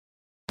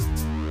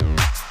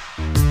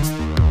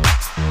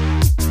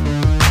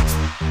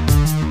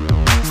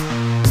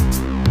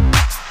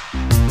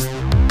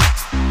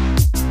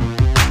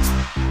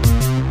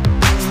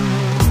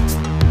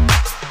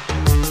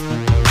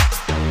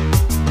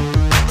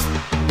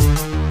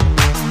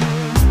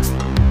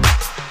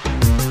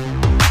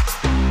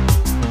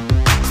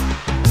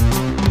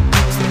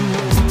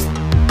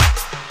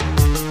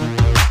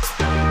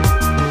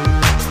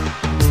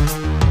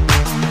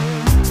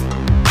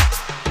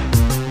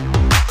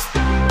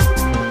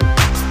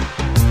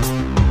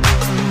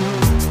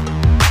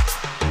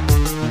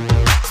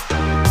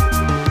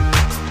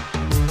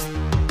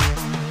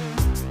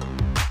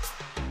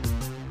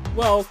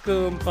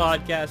Welcome,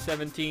 Podcast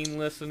 17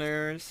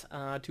 listeners,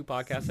 to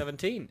Podcast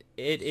 17.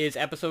 It is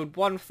episode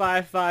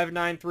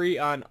 15593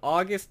 on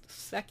August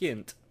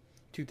 2nd,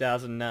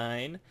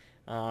 2009.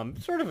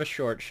 Sort of a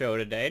short show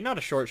today. Not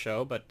a short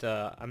show, but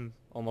I'm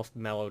almost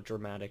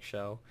melodramatic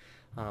show.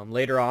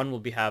 Later on, we'll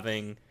be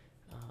having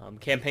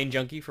Campaign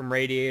Junkie from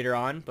Radiator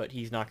on, but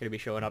he's not going to be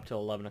showing up till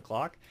 11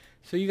 o'clock.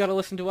 So you got to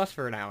listen to us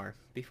for an hour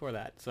before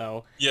that.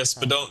 So yes,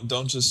 but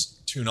don't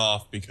just tune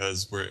off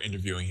because we're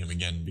interviewing him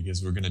again,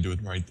 because we're going to do it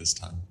right this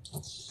time.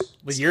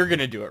 But you're going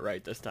to do it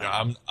right this time.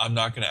 Yeah, I'm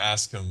not going to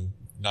ask him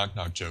knock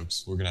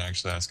jokes. We're going to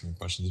actually ask him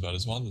questions about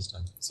his mod this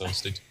time. So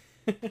stay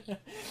tuned.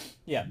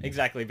 Yeah,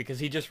 exactly, because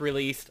he just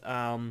released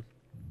what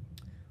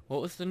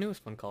was the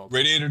newest one called?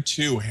 Radiator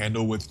 2,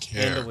 Handle with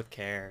Care. Handle with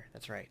Care.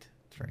 That's right.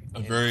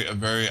 A very,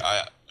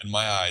 in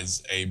my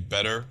eyes, a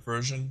better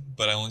version,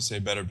 but I only say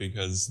better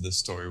because the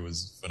story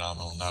was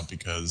phenomenal, not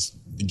because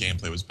the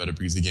gameplay was better,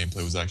 because the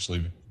gameplay was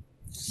actually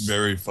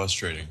very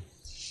frustrating.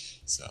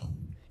 So.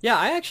 Yeah,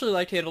 I actually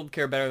liked Handle with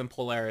Care better than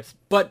Polaris,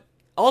 but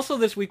also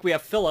this week we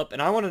have Phillip,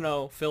 and I want to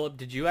know, Phillip,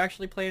 did you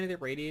actually play any of the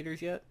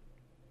Radiators yet?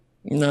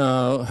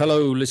 No.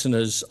 Hello,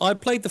 listeners. I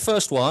played the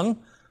first one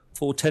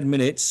for 10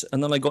 minutes,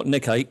 and then I got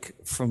neck ache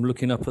from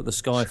looking up at the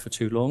sky for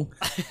too long.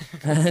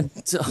 And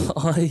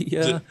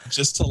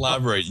Just to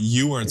elaborate,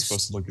 you weren't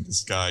supposed to look at the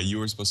sky. You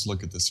were supposed to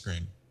look at the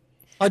screen.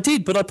 I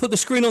did, but I put the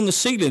screen on the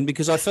ceiling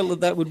because I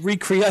felt that would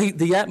recreate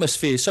the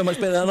atmosphere so much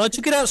better. And I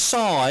took it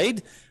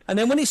outside, and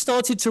then when it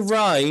started to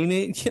rain,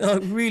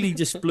 it really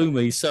just blew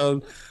me.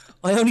 So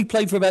I only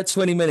played for about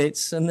 20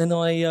 minutes, and then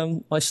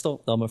I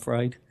stopped, I'm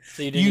afraid.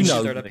 So you didn't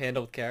start up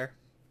Handle with Care?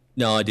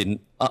 No, I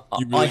didn't.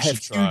 I have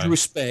huge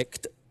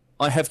respect.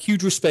 I have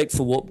huge respect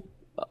for what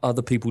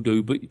other people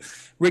do, but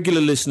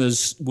regular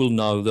listeners will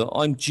know that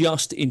I'm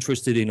just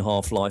interested in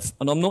Half-Life,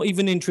 and I'm not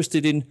even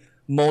interested in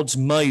mods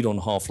made on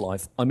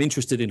Half-Life. I'm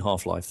interested in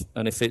Half-Life,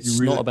 and if it's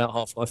not about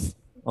Half-Life,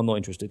 I'm not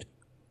interested.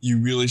 You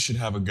really should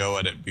have a go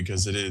at it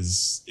because it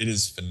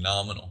is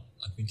phenomenal.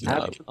 I think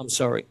I'm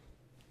sorry.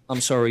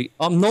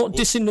 I'm not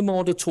dissing the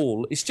mod at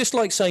all. It's just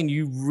like saying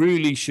you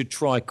really should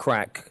try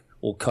crack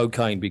or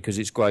cocaine because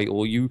it's great,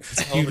 or you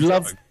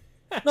love.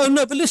 No,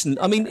 but listen,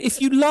 I mean, if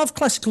you love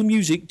classical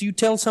music, do you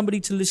tell somebody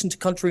to listen to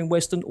country and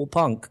western or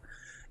punk?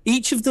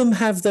 Each of them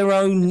have their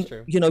own,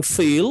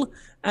 feel,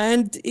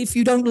 and if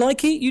you don't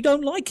like it, you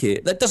don't like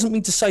it. That doesn't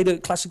mean to say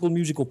that classical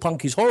music or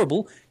punk is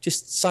horrible,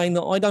 just saying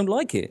that I don't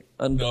like it.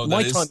 And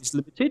my time is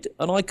limited,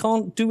 and I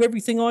can't do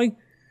everything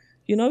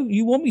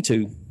you want me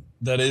to.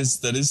 That is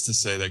to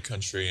say that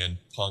country and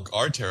punk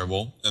are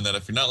terrible, and that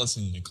if you're not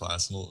listening to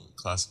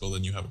classical,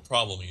 then you have a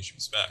problem and you should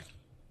be smacked.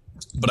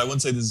 But I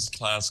wouldn't say this is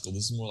classical.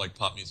 This is more like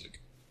pop music.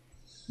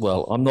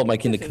 Well, I'm not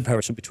making the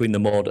comparison between the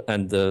mod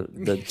and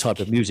the type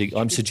of music.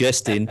 I'm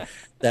suggesting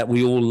that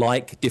we all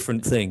like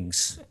different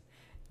things.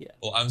 Yeah.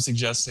 Well, I'm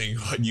suggesting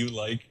what you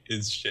like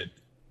is shit.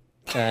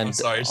 And I'm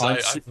sorry,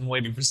 I've been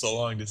waiting for so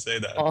long to say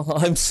that.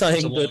 I'm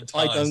saying that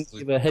I don't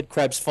give a head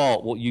crab's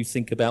fart what you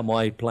think about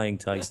my playing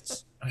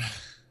tastes.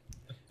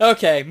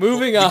 Okay,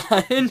 moving on.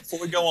 Before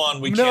we go on,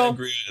 we can't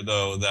agree,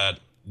 though, that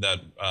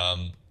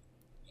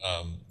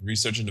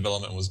research and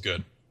development was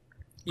good,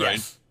 right?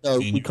 Yes. No,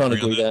 we can't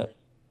agree that.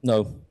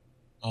 No.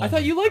 I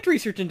thought you liked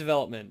research and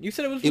development. You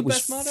said it was the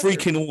best mod ever. It was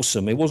freaking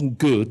awesome. It wasn't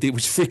good. It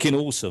was freaking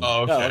awesome.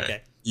 Oh,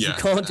 okay. Yeah. You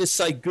can't just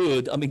say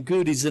good. I mean,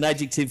 good is an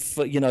adjective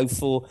for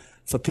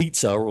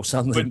pizza or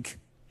something.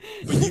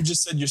 But you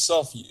just said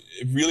yourself,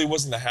 it really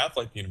wasn't the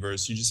Half-Life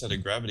universe. You just had a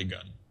gravity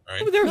gun,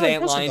 right? Well, there was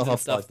ant lines and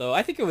stuff, though.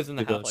 I think it was in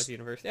the Half-Life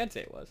universe. I'd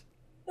say it was.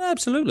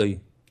 Absolutely.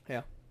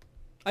 Yeah.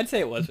 I'd say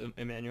it was,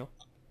 Emanuel.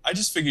 I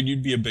just figured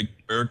you'd be a bit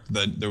irked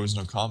that there was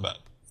no combat.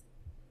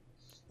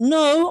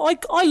 No,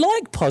 I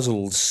like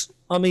puzzles.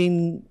 I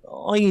mean,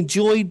 I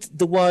enjoyed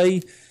the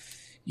way,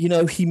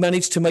 he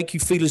managed to make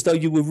you feel as though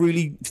you were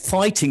really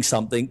fighting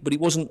something, but it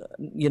wasn't,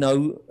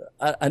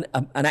 an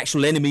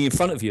actual enemy in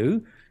front of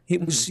you.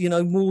 It was,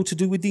 more to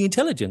do with the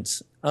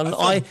intelligence. And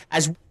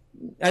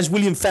as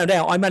William found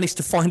out, I managed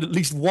to find at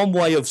least one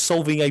way of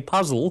solving a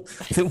puzzle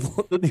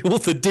that the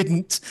author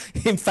didn't,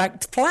 in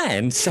fact,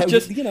 plan. So,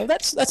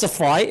 that's a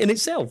fight in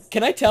itself.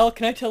 Can I tell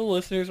the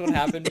listeners what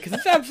happened? Because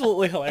it's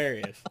absolutely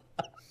hilarious.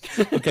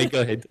 Okay,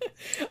 go ahead.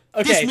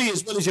 Okay. Diss me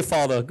as well as your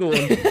father. Go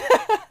on.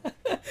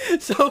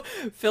 So,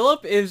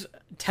 Phillip is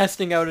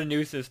testing out a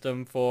new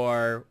system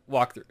for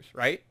walkthroughs,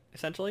 right?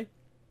 Essentially?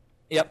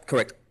 Yep,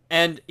 correct.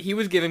 And he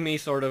was giving me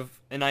sort of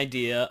an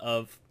idea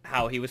of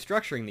how he was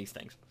structuring these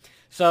things.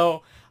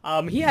 So,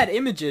 he had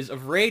images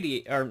of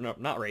Research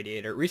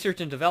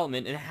and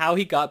Development, and how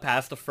he got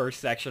past the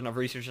first section of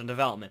Research and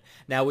Development.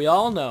 Now, we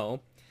all know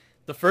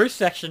the first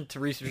section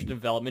to Research and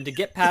Development, to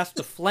get past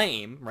the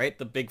flame, right,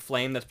 the big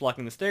flame that's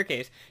blocking the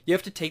staircase, you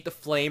have to take the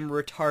flame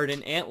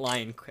retardant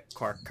antlion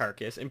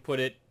carcass and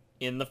put it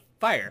in the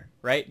fire,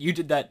 right? You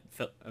did that,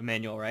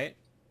 Emanuel, right?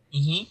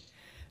 Mm-hmm.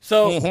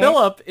 So,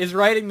 Phillip is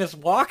writing this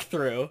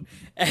walkthrough,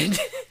 and...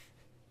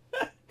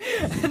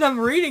 and I'm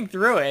reading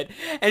through it,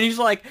 and he's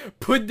like,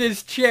 put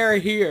this chair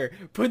here,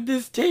 put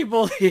this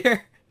table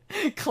here.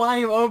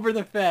 Climb over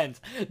the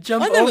fence.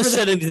 Jump I over never the...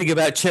 said anything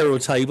about chair or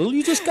table.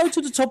 You just go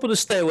to the top of the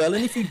stairwell,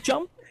 and if you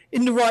jump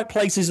in the right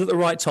places at the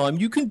right time,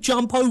 you can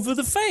jump over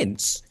the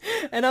fence.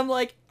 And I'm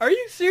like, are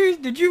you serious?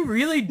 Did you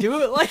really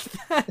do it like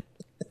that?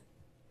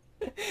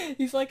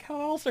 He's like, how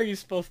else are you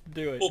supposed to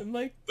do it? Well, I'm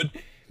like... But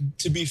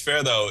to be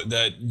fair, though,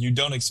 that you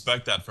don't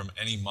expect that from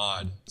any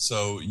mod.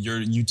 So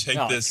you take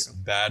this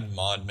bad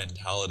mod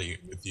mentality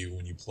with you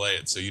when you play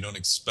it. So you don't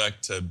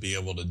expect to be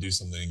able to do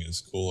something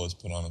as cool as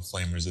put on a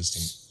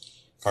flame-resistant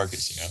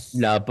carcass, you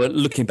know? No, but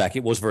looking back,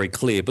 it was very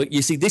clear. But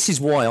you see, this is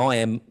why I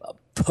am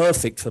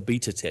perfect for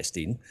beta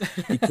testing,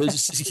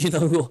 because, you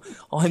know,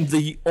 I'm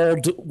the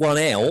odd one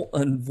out,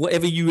 and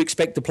whatever you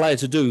expect the player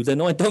to do, then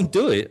I don't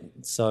do it.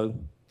 So...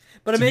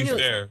 But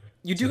Emanuel,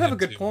 you do have a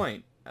good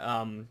point,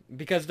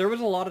 because there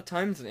was a lot of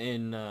times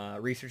in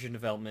research and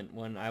development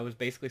when I was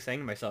basically saying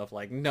to myself,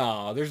 like,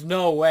 no, there's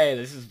no way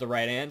this is the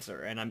right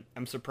answer, and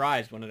I'm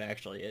surprised when it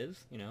actually is,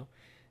 you know?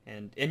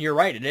 And you're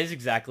right, it is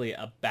exactly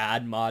a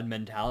bad mod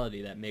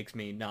mentality that makes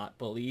me not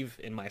believe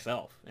in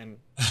myself and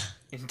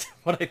in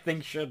what I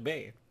think should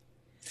be.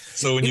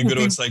 So when you go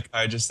to a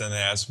psychiatrist and they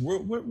ask,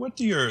 what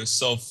do your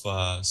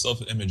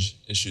self-image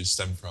issues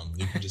stem from?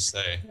 You can just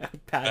say,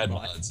 bad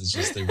mods. It's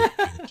just they were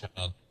the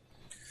child.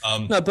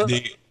 No, but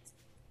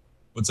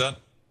what's that?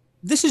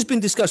 This has been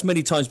discussed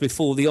many times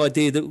before, the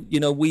idea that, you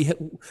know,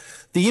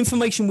 the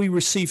information we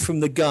receive from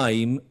the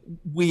game,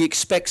 we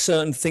expect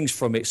certain things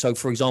from it. So,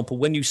 for example,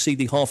 when you see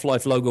the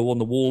Half-Life logo on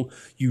the wall,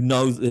 you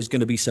know that there's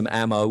going to be some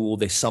ammo or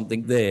there's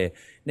something there.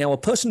 Now, a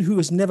person who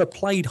has never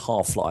played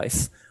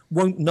Half-Life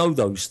won't know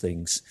those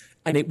things.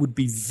 And it would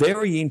be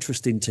very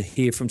interesting to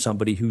hear from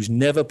somebody who's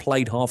never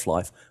played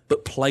Half-Life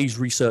but plays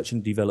research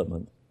and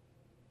development.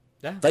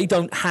 Yeah. They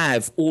don't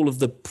have all of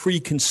the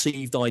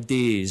preconceived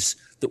ideas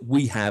that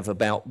we have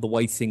about the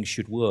way things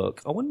should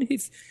work. I wonder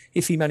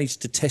if he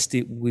managed to test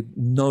it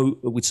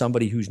with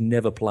somebody who's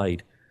never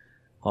played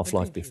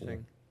Half-Life before.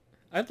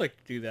 I'd like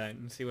to do that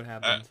and see what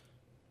happens.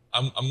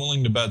 I'm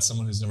willing to bet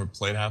someone who's never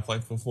played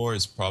Half-Life before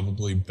is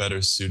probably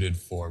better suited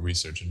for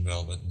research and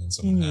development than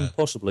someone has.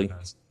 Possibly.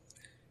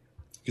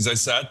 Because I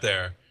sat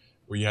there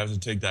where you have to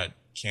take that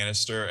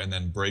canister and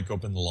then break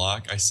open the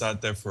lock. I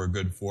sat there for a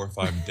good 4 or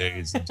 5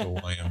 days until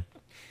William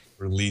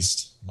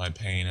released my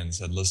pain and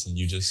said, listen,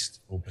 you just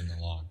open the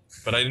lock.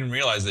 But I didn't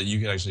realize that you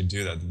could actually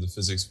do that the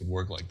physics would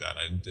work like that.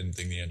 I didn't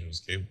think the engine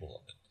was capable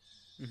of it.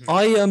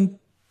 Mm-hmm.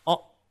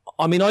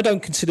 I mean, I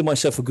don't consider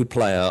myself a good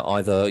player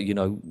either, you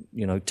know,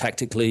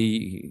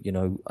 tactically, you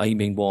know,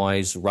 aiming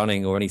wise,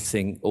 running or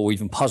anything, or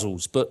even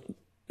puzzles. But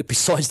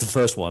besides the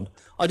first one,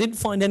 I didn't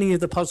find any of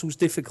the puzzles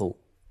difficult.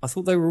 I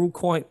thought they were all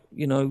quite,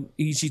 you know,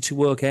 easy to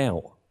work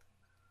out.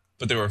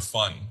 But they were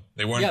fun.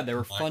 They weren't. Yeah, they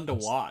were fun to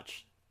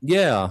watch.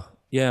 Yeah.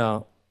 They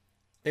were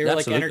Absolutely.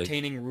 like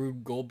entertaining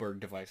Rube Goldberg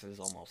devices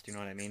almost. You know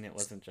what I mean? It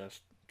wasn't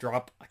just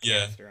drop a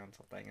canister on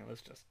something. It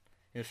was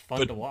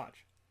fun to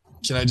watch.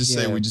 Can I just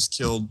say we just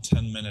killed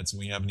 10 minutes and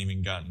we haven't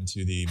even gotten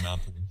to the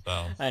mouth of the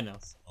valve. I know.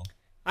 So.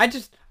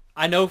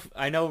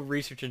 I know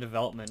research and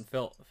development.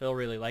 Phil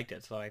really liked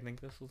it, so I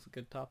think this was a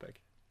good topic.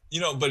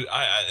 You know, but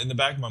I in the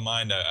back of my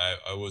mind,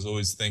 I was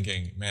always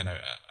thinking, man, I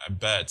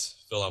bet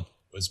Phillip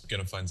was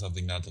going to find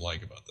something not to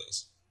like about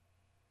this.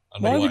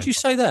 Why would you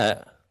say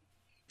that?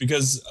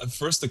 Because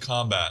first the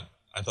combat,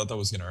 I thought that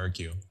was going to irk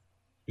you.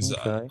 Because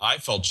I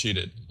felt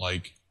cheated.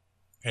 Like,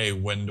 hey,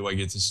 when do I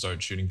get to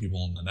start shooting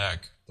people in the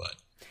neck?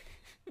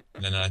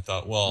 And then I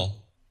thought,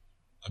 well,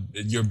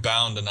 you're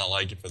bound to not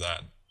like it for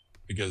that.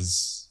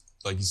 Because,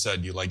 like you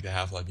said, you like the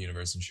Half-Life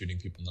universe and shooting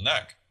people in the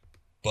neck.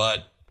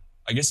 But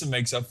I guess it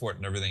makes up for it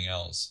in everything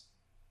else.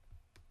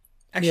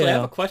 Actually, I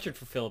have a question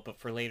for Phillip, but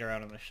for later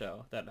on in the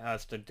show that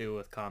has to do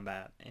with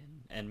combat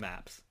and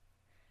maps.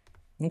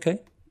 Okay.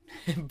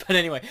 But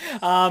anyway,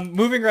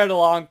 moving right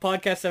along,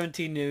 Podcast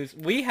 17 news.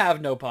 We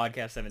have no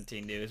Podcast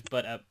 17 news,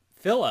 but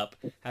Phillip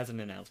has an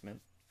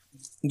announcement.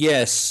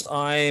 Yes,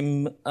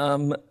 I'm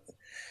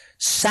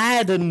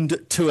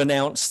saddened to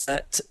announce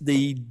that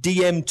the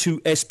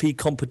DM2 SP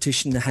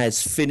competition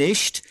has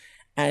finished,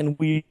 and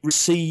we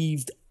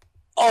received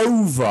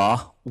over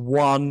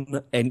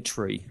 1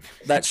 entry.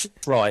 That's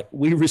right.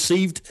 We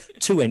received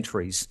 2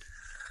 entries.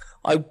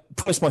 I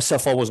promised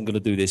myself I wasn't going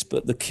to do this,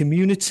 but the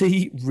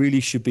community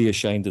really should be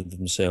ashamed of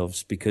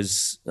themselves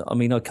because, I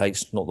mean, okay,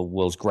 it's not the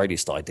world's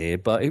greatest idea,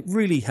 but it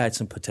really had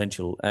some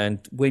potential. And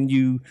when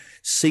you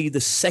see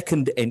the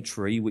second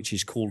entry, which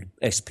is called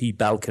SP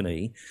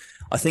Balcony,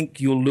 I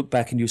think you'll look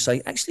back and you'll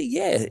say, actually,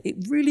 yeah, it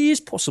really is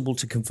possible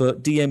to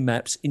convert DM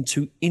maps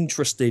into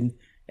interesting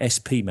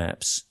SP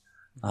maps.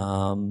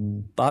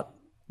 But,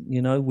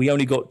 you know, we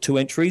only got 2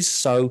 entries,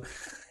 so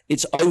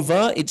it's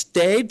over, it's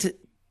dead.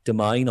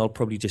 Domain, I'll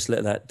probably just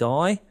let that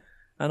die,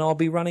 and I'll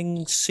be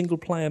running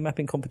single-player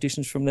mapping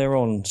competitions from there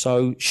on.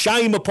 So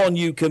shame upon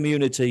you,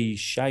 community.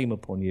 Shame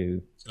upon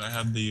you. Can I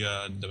have the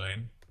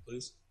domain,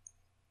 please?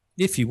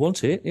 If you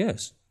want it,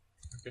 yes.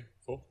 Okay,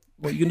 cool.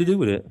 What are you going to do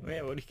with it?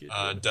 Yeah, what are you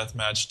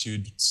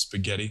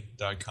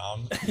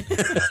deathmatch2spaghetti.com.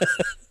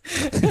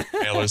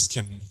 Mailers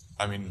can,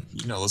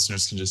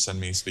 listeners can just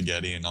send me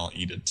spaghetti and I'll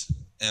eat it.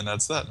 And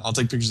that's that. I'll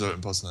take pictures of it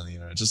and post it on the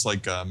internet, just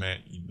like that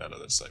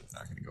other site we're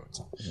not going to go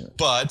into. Yeah.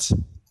 But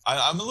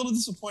I'm a little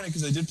disappointed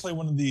because I did play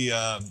one of the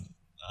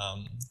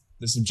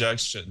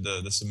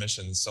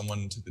submissions.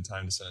 Someone took the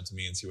time to send it to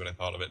me and see what I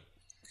thought of it,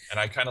 and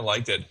I kind of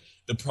liked it.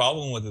 The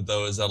problem with it,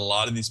 though, is that a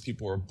lot of these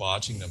people were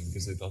botching them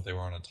because they thought they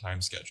were on a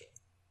time schedule.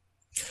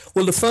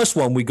 Well, the first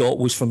one we got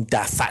was from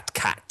Da Fat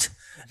Cat.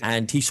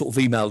 And he sort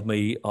of emailed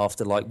me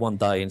after like one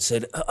day and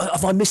said,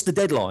 have I missed the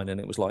deadline? And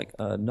it was like,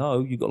 no,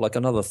 you've got like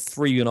another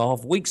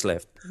 3.5 weeks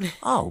left.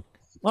 Oh,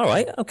 all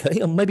right,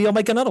 okay, maybe I'll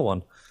make another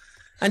one.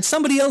 And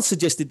somebody else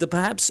suggested that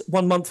perhaps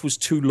 1 month was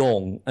too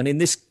long. And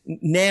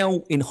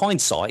now in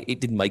hindsight, it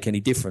didn't make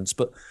any difference.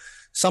 But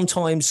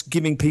sometimes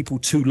giving people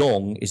too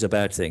long is a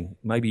bad thing.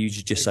 Maybe you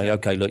should just say,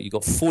 okay, look, you've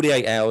got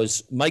 48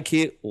 hours, make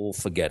it or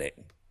forget it.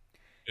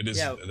 It is.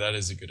 Yeah. That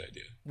is a good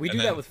idea. We do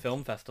that with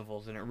film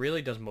festivals, and it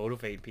really does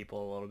motivate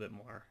people a little bit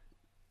more.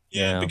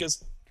 Yeah,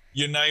 because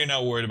you're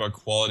not worried about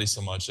quality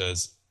so much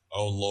as,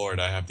 oh Lord,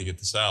 I have to get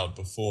this out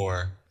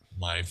before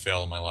my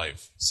fail in my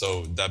life.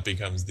 So that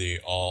becomes the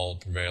all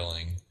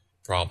prevailing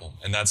problem,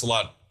 and that's a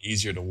lot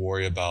easier to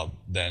worry about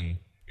than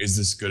is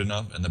this good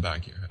enough in the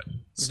back of your head.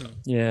 So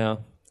yeah,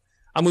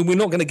 I mean we're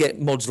not going to get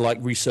mods like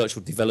Research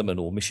or Development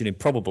or Mission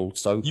Improbable.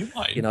 So you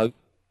might, no,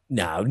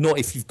 not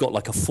if you've got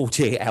like a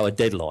 48-hour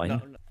deadline.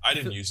 No. I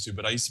didn't used to,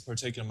 but I used to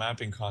partake in a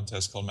mapping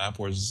contest called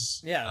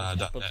MapWars.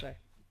 .net.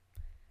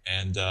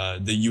 And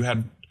you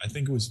had, I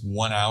think it was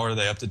 1 hour.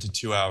 They upped it to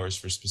 2 hours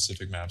for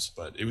specific maps,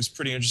 but it was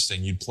pretty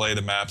interesting. You'd play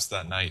the maps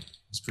that night. It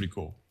was pretty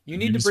cool. You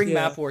need to bring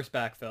MapWars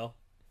back, Phil.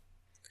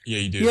 Yeah,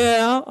 you do.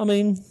 Yeah, I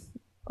mean,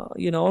 I'm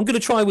going to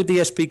try with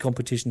the SP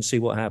competition, see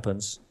what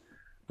happens.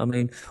 I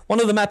mean, one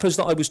of the mappers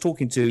that I was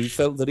talking to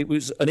felt that it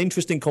was an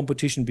interesting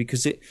competition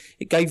because it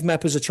gave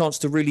mappers a chance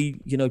to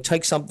really,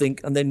 take something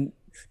and then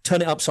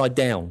turn it upside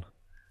down.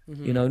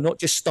 Mm-hmm. Not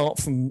just start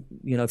from,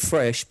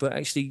 fresh, but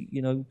actually,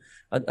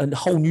 a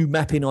whole new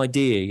mapping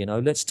idea.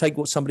 Let's take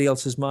what somebody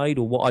else has made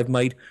or what I've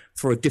made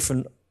for a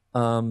different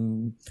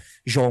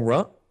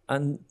genre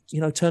and,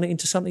 turn it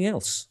into something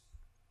else.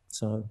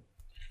 So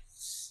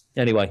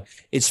anyway,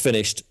 it's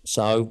finished.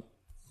 So.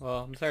 Well,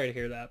 I'm sorry to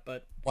hear that,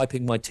 but.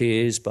 Wiping my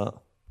tears, but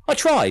I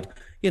tried.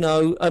 It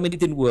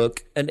didn't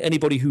work. And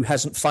anybody who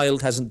hasn't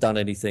failed hasn't done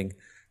anything.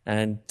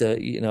 And,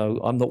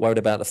 I'm not worried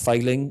about the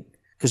failing.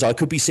 Because I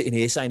could be sitting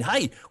here saying,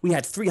 hey, we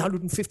had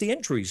 350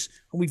 entries,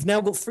 and we've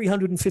now got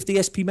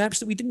 350 SP maps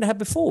that we didn't have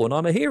before, and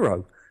I'm a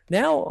hero.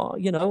 Now,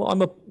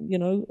 I'm a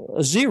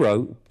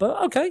zero,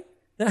 but okay,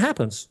 that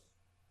happens.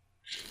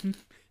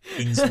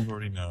 Things you've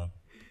already known.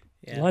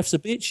 Yeah. Life's a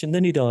bitch, and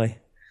then you die.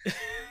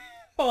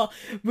 Well,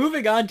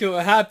 moving on to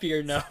a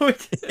happier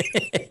note.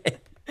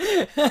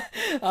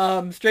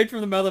 Straight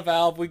from the mother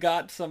Valve, we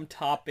got some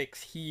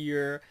topics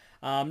here.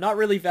 Not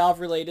really Valve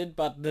related,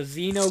 but the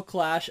Zeno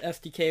Clash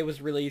SDK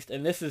was released,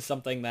 and this is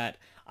something that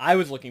I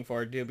was looking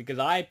forward to because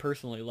I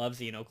personally love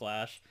Zeno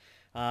Clash.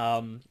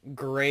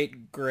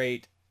 Great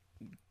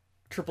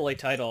AAA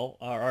title,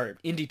 or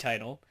indie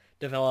title,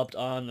 developed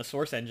on the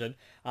Source engine.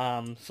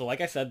 So like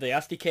I said, the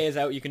SDK is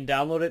out. You can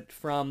download it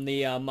from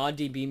the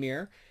ModDB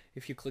mirror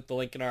if you click the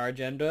link in our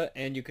agenda,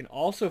 and you can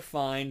also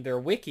find their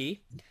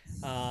wiki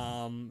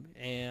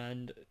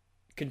and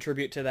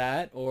contribute to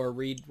that or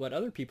read what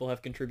other people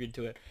have contributed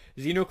to it.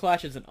 Zeno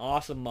Clash is an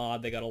awesome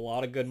mod. They got a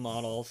lot of good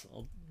models,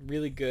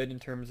 really good in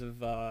terms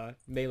of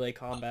melee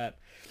combat.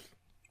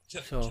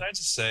 Can I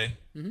just say,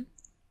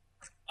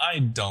 I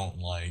don't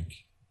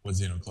like what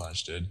Zeno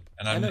Clash did,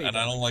 and I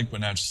don't like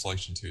what Natural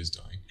Selection 2 is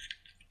doing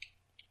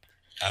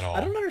at all.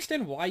 I don't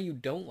understand why you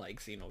don't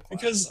like Zeno Clash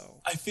because though.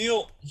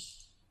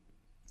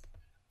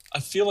 I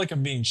feel like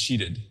I'm being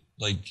cheated,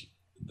 like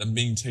I'm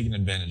being taken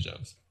advantage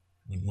of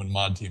when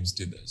mod teams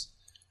do this.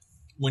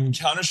 When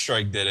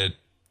Counter-Strike did it,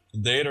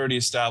 they had already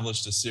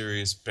established a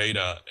serious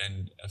beta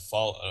and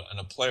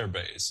a player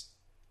base.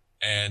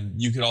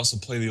 And you could also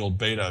play the old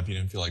beta if you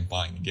didn't feel like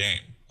buying the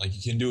game. Like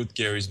you can do it with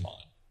Gary's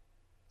mod.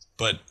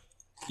 But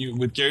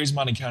with Gary's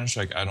mod and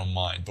Counter-Strike, I don't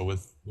mind. But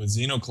with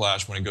Zeno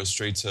Clash, when it goes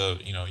straight to,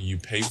 you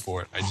pay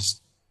for it, it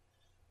just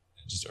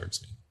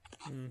irks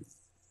me.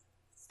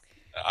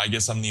 I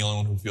guess I'm the only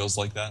one who feels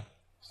like that.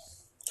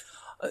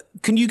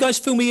 Can you guys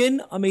fill me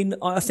in? I mean,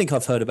 I think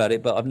I've heard about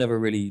it, but I've never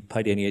really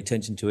paid any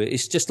attention to it.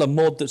 It's just a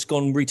mod that's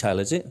gone retail,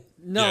 is it?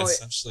 No. Yeah,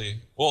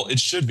 essentially. Well, it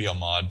should be a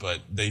mod, but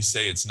they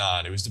say it's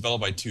not. It was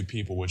developed by 2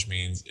 people, which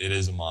means it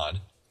is a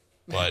mod.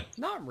 But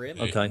not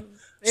really. Okay.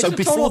 It's so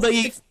before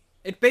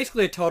it's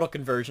basically a total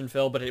conversion,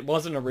 Phil, but it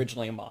wasn't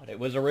originally a mod. It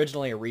was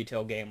originally a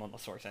retail game on the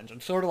Source engine,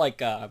 sort of like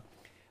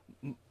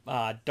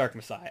Dark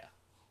Messiah.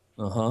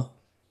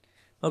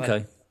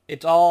 Okay.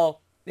 But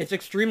it's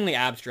extremely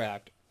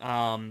abstract.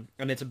 And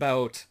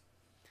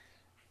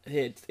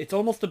it's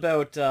almost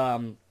about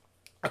a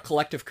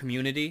collective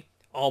community,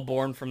 all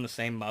born from the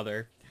same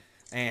mother,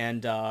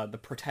 and the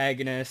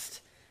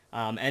protagonist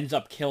ends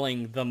up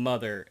killing the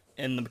mother,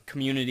 and the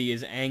community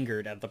is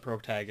angered at the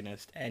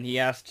protagonist, and he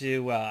has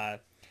to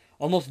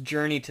almost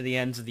journey to the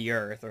ends of the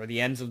earth, or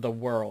the ends of the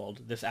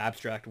world, this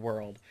abstract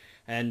world,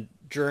 and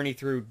journey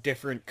through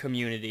different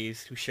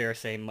communities who share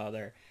same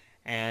mother,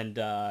 and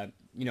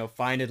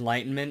find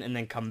enlightenment, and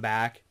then come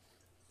back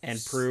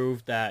and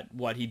prove that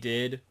what he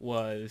did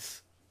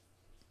was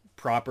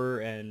proper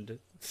and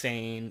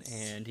sane,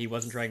 and he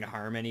wasn't trying to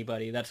harm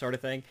anybody, that sort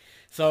of thing.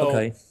 So,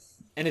 Okay.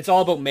 and it's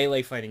all about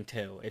melee fighting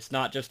too. It's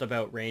not just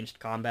about ranged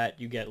combat.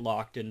 You get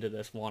locked into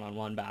this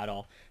one-on-one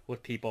battle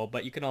with people,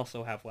 but you can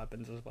also have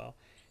weapons as well.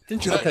 It's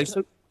interesting.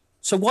 Okay,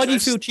 so why do you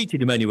feel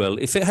cheated, Emmanuel?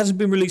 If it hasn't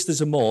been released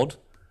as a mod,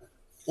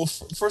 Well,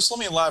 first let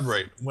me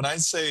elaborate. When I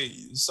say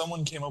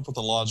someone came up with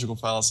a logical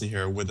fallacy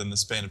here within the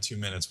span of 2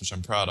 minutes, which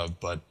I'm proud of,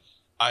 but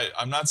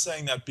I'm not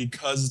saying that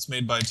because it's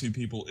made by two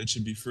people, it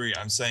should be free.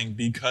 I'm saying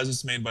because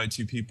it's made by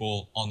two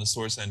people on the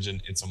source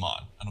engine, it's a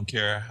mod. I don't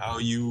care how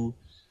you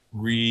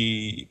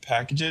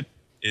repackage it,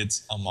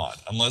 it's a mod.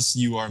 Unless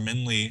you are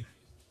Minley,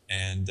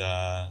 and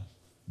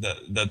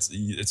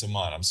it's a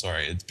mod. I'm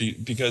sorry. It's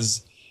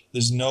because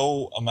there's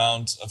no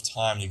amount of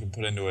time you can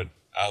put into it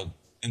out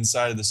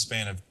inside of the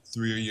span of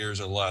 3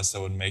 years or less that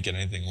would make it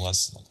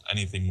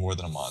anything more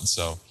than a mod.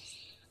 So.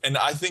 And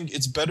I think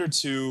it's better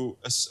to,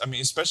 I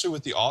mean, especially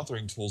with the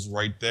authoring tools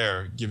right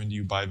there given to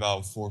you by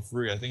Valve for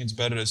free, I think it's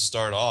better to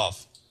start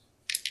off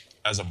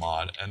as a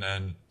mod and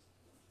then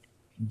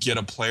get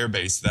a player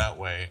base that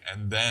way,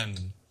 and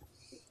then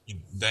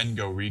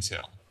go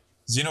retail.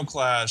 Zeno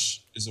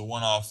Clash is a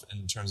one-off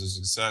in terms of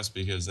success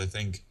because I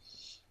think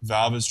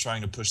Valve is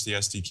trying to push the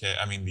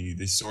SDK,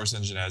 the source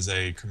engine as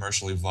a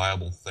commercially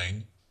viable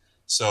thing.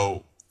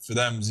 So for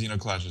them, Zeno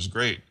Clash is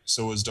great.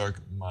 So is Dark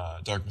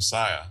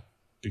Messiah,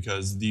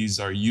 because these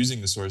are using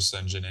the source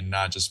engine and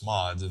not just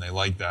mods, and they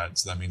like that,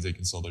 so that means they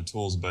can sell their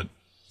tools. But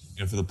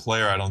for the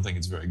player, I don't think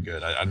it's very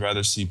good. I'd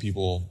rather see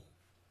people,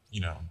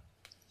 Nick,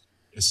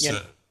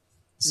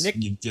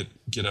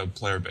 get a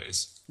player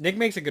base. Nick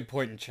makes a good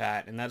point in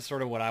chat, and that's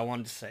sort of what I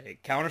wanted to say.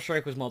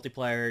 Counter-Strike was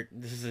multiplayer.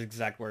 This is his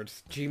exact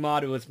words.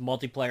 Gmod was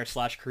multiplayer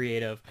 /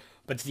 creative,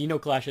 but Zeno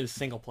Clash is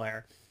single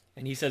player.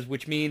 And he says,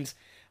 which means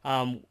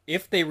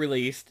if they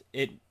released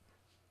it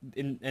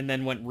and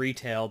then went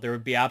retail, there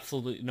would be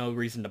absolutely no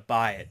reason to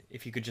buy it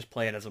if you could just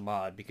play it as a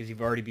mod, because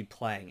you've already be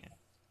playing it.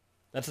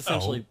 That's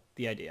essentially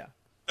the idea.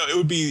 No, it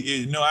would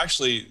be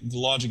actually the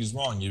logic is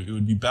wrong. It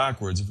would be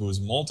backwards. If it was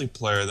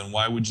multiplayer, then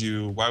why would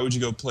you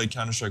go play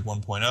Counter-Strike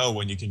 1.0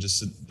 when you can just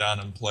sit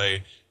down and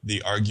play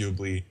the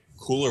arguably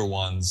cooler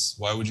ones?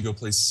 Why would you go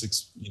play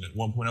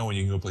 1.0 when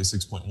you can go play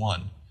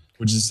 6.1?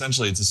 Which is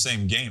essentially, it's the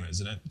same game,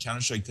 isn't it?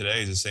 Counter-Strike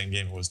today is the same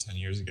game it was 10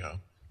 years ago.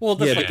 Well,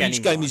 yeah, but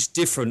each game is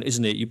different,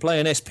 isn't it? You play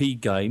an SP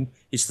game,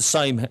 it's the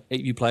same.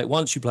 You play it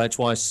once, you play it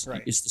twice,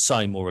 right. It's the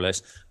same, more or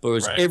less.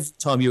 Whereas every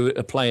time you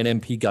play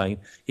an MP game,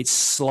 it's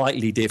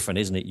slightly different,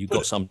 isn't it? You've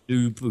got some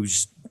noob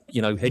who's,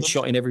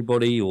 headshotting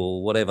everybody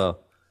or whatever.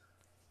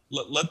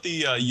 Let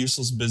the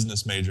useless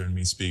business major in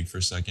me speak for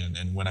a second.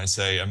 And when I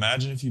say,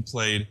 imagine if you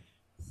played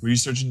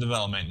research and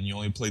development and you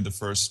only played the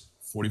first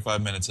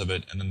 45 minutes of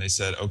it, and then they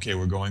said, okay,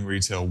 we're going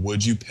retail.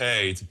 Would you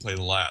pay to play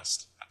the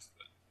last half of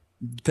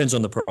it? Depends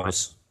on the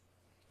price.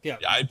 Yeah,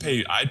 I'd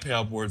pay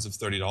upwards of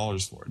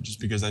 $30 for it,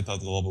 just because I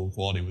thought the level of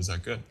quality was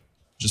that good,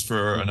 just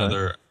for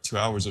another 2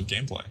 hours of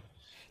gameplay.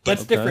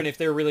 That's different if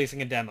they're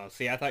releasing a demo.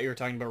 See, I thought you were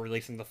talking about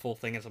releasing the full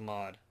thing as a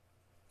mod.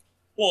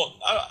 Well,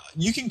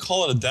 you can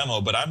call it a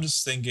demo, but I'm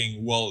just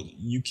thinking, well,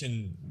 you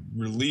can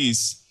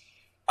release.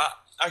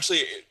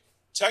 Actually,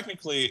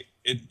 technically,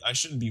 I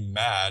shouldn't be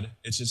mad.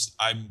 It's just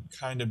I'm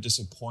kind of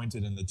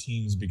disappointed in the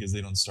teams because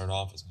they don't start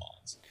off as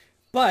mods.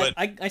 But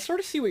I sort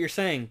of see what you're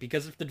saying,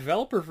 because if the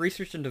developer of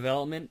research and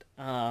development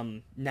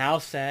now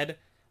said,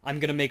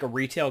 I'm going to make a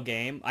retail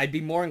game, I'd be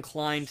more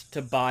inclined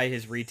to buy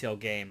his retail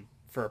game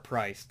for a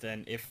price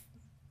than if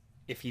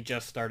he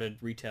just started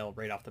retail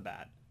right off the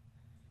bat.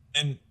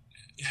 And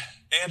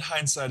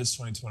hindsight is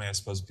 20/20, I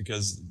suppose,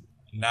 because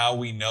now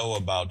we know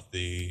about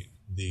the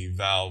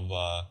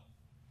Valve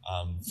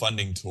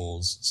funding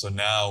tools. So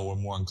now we're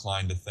more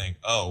inclined to think,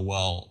 oh,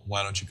 well,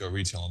 why don't you go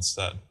retail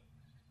instead?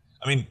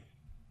 I mean,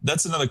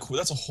 that's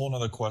a whole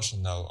other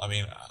question, though. I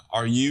mean,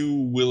 are you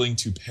willing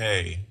to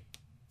pay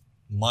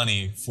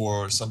money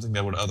for something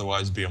that would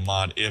otherwise be a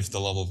mod if the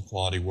level of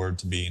quality were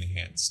to be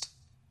enhanced?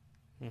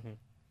 Mm-hmm.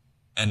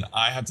 And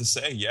I have to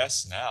say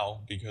yes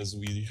now, because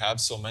we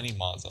have so many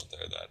mods out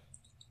there that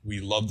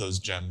we love those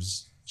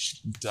gems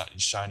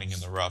shining in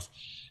the rough.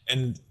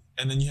 And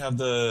then you have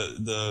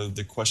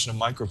the question of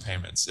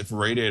micropayments. If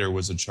Radiator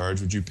was a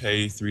charge, would you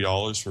pay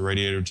 $3 for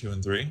Radiator 2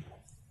 and 3?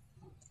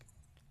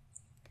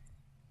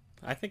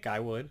 I think I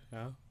would,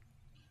 yeah.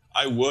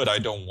 I would. I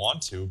don't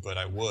want to, but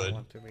I would. I don't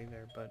want to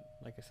either, but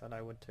like I said,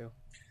 I would too.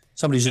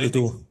 Somebody's at the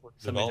door.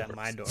 Somebody's at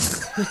my door.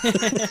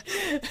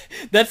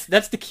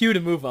 That's the cue to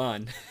move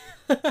on.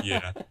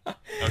 Yeah.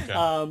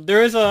 Okay.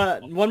 There is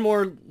one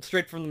more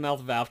straight from the mouth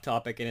of Valve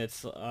topic, and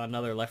it's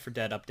another Left 4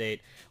 Dead update,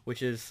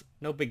 which is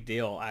no big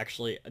deal,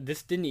 actually.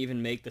 This didn't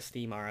even make the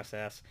Steam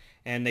RSS,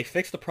 and they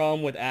fixed the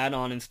problem with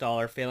add-on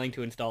installer failing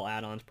to install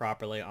add-ons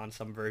properly on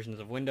some versions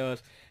of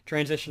Windows.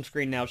 Transition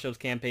screen now shows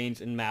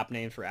campaigns and map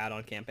names for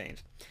add-on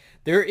campaigns.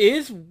 There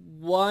is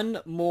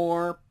one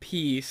more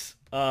piece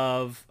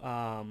of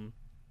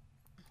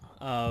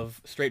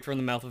of Straight from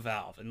the Mouth of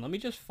Valve. And let me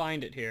just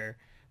find it here,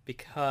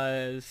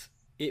 because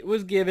it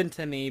was given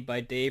to me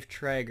by Dave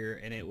Traeger,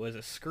 and it was a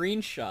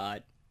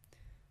screenshot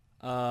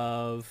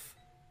of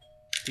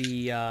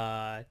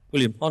the...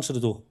 William, answer the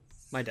door.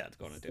 My dad's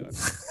going to do it.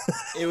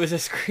 It was a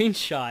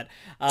screenshot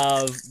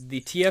of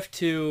the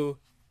TF2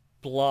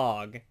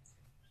 blog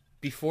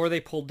before they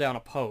pulled down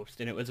a post,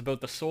 and it was about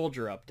the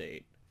soldier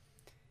update.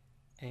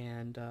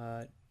 And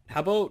how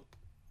about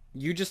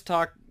you just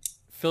talk,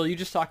 Phil, you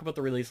just talk about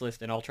the release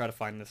list, and I'll try to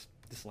find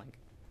this link.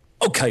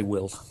 Okay,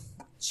 Will.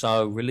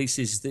 So,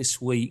 releases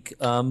this week.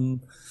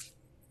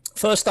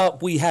 First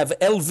up, we have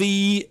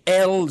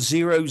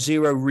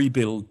LVL00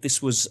 Rebuild.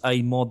 This was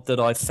a mod that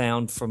I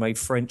found from a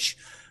French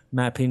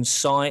mapping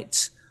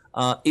site.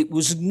 It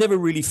was never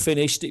really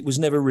finished. It was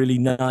never really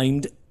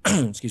named.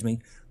 Excuse me.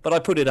 But I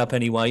put it up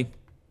anyway.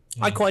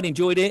 I quite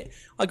enjoyed it.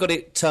 I got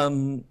it.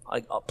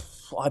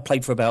 I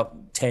played for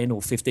about 10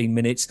 or 15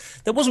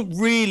 minutes. There wasn't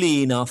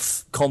really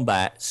enough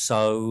combat,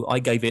 so I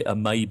gave it a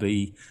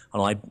maybe.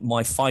 And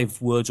my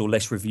 5 words or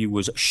less review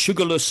was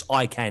sugarless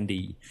eye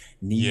candy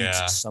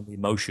needs some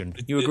emotion.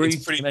 You agree,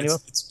 Emanuel?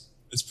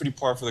 It's pretty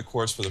par for the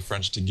course for the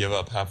French to give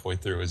up halfway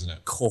through, isn't it?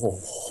 Oh.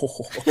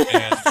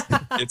 And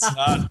it's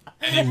not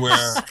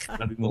anywhere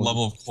at the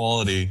level of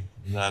quality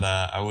that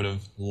I would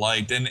have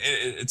liked. And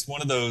it's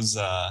one of those.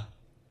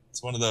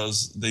 It's one of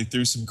those. They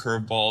threw some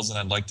curveballs, and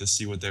I'd like to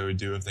see what they would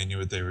do if they knew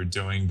what they were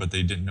doing, but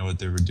they didn't know what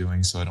they were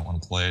doing, so I don't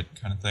want to play it,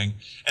 kind of thing.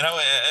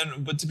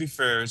 But to be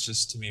fair, it's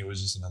just, to me, it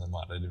was just another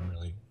mod. I didn't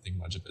really think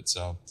much of it.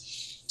 So,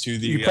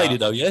 you played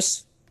it though,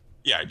 yes?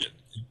 Yeah, I did.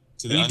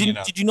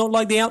 Did you not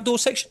like the outdoor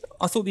section?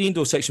 I thought the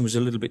indoor section was a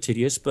little bit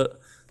tedious, but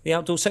the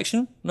outdoor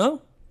section,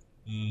 no?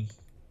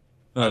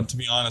 To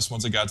be honest,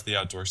 once I got to the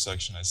outdoor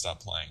section, I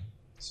stopped playing.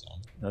 So.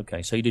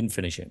 Okay, so you didn't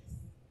finish it.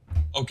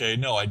 Okay,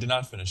 no, I did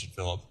not finish it,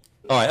 Philip.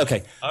 All right,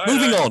 okay.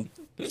 Moving on.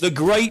 The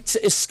Great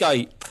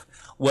Escape.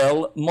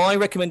 Well, my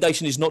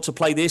recommendation is not to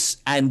play this,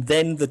 and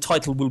then the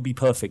title will be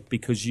perfect,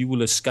 because you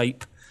will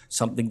escape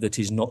something that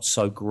is not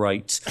so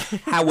great.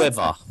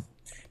 However,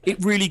 it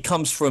really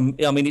comes from,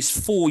 I mean, it's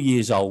 4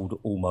 years old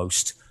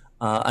almost,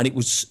 and it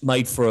was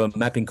made for a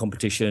mapping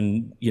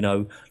competition,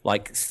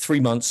 like 3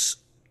 months,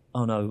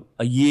 a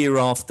year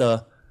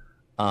after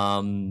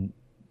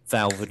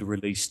Valve had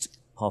released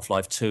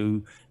Half-Life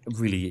 2.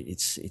 Really,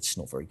 it's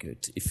not very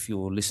good. If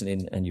you're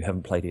listening and you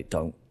haven't played it,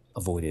 don't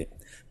avoid it.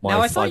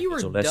 Now, I thought you were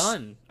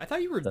done. I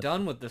thought you were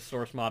done with the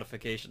Source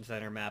Modification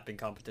Center mapping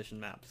competition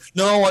maps.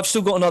 No, I've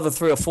still got another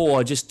 3 or 4.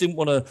 I just didn't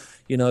want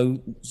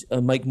to,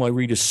 make my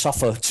readers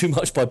suffer too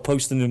much by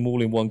posting them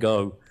all in one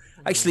go.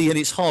 Actually, and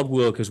it's hard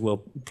work as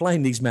well,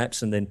 playing these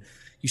maps, and then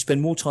you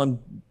spend more time,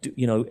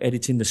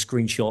 editing the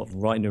screenshot,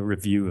 and writing a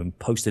review, and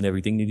posting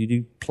everything than you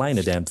do playing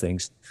the damn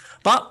things.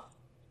 But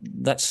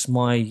that's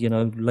my,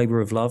 labor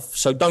of love.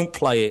 So don't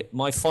play it.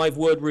 My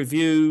 5-word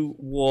review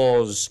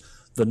was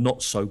the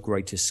not so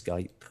great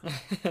escape.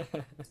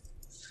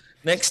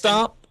 Next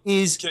up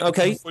is Before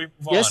we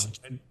move on,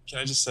 can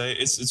I just say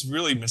it's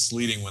really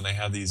misleading when they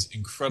have these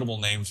incredible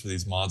names for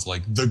these mods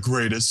like The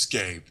Great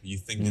Escape. You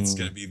think it's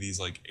going to be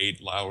these like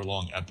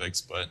 8-hour-long epics,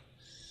 but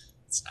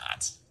it's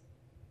not.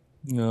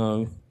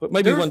 No, but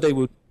maybe one day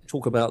we'll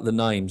talk about the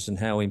names and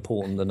how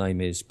important the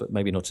name is, but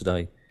maybe not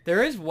today.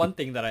 There is one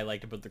thing that I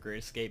liked about The Great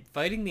Escape.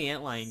 Fighting the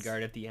Antlion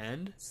Guard at the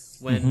end,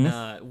 when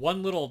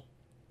one little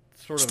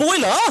sort of...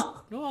 Spoiler!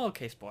 Oh,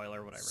 okay,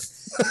 spoiler, whatever.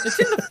 It's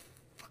in the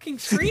fucking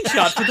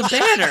screenshot for the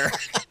banner!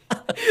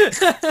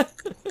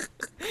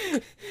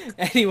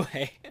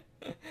 Anyway,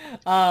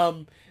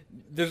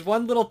 there's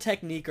one little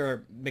technique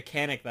or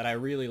mechanic that I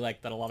really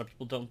like that a lot of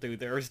people don't do.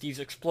 There's these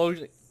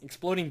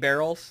exploding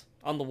barrels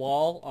on the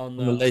wall, on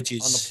the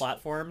ledges, on the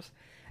platforms.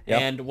 Yep.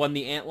 And when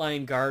the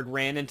Antlion Guard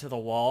ran into the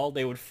wall,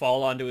 they would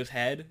fall onto his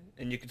head,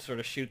 and you could sort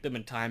of shoot them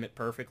and time it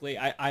perfectly.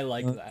 I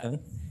like that.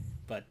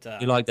 But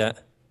you like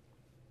that?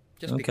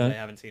 Just because I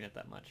haven't seen it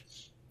that much.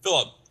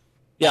 Philip,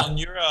 on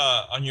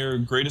your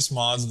greatest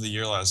mods of the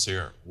year last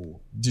year,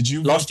 did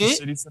you vote for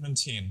City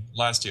 17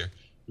 last year?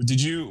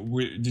 Did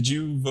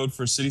you vote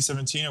for City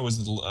 17, or was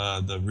it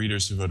the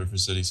readers who voted for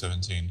City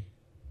 17?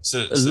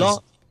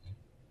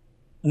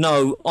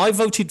 No, I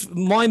voted.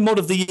 My mod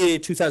of the year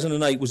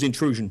 2008 was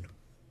Intrusion.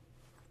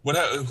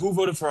 Who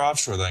voted for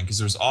Offshore then? Because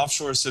there was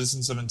Offshore,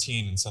 Citizen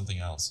 17, and something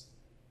else.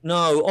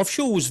 No,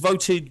 Offshore was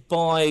voted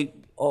by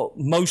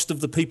most of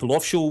the people.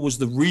 Offshore was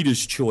the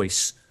reader's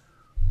choice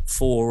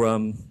for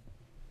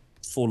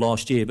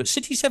last year. But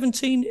City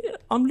 17,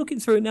 I'm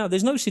looking through it now.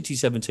 There's no City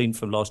 17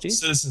 for last year.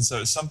 Citizen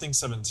something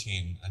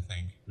 17, I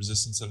think.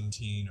 Resistance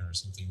 17 or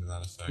something to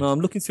that effect. No, I'm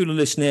looking through the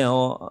list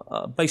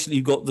now. Basically,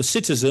 you've got the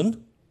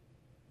Citizen.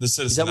 The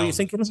Citizen. Is that what you're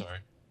thinking?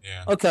 Sorry.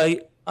 Yeah.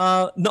 Okay.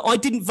 No, I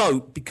didn't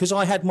vote because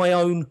I had my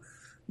own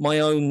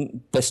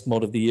best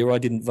mod of the year. I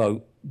didn't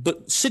vote,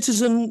 but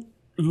Citizen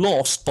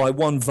lost by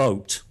 1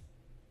 vote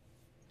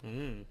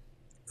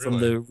from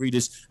the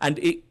readers, and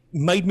it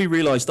made me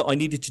realise that I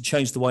needed to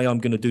change the way I'm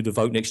going to do the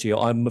vote next year.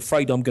 I'm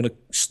afraid I'm going to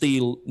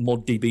steal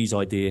ModDB's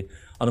idea,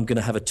 and I'm going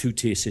to have a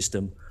 2-tier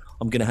system.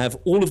 I'm going to have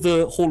all of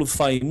the Hall of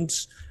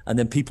Fames, and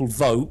then people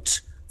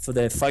vote for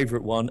their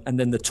favourite one, and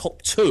then the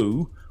top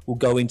 2 will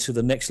go into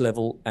the next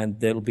level, and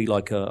there'll be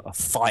like a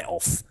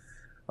fight-off,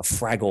 a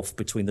frag-off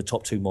between the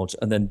top 2 mods,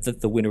 and then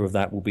the winner of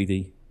that will be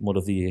the mod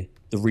of the year,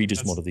 the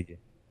reader's mod of the year.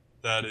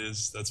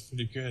 That's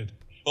pretty good.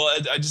 Well,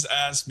 I just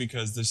asked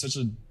because there's such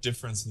a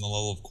difference in the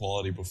level of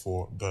quality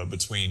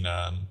between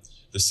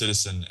the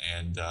Citizen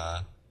and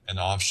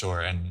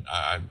Offshore, and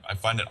I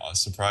find it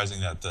surprising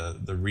that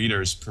the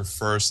readers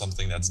prefer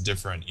something that's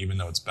different, even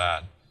though it's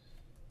bad,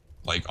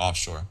 like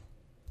Offshore.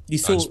 You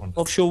thought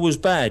Offshore was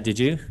bad, did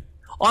you?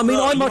 I mean,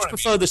 I much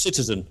prefer the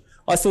Citizen.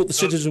 I thought the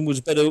Citizen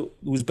was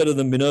better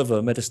than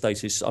Minerva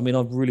Metastasis. I mean,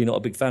 I'm really not a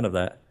big fan of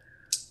that.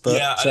 But,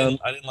 yeah,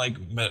 I didn't like.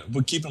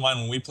 But keep in mind,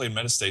 when we played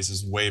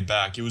Metastasis way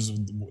back, it was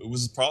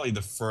probably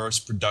the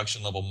first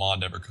production level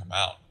mod to ever come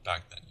out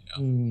back then.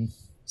 You know,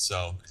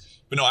 so.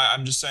 But no,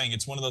 I'm just saying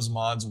it's one of those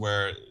mods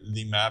where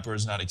the mapper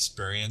is not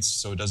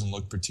experienced, so it doesn't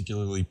look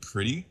particularly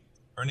pretty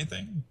or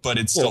anything. But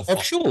it's still fun.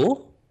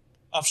 Offshore.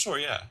 Offshore,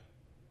 yeah.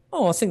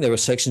 Oh, I think there are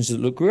sections that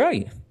look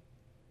great.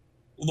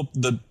 Well,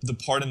 the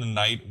part in the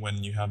night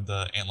when you have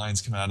the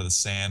antlions coming out of the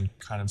sand,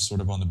 kind of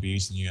sort of on the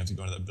beach, and you have to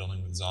go into that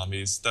building with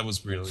zombies. That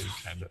was really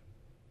kind of.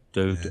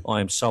 Dude,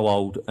 I am so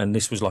old, and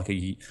this was like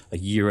a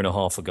year and a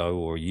half ago,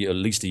 or at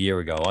least a year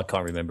ago. I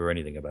can't remember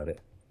anything about it.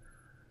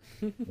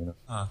 You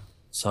know?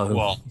 So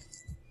well.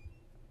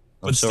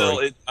 But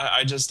still,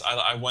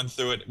 I went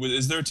through it.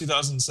 Is there a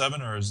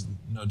 2007 or is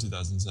no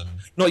 2007?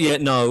 Not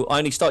yet, no. I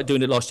only started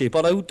doing it last year,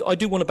 but I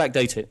do want to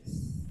backdate it.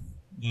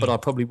 But I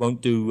probably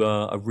won't do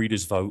a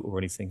reader's vote or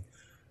anything.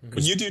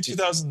 When you do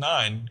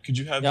 2009, could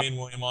you have me and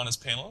William on as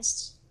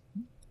panelists?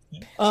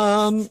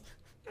 Yeah.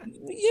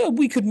 Yeah,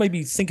 we could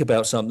maybe think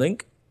about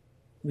something.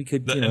 We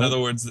could. In other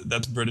words,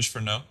 that's British for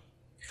no?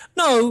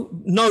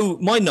 No.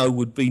 My no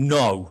would be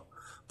no.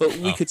 But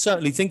we could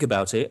certainly think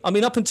about it. I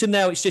mean, up until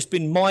now, it's just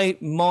been my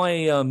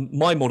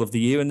mod of the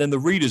year and then the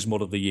reader's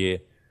mod of the year.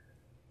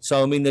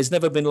 So, I mean, there's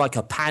never been like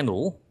a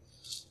panel.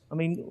 I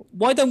mean,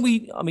 why don't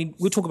we... I mean,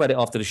 we'll talk about it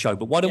after the show,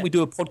 but why don't we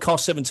do a podcast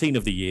 17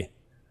 of the year?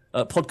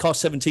 Podcast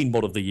 17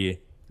 mod of the year.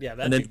 Yeah,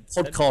 and then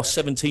podcast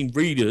 17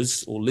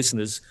 readers or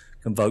listeners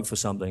can vote for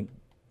something.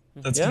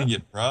 That's going to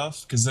get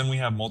rough, because then we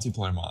have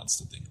multiplayer mods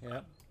to think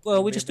about.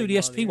 Well, we just do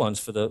the SP ones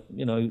for the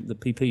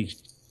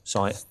PP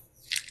site.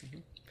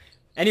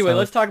 Anyway,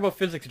 let's talk about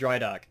Physics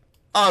Drydock.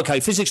 Okay,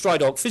 Physics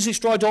Drydock. Physics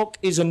Drydock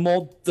is a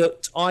mod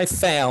that I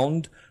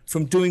found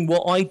from doing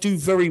what I do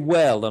very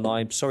well, and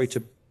I'm sorry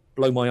to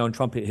blow my own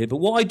trumpet here, but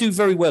what I do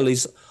very well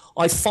is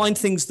I find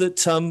things that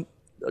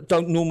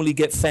don't normally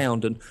get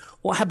found. And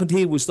what happened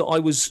here was that I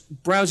was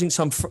browsing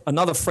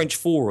another French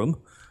forum,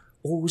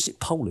 or was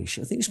it Polish?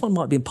 I think this one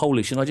might be in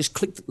Polish, and I just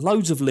clicked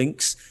loads of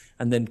links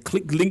and then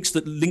clicked links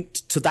that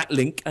linked to that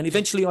link, and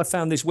eventually I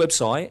found this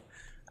website.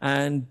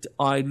 And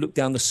I looked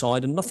down the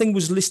side, and nothing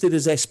was listed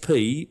as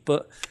SP,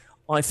 but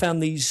I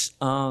found these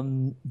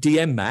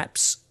DM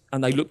maps,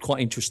 and they looked quite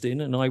interesting.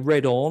 And I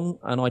read on,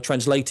 and I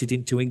translated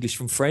into English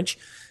from French,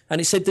 and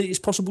it said that it's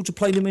possible to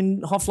play them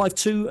in Half-Life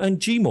 2 and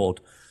Gmod.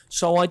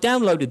 So I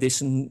downloaded this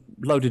and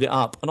loaded it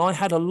up, and I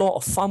had a lot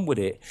of fun with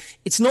it.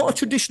 It's not a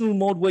traditional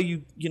mod where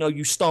you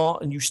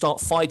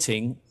start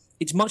fighting.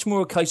 It's much more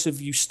a case of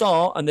you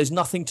start and there's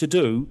nothing to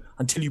do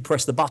until you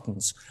press the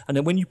buttons. And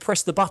then when you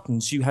press the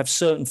buttons, you have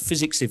certain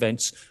physics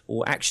events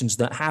or actions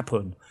that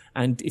happen.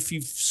 And if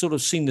you've sort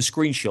of seen the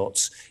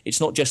screenshots,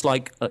 it's not just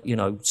like,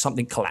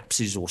 something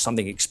collapses or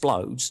something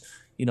explodes.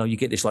 You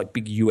get this like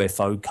big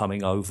UFO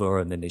coming over,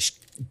 and then this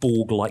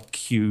Borg-like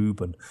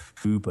cube and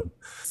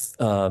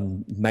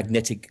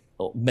magnetic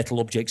metal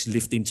objects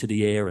lift into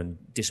the air and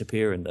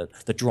disappear, and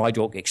the dry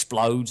dock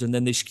explodes, and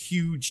then this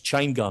huge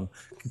chain gun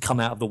can come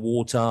out of the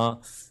water,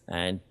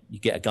 and you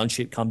get a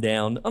gunship come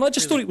down. And I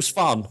just thought it was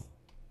fun.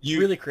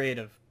 Really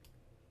creative.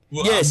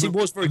 Well, yes, it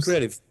was very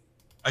creative.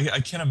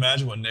 I can't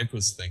imagine what Nick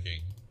was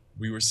thinking.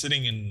 We were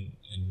sitting in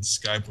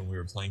Skype when we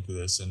were playing through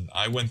this, and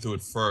I went through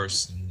it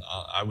first, and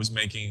I was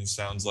making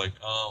sounds like,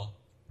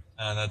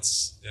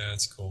 that's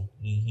cool.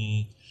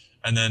 Mm-hmm.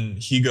 And then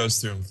he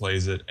goes through and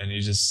plays it, and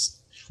he just,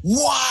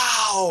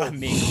 wow! I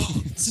mean,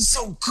 this is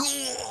so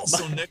cool!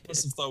 So Nick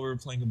must have thought we were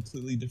playing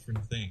completely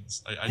different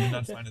things. I did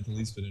not find it the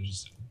least bit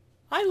interesting.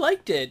 I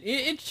liked it.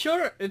 It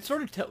sort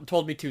of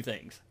told me two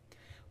things.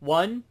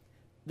 One,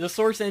 the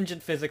source engine,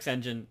 physics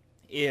engine,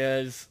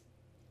 is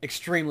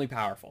extremely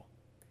powerful.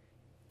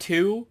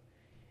 Two,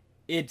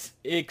 it's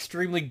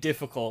extremely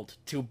difficult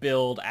to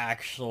build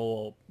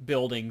actual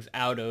buildings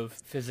out of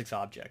physics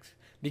objects.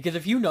 Because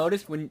if you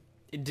noticed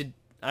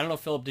I don't know,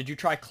 Philip, did you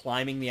try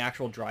climbing the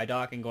actual dry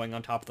dock and going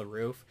on top of the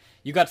roof?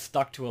 You got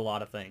stuck to a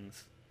lot of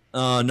things.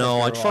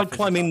 No, I tried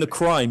climbing the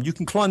crane. You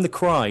can climb the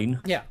crane.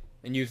 Yeah,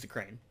 and use the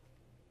crane.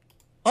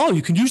 Oh,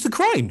 you can use the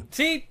crane.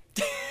 See?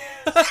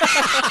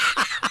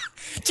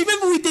 Do you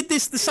remember we did the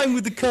same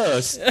with the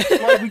curse?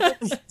 Like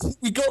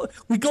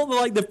we got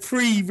like the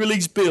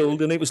pre-release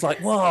build, and it was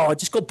like, wow, I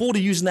just got bored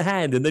of using the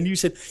hand, and then you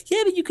said,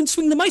 yeah, but you can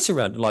swing the mace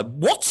around. And like,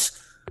 what?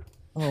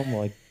 Oh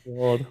my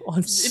God, I'm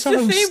It's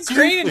so the same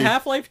crane in stupid.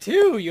 Half-Life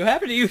 2. You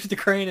happen to use the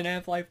crane in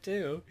Half-Life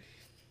 2.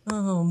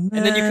 Oh man.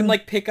 And then you can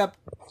like pick up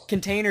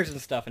containers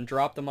and stuff and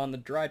drop them on the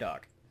dry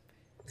dock.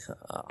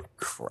 Oh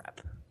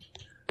crap.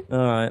 All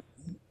right.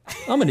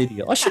 I'm an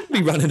idiot. I shouldn't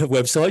be running a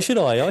website, should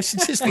I? I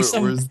should just be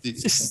some. Where's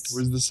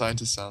the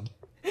scientist sound?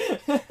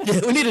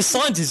 Yeah, we need a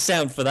scientist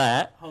sound for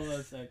that. Hold on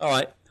a second. All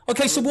right.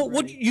 Okay, so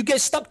what you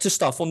get stuck to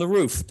stuff on the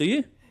roof, do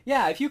you?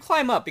 Yeah, if you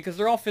climb up, because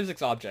they're all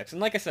physics objects. And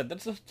like I said,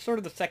 that's sort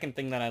of the second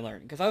thing that I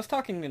learned. Because I was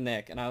talking to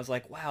Nick, and I was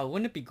like, wow,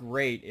 wouldn't it be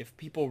great if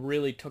people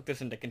really took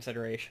this into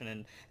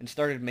consideration and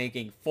started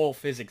making full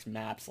physics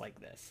maps like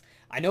this?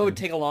 I know it would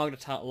take a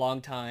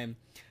long time,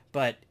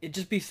 but it'd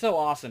just be so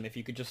awesome if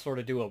you could just sort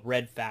of do a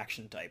red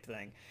faction type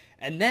thing.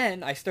 And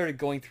then I started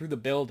going through the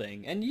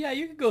building, and yeah,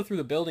 you could go through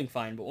the building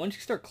fine, but once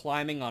you start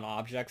climbing on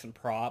objects and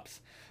props,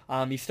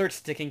 you start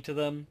sticking to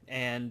them,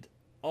 and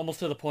almost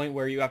to the point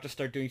where you have to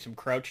start doing some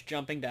crouch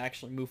jumping to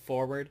actually move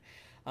forward,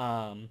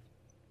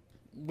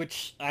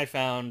 which I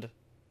found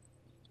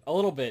a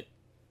little bit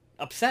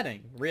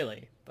upsetting,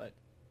 really, but...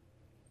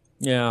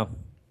 Yeah.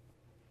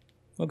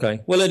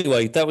 Okay. Well,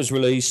 anyway, that was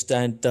released,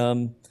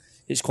 and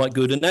it's quite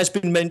good. And as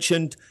been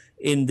mentioned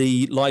in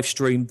the live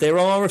stream, there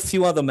are a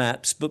few other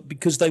maps, but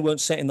because they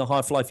weren't set in the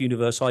Half-Life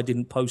universe, I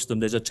didn't post them.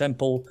 There's a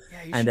temple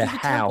and a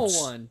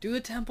house. Do the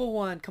temple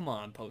one. Come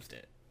on, post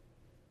it.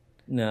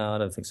 No, I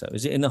don't think so.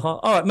 Is it in the All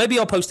right, maybe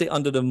I'll post it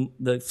under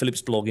the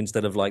Phillip's blog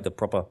instead of like the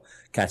proper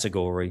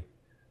category.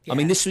 Yeah. I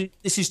mean, this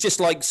is just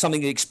like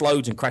something that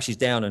explodes and crashes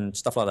down and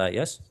stuff like that.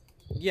 Yes.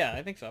 Yeah,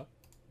 I think so.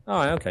 All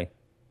right. Okay.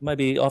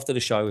 Maybe after the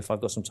show, if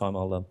I've got some time,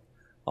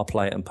 I'll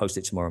play it and post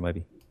it tomorrow,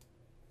 maybe.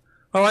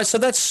 All right, so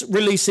that's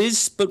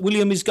releases, but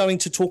William is going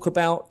to talk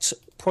about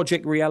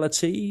Project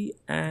Reality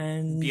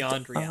and...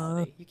 Beyond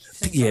Reality. You keep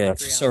saying yeah,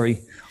 Reality.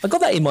 Sorry. I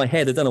got that in my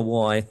head, I don't know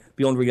why.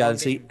 Beyond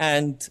Reality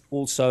and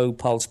also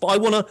Pulse. But I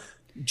want to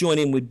join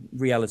in with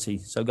Reality,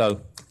 so go.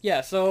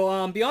 Yeah,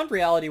 so Beyond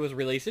Reality was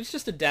released. It's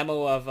just a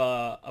demo of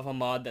a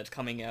mod that's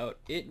coming out.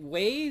 It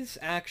weighs,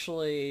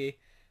 actually...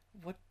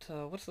 what's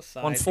the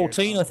size?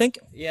 114, I think.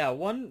 Yeah,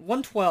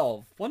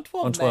 112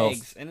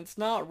 megs, and it's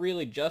not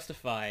really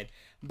justified.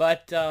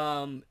 But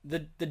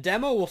the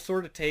demo will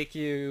sort of take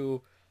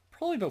you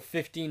probably about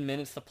 15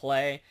 minutes to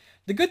play.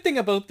 The good thing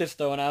about this,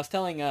 though, and I was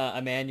telling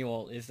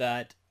Emanuel, is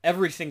that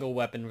every single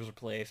weapon was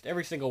replaced.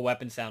 Every single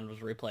weapon sound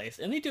was replaced,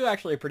 and they do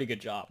actually a pretty good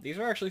job. These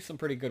are actually some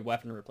pretty good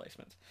weapon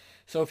replacements.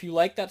 So if you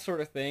like that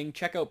sort of thing,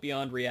 check out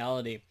Beyond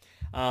Reality.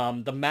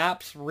 The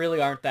maps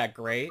really aren't that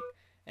great,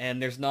 and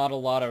there's not a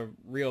lot of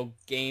real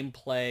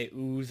gameplay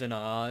oohs and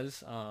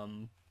ahs,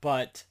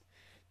 but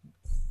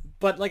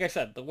like I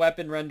said, the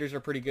weapon renders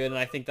are pretty good, and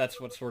I think that's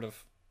what sort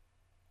of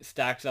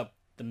stacks up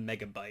the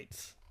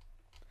megabytes.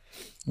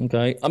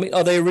 Okay. I mean,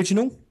 are they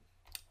original?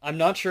 I'm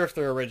not sure if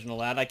they're original,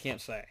 lad. I can't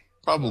say.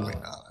 Probably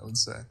not, I would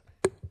say.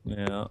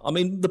 Yeah. I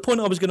mean, the point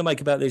I was going to make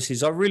about this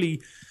is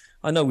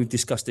I know we've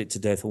discussed it to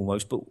death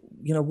almost, but,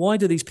 why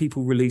do these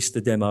people release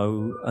the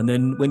demo? And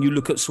then when you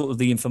look at sort of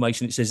the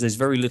information, it says there's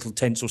very little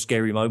tense or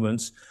scary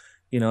moments.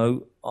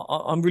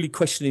 I'm really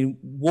questioning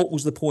what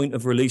was the point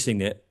of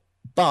releasing it.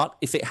 But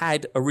if it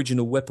had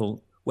original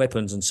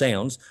weapons and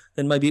sounds,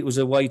 then maybe it was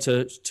a way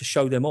to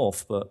show them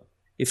off. But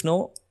if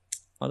not,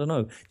 I don't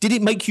know. Did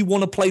it make you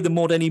want to play the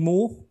mod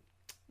anymore?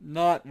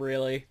 Not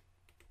really.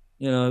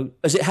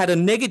 Has it had a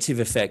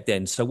negative effect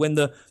then? So when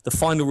the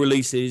final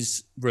release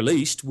is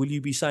released, will you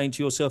be saying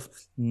to yourself,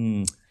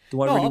 do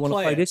I really want to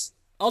play this?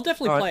 I'll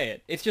definitely play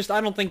it. It's just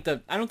I don't think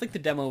the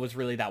demo was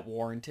really that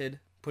warranted.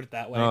 Put it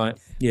that way. All right.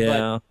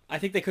 Yeah. But I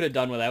think they could have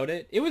done without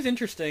it. It was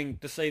interesting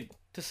to say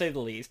the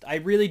least. I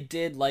really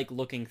did like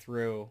looking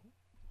through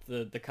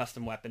the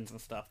custom weapons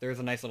and stuff. There's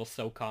a nice little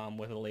SOCOM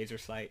with a laser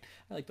sight.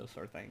 I like those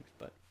sort of things.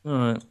 But all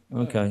right.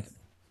 Okay.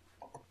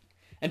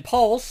 And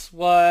Pulse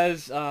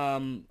was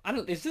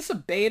is this a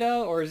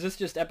beta or is this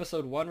just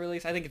episode 1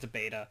 release? I think it's a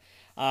beta.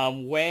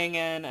 Weighing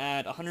in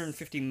at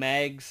 150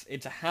 megs.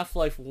 It's a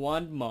Half-Life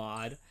 1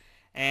 mod,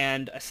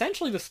 and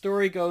essentially the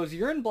story goes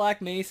you're in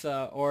Black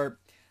Mesa or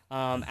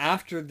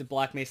after the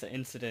Black Mesa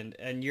incident,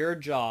 and your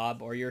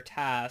job or your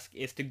task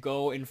is to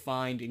go and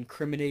find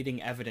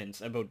incriminating evidence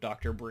about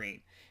Dr.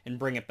 Breen and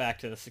bring it back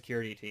to the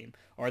security team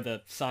or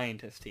the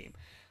scientist team.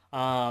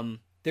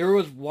 There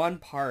was one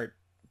part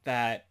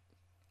that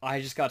I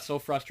just got so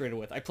frustrated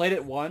with. I played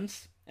it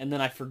once, and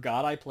then I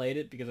forgot I played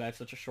it because I have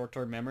such a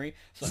short-term memory.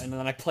 And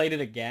then I played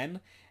it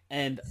again,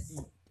 and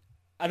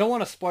I don't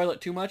want to spoil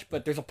it too much,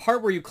 but there's a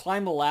part where you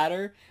climb the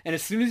ladder, and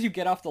as soon as you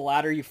get off the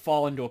ladder, you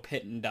fall into a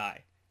pit and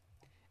die.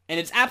 And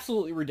it's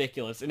absolutely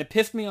ridiculous, and it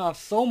pissed me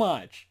off so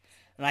much.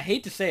 And I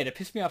hate to say it, it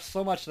pissed me off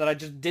so much that I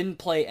just didn't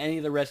play any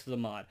of the rest of the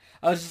mod.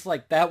 I was just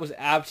like, that was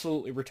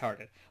absolutely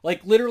retarded.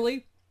 Like,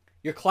 literally,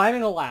 you're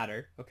climbing a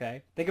ladder,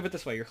 okay? Think of it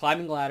this way. You're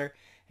climbing a ladder,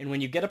 and when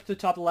you get up to the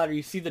top of the ladder,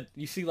 you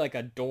see like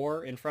a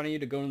door in front of you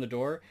to go in the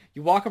door.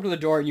 You walk up to the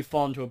door, and you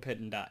fall into a pit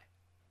and die.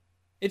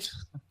 It's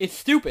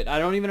stupid. I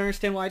don't even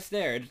understand why it's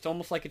there. It's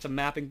almost like it's a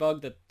mapping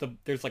bug that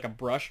there's like a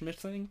brush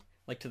missing,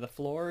 like to the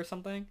floor or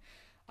something.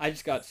 I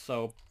just got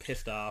so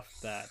pissed off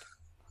that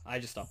I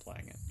just stopped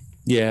playing it.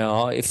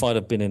 Yeah, if I'd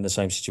have been in the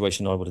same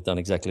situation, I would have done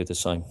exactly the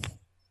same.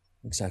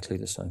 Exactly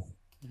the same.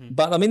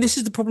 But I mean, this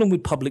is the problem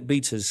with public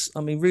betas.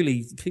 I mean,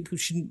 really, people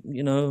shouldn't,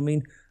 I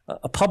mean,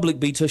 a public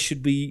beta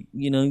should be,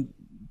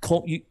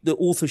 the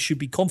author should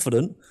be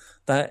confident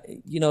that,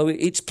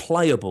 it's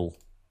playable.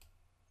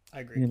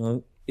 I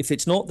agree. If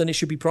it's not, then it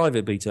should be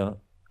private beta.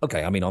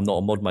 Okay, I mean, I'm not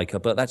a mod maker,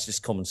 but that's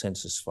just common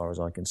sense as far as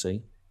I can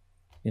see.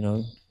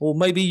 Or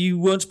maybe you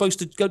weren't supposed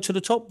to go to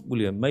the top,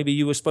 William. Maybe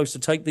you were supposed to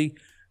take the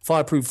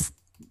fireproof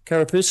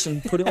carapace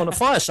and put it on a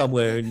fire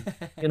somewhere.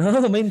 And,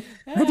 I mean,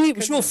 maybe it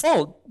was your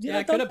fault. Yeah,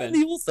 it could have been.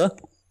 The author.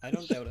 I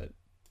don't doubt it.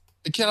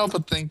 I can't help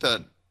but think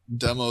that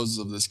demos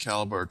of this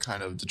caliber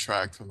kind of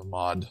detract from the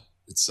mod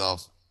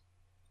itself.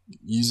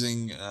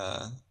 Using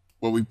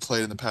what we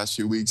played in the past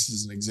few weeks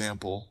as an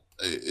example,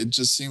 it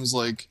just seems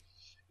like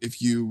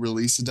if you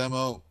release a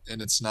demo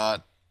and it's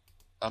not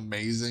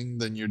amazing,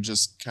 then you're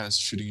just kind of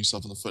shooting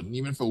yourself in the foot. And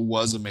even if it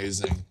was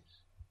amazing,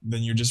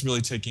 then you're just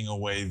really taking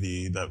away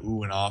the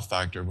ooh and ah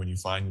factor when you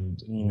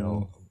find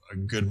a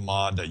good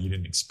mod that you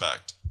didn't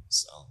expect.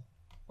 So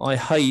I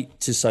hate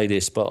to say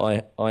this,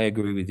 but I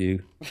agree with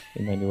you,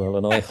 Emanuel,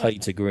 and I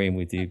hate agreeing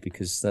with you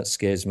because that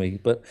scares me.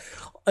 But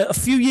a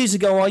few years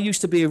ago, I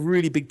used to be a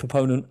really big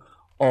proponent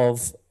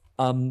of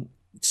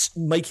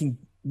making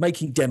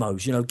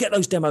demos. Get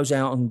those demos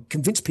out and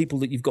convince people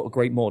that you've got a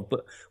great mod.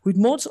 But with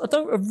mods, I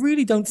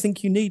really don't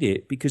think you need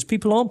it because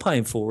people aren't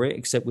paying for it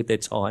except with their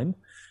time.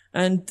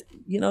 And,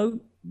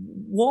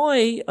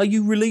 why are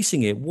you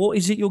releasing it? What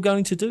is it you're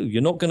going to do?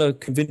 You're not going to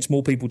convince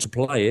more people to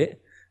play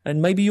it,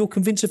 and maybe you'll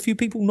convince a few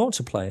people not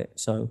to play it.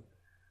 So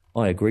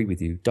I agree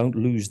with you. Don't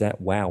lose that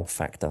wow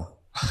factor.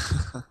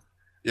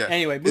 Yeah.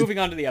 Anyway, moving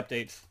on to the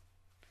updates.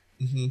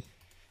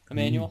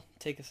 Emanuel,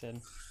 take us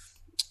in.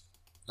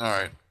 All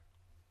right.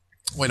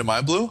 Wait, am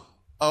I blue?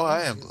 Oh,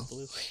 I am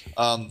blue.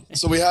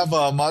 So we have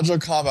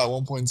Modular Combat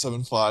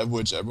 1.75,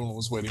 which everyone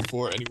was waiting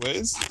for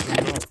anyways. We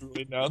don't have to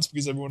really announce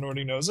because everyone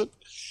already knows it.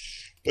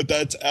 But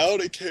that's out.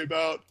 It came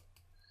out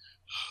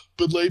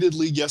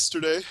belatedly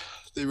yesterday.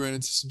 They ran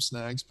into some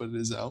snags, but it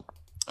is out.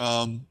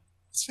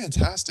 It's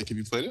fantastic. Have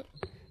you played it?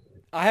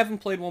 I haven't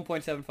played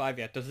 1.75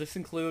 yet. Does this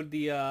include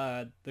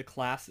the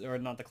class, or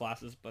not the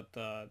classes, but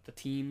the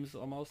teams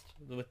almost?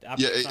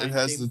 Yeah, it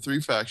has the 3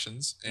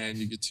 factions, and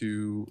you get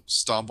to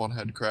stomp on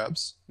head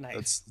crabs.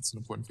 Nice. That's an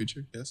important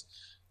feature, yes.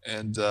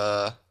 And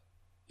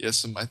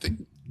some, I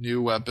think,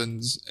 new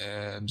weapons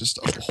and just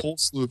a whole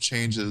slew of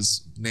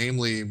changes,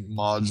 namely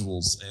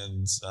modules.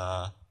 And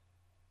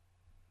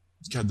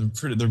God,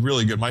 they're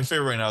really good. My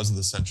favorite right now is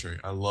the Sentry.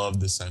 I love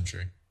the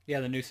Sentry. Yeah,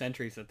 the new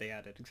sentries that they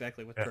added,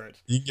 exactly, with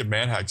turrets. You can get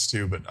manhacks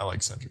too, but I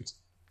like sentries.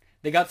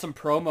 They got some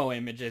promo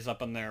images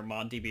up on their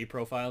ModDB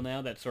profile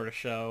now that sort of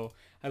show...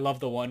 I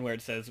love the one where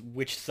it says,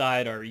 which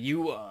side are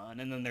you on?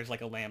 And then there's like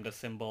a lambda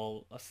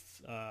symbol,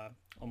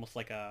 almost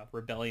like a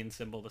rebellion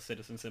symbol, the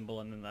citizen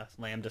symbol, and then the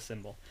lambda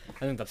symbol. I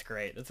think that's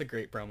great. That's a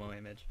great promo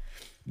image.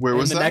 Where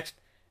was that?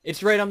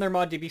 It's right on their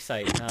ModDB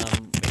site.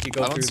 If you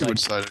go I don't see which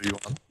side are you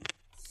on.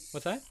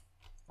 What's that?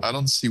 I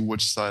don't see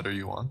which side are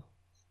you on.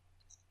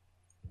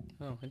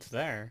 Oh, it's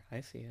there.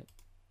 I see it.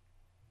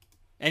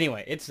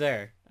 Anyway, it's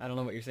there. I don't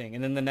know what you're seeing.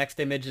 And then the next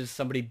image is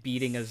somebody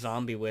beating a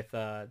zombie with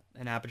an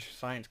Aperture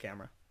Science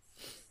camera.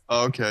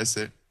 Oh, okay, I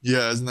see.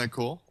 Yeah, isn't that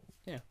cool?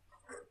 Yeah.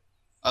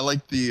 I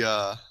like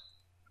the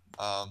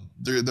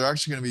they're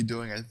actually going to be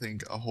doing, I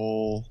think, a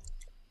whole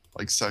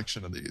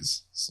section of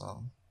these.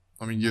 So,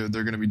 I mean,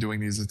 they're going to be doing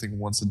these, I think,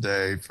 once a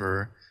day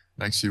for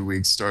next few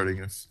weeks, starting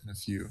in a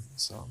few.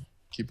 So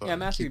keep up. Yeah,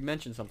 Matthew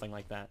mentioned something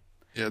like that.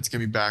 Yeah, it's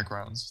going to be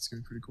backgrounds. It's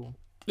going to be pretty cool.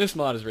 This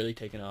mod is really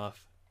taken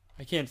off.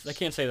 I can't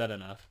say that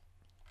enough.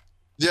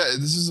 Yeah,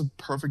 this is a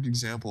perfect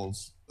example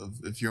of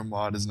if your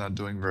mod is not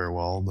doing very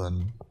well,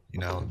 then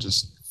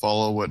just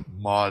follow what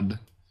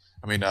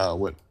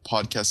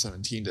Podcast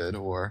 17 did,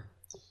 or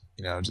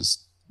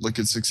just look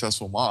at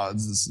successful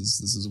mods. This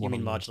is one. You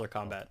mean Modular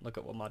Combat? Look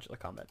at what Modular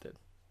Combat did.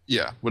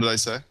 Yeah. What did I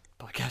say?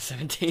 Podcast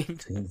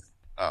 17.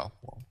 Oh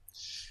well.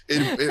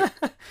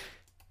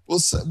 Well,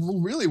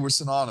 really, we're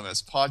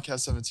synonymous.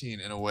 Podcast 17,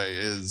 in a way,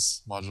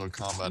 is Modular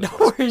Combat.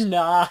 No, we're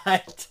not.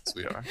 Yes,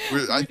 we are.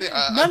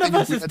 None of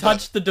us has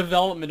touched the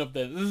development of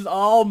this. This is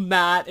all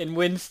Matt and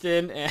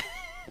Winston and.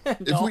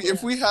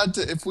 If we had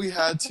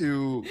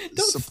to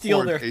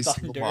support a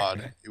single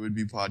mod, it would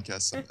be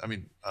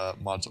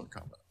Modular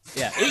Combat.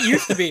 Yeah, it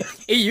used to be.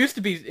 It used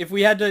to be. If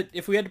we had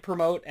to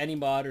promote any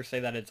mod or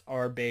say that it's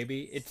our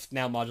baby, it's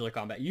now Modular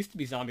Combat. It used to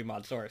be Zombie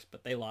Mod Source,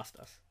 but they lost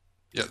us.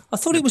 Yeah. I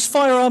thought it was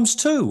Firearms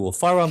 2 or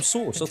Firearms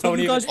Source. I thought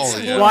you guys.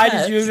 Why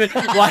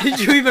did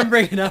you even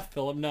bring it up,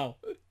 Phillip? No.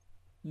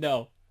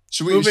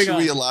 Should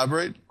we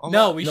elaborate?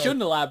 No, we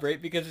shouldn't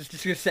elaborate because it's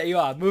just gonna set you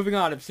off. Moving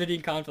on.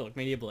 Obsidian Conflict,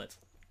 Media Blitz.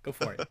 Go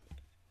for it.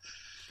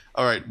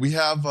 All right, we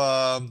have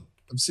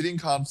Obsidian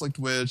Conflict,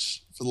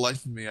 which for the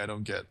life of me I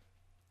don't get.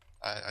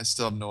 I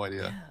still have no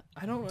idea. Yeah,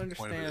 I don't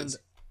understand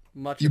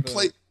much. You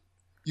play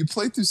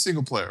through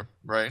single player,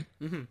 right?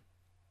 Mm-hmm.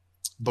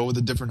 But with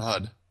a different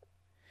HUD.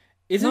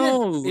 Isn't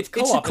it? It's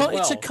co-op as well.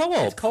 It's a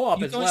co-op. It's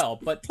co-op as well.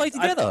 But play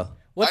together.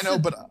 What's I know,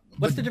 the, but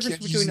what's the can't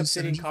difference you between use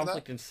Obsidian Synergy for that?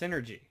 Conflict and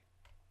Synergy?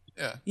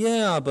 Yeah.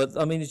 Yeah, but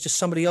I mean, it's just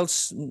somebody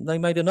else. They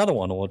made another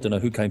one, or I don't know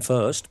who came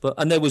first. But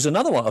and there was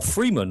another one, a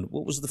Freeman.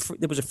 What was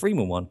there was a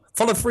Freeman one.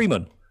 Follow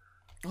Freeman.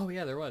 Oh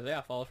yeah, there was.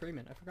 Yeah, Follow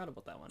Freeman. I forgot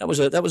about that one.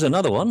 That was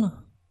another one.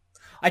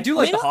 I do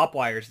like the hop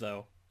wires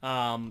though.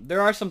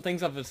 There are some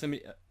things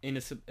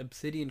in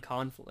Obsidian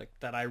Conflict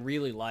that I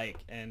really like,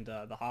 and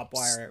the hop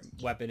wire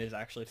weapon is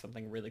actually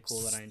something really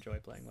cool that I enjoy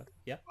playing with.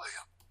 Yeah.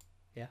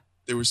 Yeah.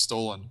 They were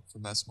stolen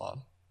from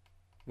SMod.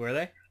 Were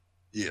they?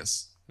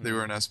 Yes, they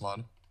were in SMod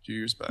a few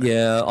years back.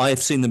 Yeah, I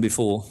have seen them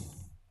before.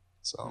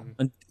 So.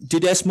 And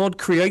did SMod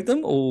create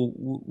them, or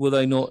were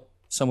they not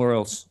somewhere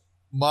else?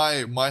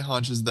 My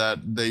hunch is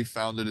that they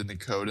found it in the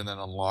code and then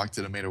unlocked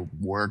it and made it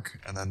work,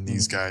 and then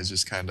these guys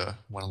just kind of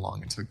went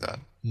along and took that.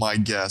 My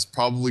guess,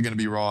 probably going to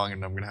be wrong,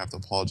 and I'm going to have to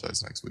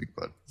apologize next week,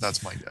 but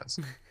that's my guess.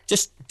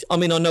 I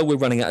mean, I know we're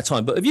running out of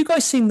time, but have you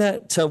guys seen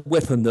that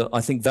weapon that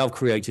I think Valve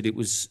created? It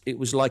was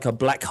like a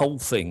black hole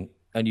thing,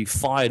 and you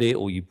fired it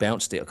or you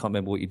bounced it. I can't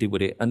remember what you did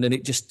with it, and then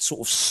it just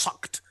sort of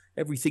sucked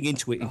everything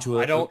into it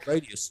into a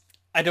radius.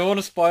 I don't want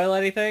to spoil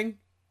anything,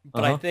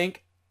 but I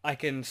think I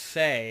can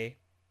say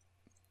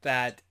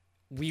that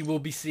we will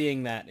be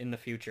seeing that in the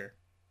future.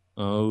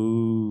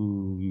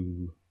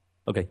 Oh,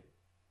 okay.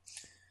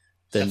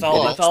 Then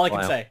that's all I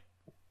can say.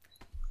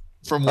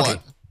 From what? Okay.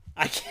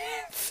 I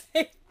can't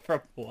say from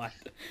what.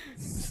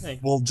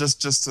 Well,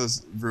 just to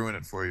ruin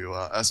it for you,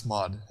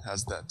 SMod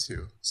has that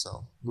too.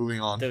 So moving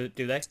on. Do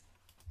they?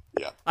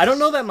 Yeah. I don't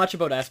know that much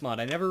about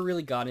SMod. I never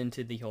really got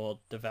into the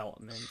whole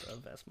development of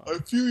SMod.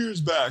 A few years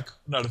back,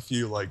 not a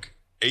few, like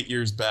 8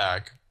 years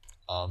back,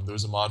 there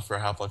was a mod for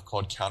Half-Life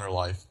called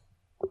Counter-Life.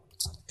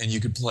 And you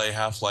could play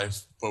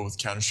Half-Life, but with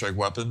Counter-Strike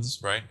weapons,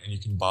 right? And you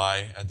can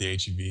buy at the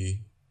HEV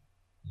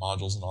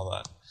modules and all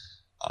that.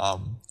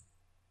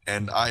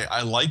 And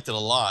I liked it a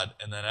lot.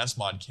 And then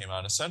SMod came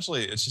out.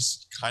 Essentially, it's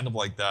just kind of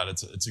like that.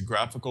 It's a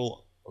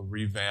graphical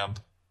revamp,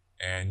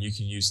 and you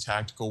can use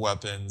tactical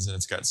weapons, and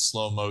it's got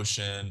slow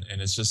motion,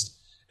 and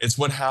it's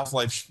what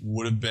Half-Life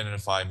would have been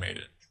if I made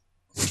it,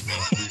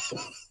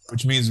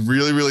 which means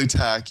really, really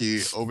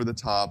tacky, over the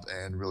top,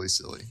 and really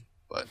silly.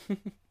 But.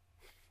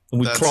 And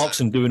with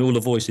Clarkson doing all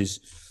the voices.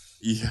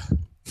 Yeah,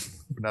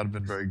 would not have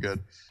been very good.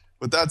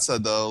 With that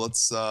said, though,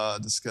 let's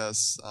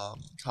discuss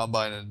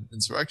Combine and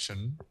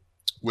Insurrection,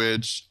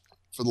 which,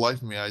 for the life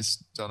of me, I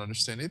don't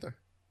understand either.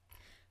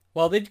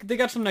 Well, they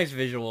got some nice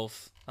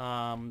visuals.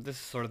 This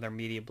is sort of their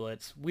Media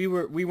Blitz. We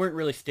weren't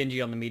really stingy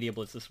on the Media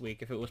Blitz this week.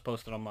 If it was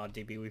posted on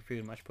ModDB, we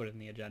pretty much put it in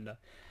the agenda.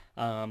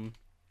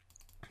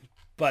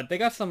 But they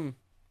got some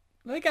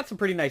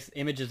pretty nice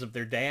images of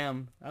their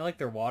dam. I like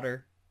their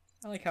water.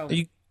 I like how.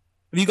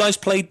 Have you guys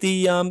played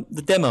the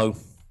demo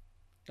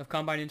of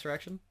Combine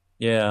Insurrection?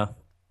 Yeah.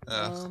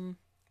 I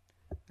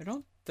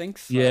don't think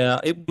so. Yeah,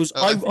 it was.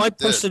 I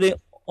posted it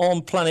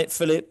on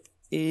PlanetPhillip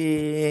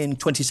in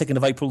 22nd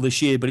of April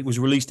this year, but it was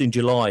released in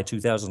July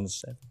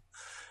 2007.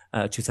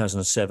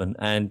 2007,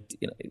 and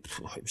it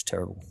was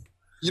terrible.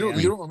 You don't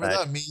remember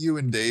that? Me, you,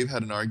 and Dave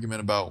had an argument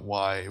about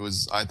why it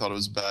was. I thought it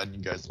was bad, and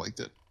you guys liked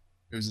it.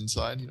 It was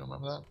inside. You don't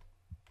remember that?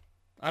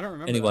 I don't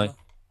remember. Anyway.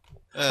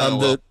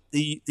 That.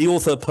 The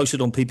author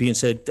posted on PP and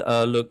said,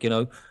 "Look,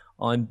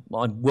 I'm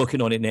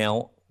working on it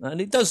now,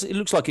 and it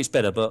looks like it's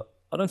better, but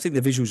I don't think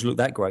the visuals look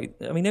that great.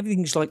 I mean,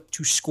 everything's like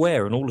too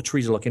square, and all the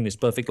trees are like in this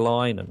perfect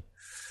line,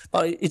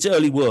 but it's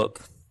early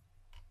work.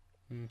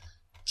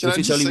 So if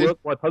it's early work,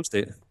 why post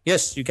it?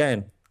 Yes, you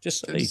can.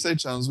 Can you say,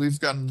 Jones? We've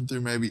gotten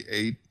through maybe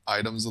 8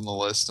 items on the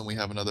list, and we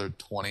have another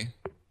 20.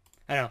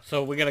 I know,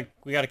 so we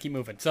gotta keep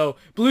moving. So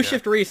Blue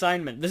Shift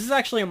Reassignment. This is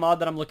actually a mod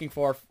that I'm looking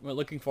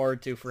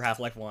forward to for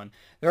Half-Life 1.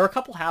 There are a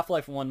couple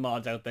Half-Life 1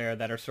 mods out there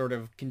that are sort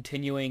of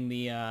continuing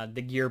the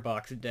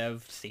Gearbox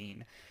dev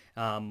scene,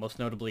 most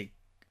notably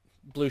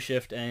Blue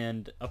Shift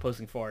and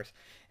Opposing Force.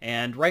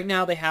 And right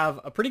now they have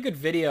a pretty good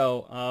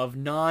video of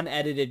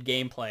non-edited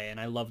gameplay, and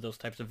I love those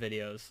types of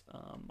videos.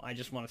 I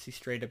just want to see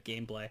straight up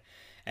gameplay.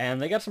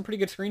 And they got some pretty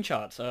good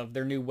screenshots of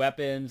their new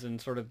weapons and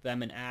sort of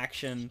them in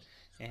action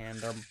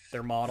and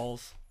their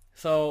models.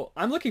 So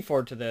I'm looking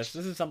forward to this.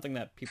 This is something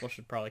that people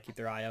should probably keep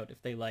their eye out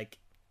if they like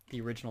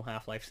the original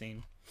Half-Life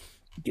scene.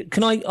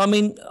 Can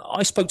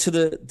I spoke to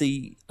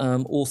the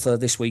author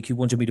this week who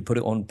wanted me to put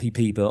it on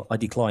PP, but I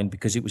declined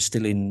because it was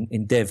still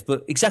in dev.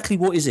 But exactly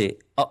what is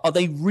it? Are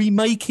they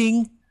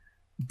remaking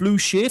Blue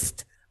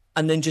Shift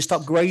and then just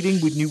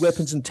upgrading with new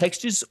weapons and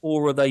textures,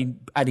 or are they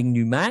adding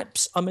new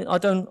maps? I mean, I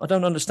don't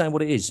understand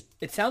what it is.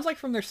 It sounds like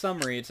from their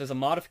summary, it says a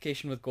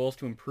modification with goals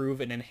to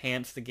improve and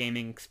enhance the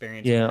gaming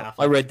experience. Yeah,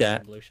 I read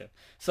that. Blue Shift.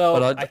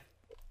 So,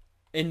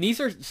 and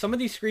some of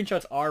these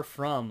screenshots are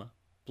from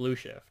Blue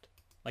Shift.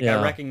 Like,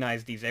 I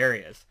recognize these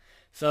areas.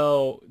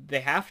 So they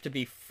have to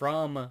be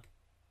from,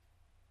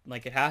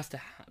 like, it has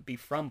to be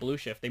from Blue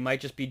Shift. They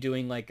might just be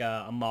doing like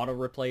a model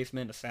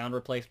replacement, a sound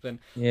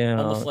replacement.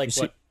 Yeah. Almost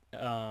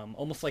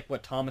like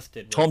what Thomas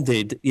did. Tom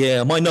did.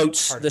 Yeah, my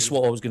notes, that's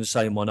what I was going to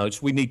say in my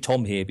notes. We need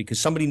Tom here because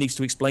somebody needs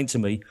to explain to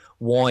me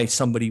why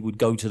somebody would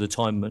go to the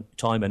time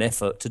and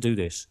effort to do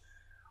this.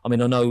 I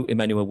mean, I know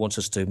Emmanuel wants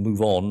us to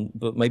move on,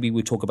 but maybe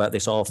we'll talk about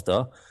this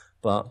after.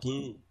 But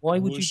why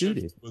would you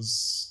do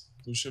this?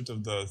 Blue Shift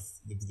of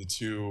the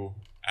 2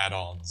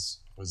 add-ons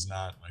was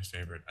not my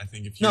favorite. I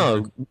think if you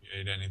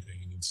create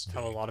anything, it needs to be.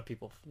 That's how a lot of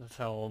people. That's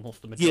how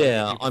almost the majority.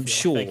 Yeah, of people I'm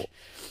feel, sure.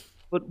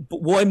 But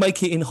why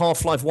make it in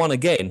Half-Life 1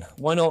 again?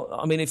 Why not?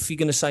 I mean, if you're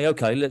going to say,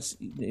 okay, let's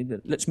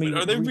move.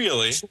 Are they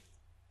really?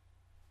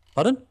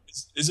 Pardon?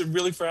 Is it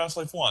really for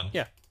Half-Life 1?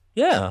 Yeah.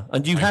 Yeah,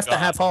 and you have to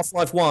have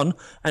Half-Life 1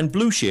 and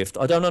Blue Shift.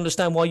 I don't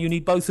understand why you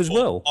need both as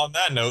well. On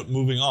that note,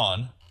 moving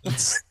on,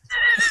 there's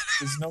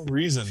no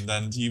reason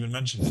then to even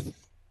mention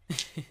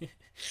it.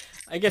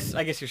 I guess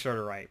you're sort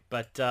of right,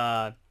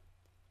 but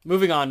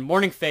moving on,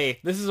 Morning Faith.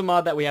 This is a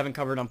mod that we haven't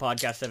covered on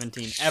Podcast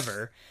 17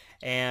 ever,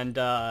 and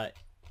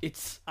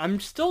I'm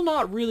still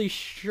not really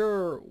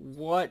sure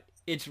what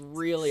it's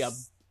really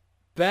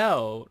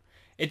about.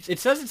 It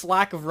says it's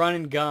lack of run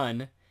and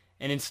gun,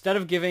 and instead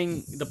of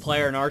giving the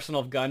player an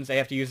arsenal of guns, they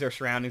have to use their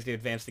surroundings to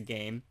advance the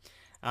game.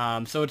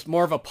 So it's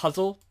more of a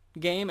puzzle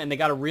game, and they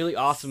got a really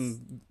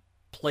awesome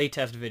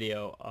playtest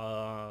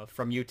video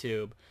from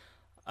YouTube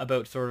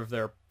about sort of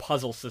their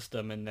puzzle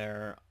system and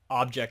their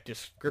object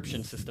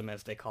description system,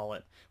 as they call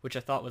it, which I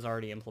thought was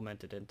already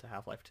implemented into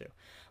Half-Life 2.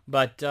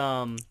 But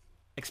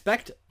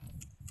expect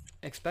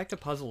a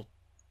puzzle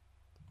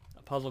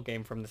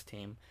game from this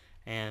team,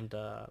 and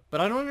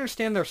but I don't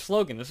understand their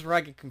slogan. This is where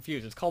I get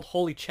confused. It's called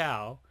Holy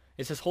Chow.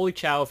 It says Holy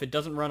Chow. If it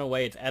doesn't run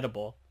away, it's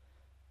edible.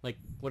 Like,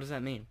 what does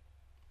that mean?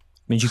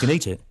 It means you can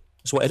eat it.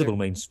 That's what edible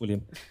means,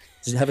 William.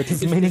 Does it have a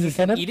different meaning in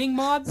Canada? Eating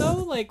mod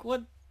though? Like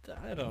what?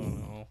 I don't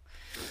know.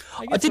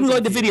 I didn't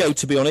like the video,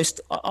 to be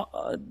honest.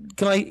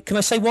 Can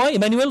I say why,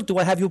 Emmanuel? Do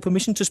I have your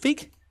permission to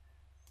speak?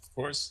 Of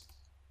course.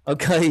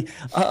 Okay.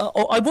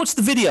 I watched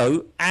the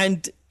video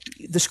and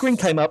the screen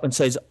came up and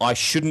says, I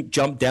shouldn't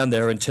jump down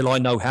there until I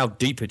know how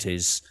deep it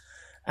is.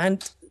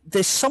 And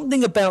there's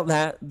something about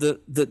that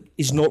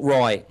is not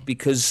right,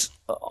 because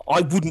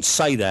I wouldn't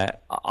say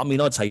that. I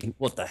mean, I'd say,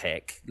 what the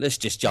heck? Let's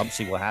just jump,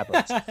 see what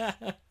happens.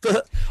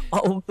 But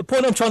the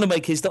point I'm trying to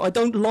make is that I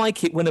don't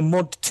like it when a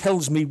mod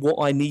tells me what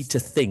I need to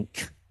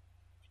think.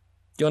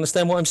 Do you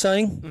understand what I'm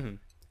saying? Mm-hmm.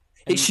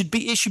 It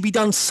should be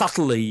done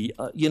subtly,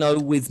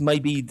 with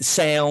maybe the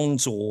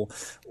sounds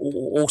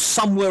or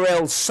somewhere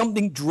else.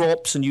 Something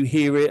drops and you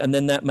hear it, and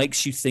then that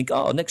makes you think,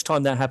 oh, next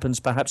time that happens,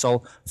 perhaps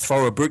I'll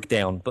throw a brick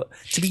down. But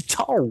to be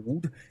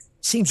told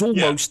seems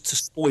almost to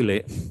spoil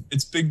it.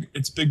 It's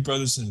Big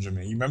Brother syndrome.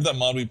 You remember that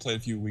mod we played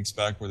a few weeks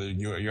back where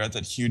you're at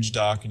that huge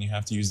dock and you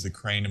have to use the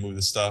crane to move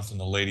the stuff, and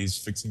the lady's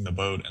fixing the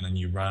boat, and then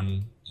you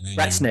run. And then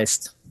Rat's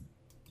Nest.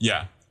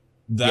 Yeah,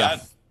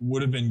 that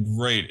would have been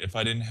great if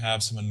I didn't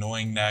have some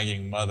annoying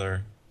nagging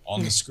mother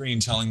on the screen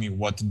telling me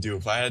what to do.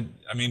 If I had,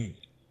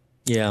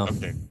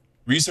 okay,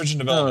 research and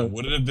development.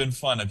 Would it have been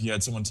fun if you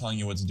had someone telling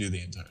you what to do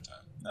the entire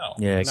time? No.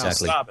 Yeah,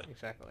 exactly. No, stop it.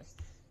 Exactly.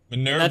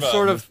 Minerva that's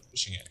sort of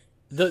pushing it.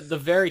 The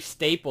very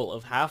staple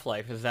of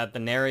Half-Life is that the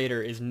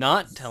narrator is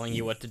not telling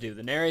you what to do.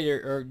 The narrator,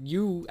 or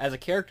you as a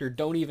character,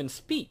 don't even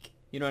speak.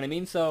 You know what I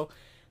mean? So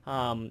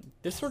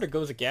this sort of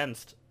goes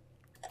against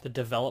the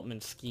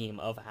development scheme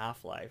of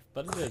Half-Life,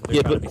 but there's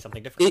got to be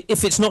something different.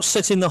 If it's not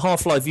set in the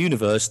Half-Life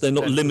universe, they're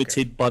not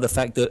limited by the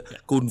fact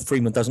that Gordon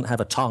Freeman doesn't have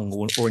a tongue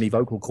or any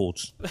vocal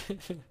cords.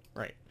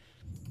 Right.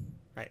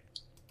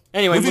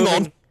 Anyway, moving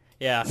on.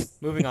 Yeah,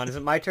 moving on. Is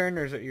it my turn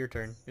or is it your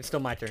turn? It's still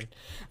my turn.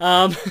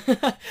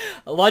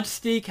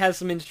 Logistique has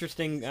some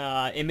interesting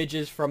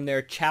images from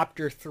their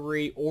Chapter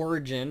 3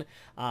 Origin.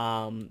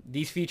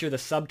 These feature the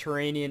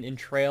subterranean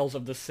entrails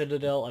of the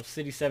Citadel of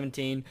City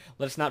 17.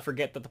 Let's not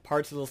forget that the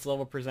parts of this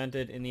level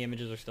presented in the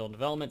images are still in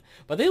development,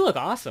 but they look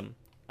awesome.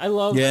 I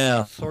love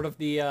sort of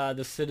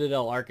the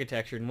Citadel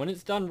architecture, and when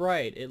it's done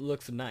right, it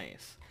looks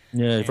nice.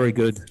 Yeah, very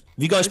good. Have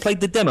you guys played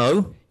the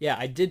demo? Yeah,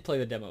 I did play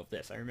the demo of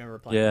this. I remember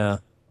playing it.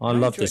 I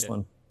love this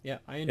one. Yeah,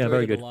 I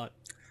enjoyed it a lot.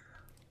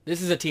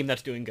 This is a team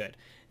that's doing good,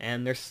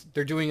 and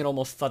they're doing it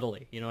almost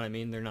subtly. You know what I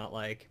mean? They're not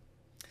like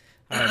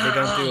they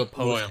don't do a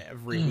post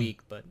every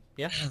week, but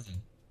yeah,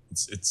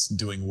 it's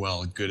doing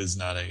well. Good is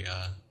not a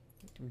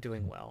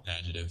doing well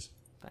adjective.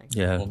 Thanks.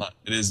 Yeah, well,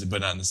 it is,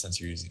 but not in the sense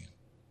you're using it.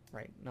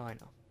 Right. No, I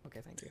know. Okay,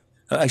 thank you.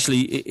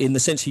 Actually, in the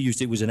sense he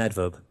used it was an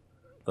adverb.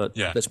 But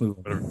yeah, let's move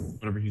on.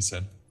 Whatever he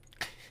said.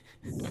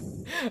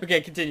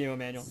 Okay, continue,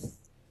 Emmanuel.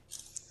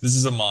 This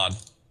is a mod.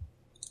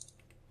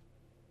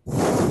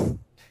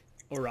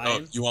 Orion.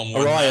 Oh, you want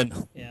more?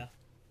 Orion. Yeah,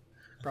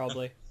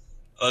 probably.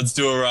 Let's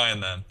do Orion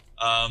then.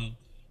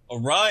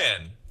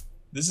 Orion.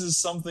 This is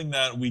something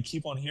that we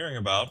keep on hearing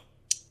about,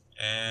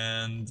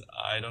 and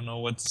I don't know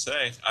what to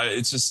say.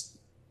 It's just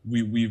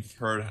we've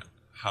heard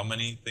how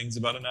many things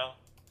about it now.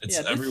 It's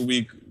every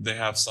week they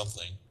have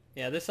something.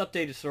 Yeah, this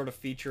update is sort of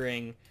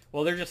featuring.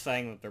 Well, they're just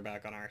saying that they're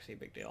back on IRC,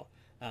 big deal,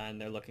 and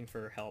they're looking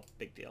for help,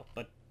 big deal.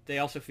 But they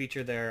also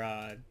feature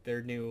their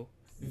new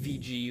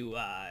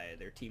VGUI,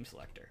 their team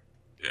selector.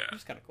 Yeah, which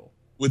is kind of cool.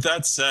 With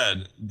that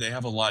said, they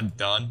have a lot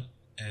done,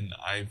 and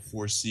I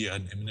foresee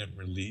an imminent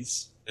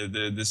release.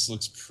 This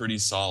looks pretty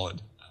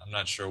solid. I'm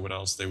not sure what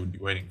else they would be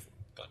waiting for,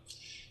 but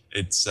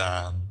it's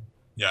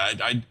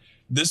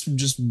this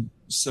just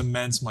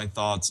cements my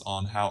thoughts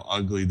on how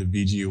ugly the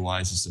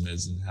VGUI system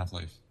is in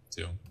Half-Life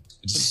 2.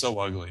 It's just so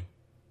ugly.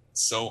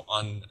 It's so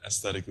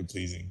unaesthetically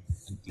pleasing.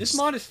 This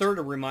mod is sort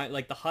of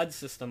like the HUD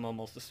system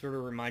almost is sort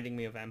of reminding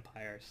me of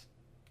Empires.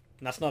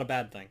 And that's not a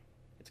bad thing.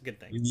 It's a good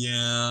thing.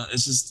 Yeah,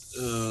 it's just,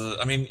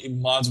 I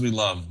mean, mods we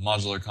love.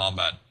 Modular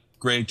Combat.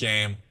 Great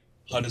game.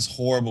 HUD is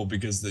horrible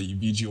because the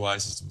VGUI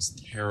system is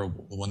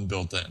terrible, the one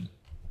built in.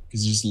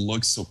 Because it just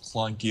looks so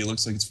clunky. It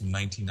looks like it's from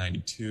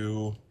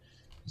 1992.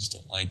 I just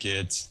don't like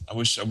it. I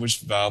wish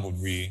Valve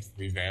would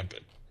revamp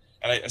it.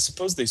 And I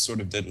suppose they sort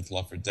of did with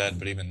Left 4 Dead,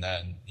 but even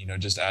then, you know,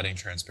 just adding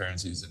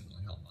transparencies didn't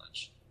really help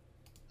much.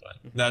 But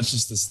that's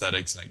just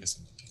aesthetics, and I guess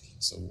I'm opinion,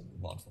 so we'll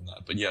move on from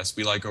that. But yes,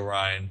 we like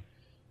Orion.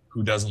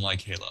 Who doesn't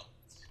like Halo?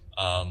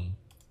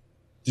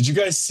 Did you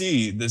guys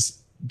see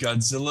this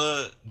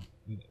Godzilla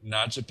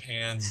Not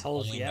Japan's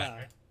Hells only yeah.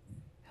 nightmare?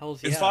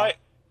 Hells yeah.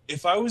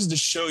 If I was to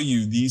show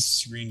you these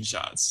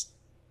screenshots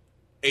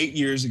 8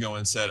 years ago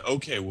and said,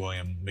 okay,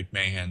 William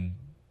McMahon,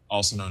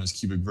 also known as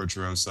Cubic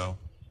Virtuoso,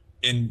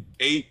 in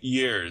 8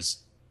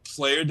 years,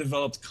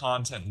 player-developed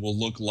content will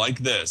look like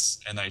this,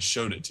 and I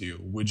showed it to you,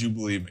 would you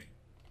believe me?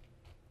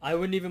 I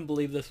wouldn't even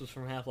believe this was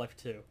from Half-Life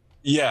 2.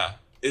 Yeah,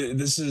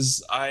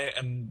 I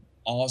am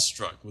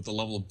awestruck with the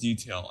level of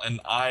detail, and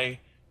I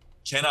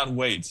cannot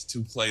wait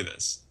to play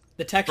this.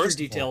 The texture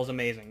detail is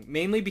amazing,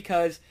 mainly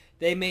because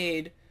they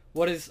made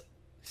what is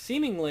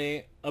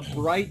seemingly a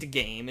bright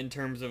game in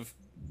terms of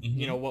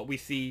you know what we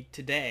see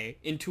today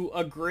into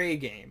a gray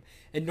game.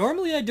 And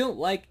normally I don't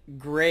like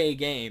gray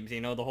games, you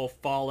know, the whole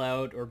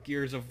Fallout or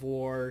Gears of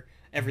War,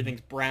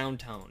 everything's brown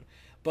tone.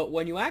 But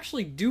when you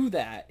actually do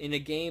that in a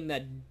game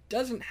that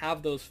doesn't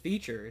have those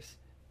features,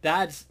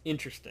 that's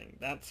interesting.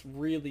 That's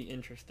really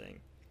interesting.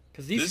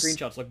 Because these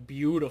screenshots look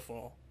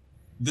beautiful.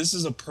 This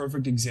is a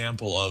perfect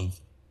example of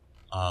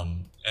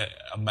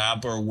a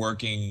mapper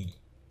working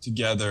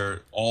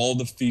together all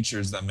the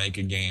features that make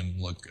a game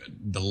look good.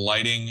 The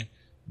lighting,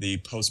 the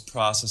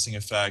post-processing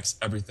effects,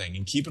 everything.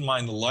 And keep in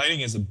mind, the lighting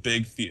is a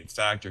big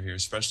factor here,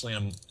 especially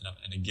in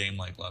a game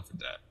like Left 4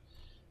 Dead.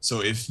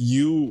 So if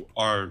you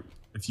are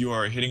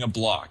hitting a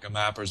block, a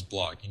mapper's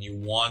block, and you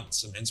want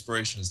some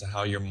inspiration as to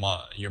how your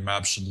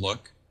map should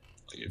look,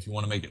 like if you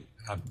want to make it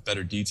have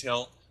better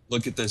detail,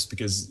 look at this,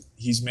 because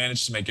he's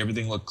managed to make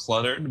everything look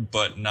cluttered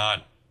but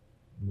not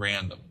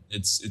random.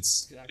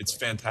 It's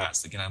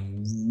fantastic, and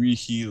I'm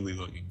really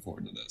looking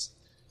forward to this.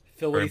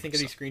 Phil, what do you think of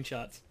these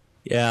screenshots?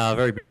 Yeah,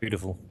 very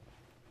beautiful.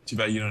 Too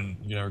bad you're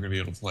never gonna be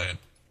able to play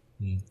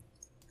it.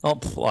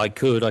 Oh, I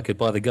could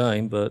buy the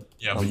game, but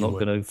yeah, I'm not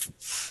gonna.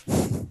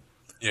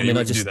 Yeah, you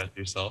do that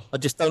to yourself. I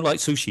just don't like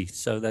sushi,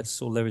 so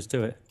that's all there is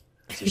to it.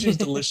 Sushi's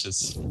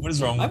delicious. What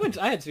is wrong with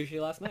I had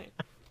sushi last night.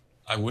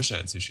 I wish I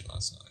had sushi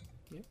last night.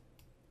 Yep.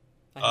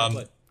 I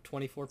had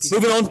 24 pieces.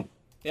 Moving on.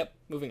 Yep,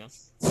 moving on.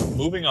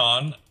 Moving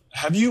on.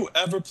 Have you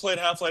ever played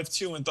Half-Life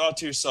 2 and thought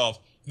to yourself,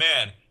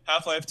 man,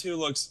 Half-Life 2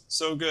 looks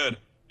so good,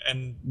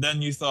 and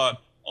then you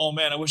thought, oh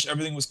man, I wish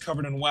everything was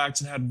covered in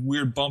wax and had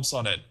weird bumps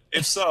on it?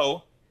 If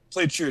so,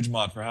 play Triage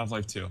mod for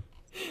Half-Life 2.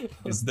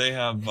 Because they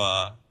have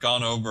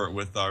gone over it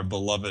with our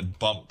beloved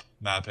bump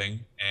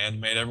mapping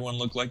and made everyone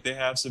look like they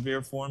have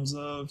severe forms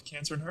of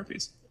cancer and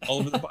herpes all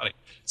over the body.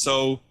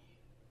 So,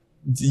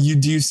 do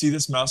you see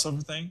this mouse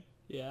over thing?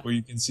 Yeah. Where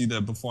you can see the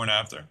before and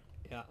after?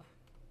 Yeah.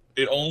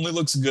 It only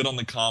looks good on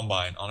the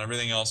Combine. On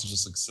everything else, it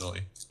just looks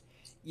silly.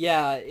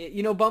 Yeah,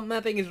 you know, bump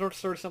mapping is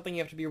sort of something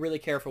you have to be really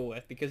careful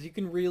with, because you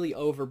can really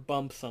over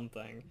bump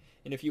something.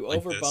 And if you Like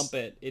over bump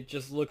it, it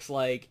just looks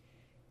like,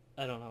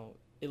 I don't know,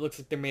 it looks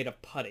like they're made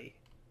of putty.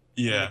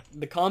 Yeah.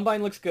 The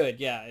Combine looks good,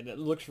 yeah, it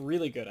looks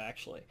really good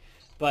actually.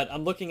 But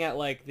I'm looking at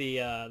like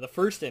the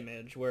first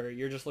image where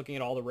you're just looking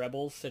at all the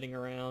rebels sitting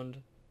around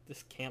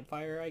this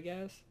campfire, I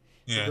guess.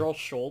 Yeah. The girl's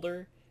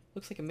shoulder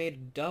looks like it made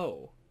of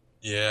dough.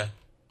 Yeah.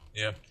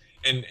 Yeah.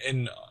 And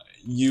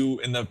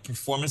the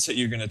performance that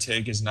you're going to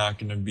take is not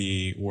going to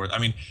be worth... I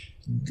mean,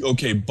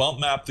 okay, bump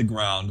map the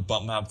ground,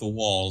 bump map the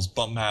walls,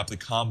 bump map the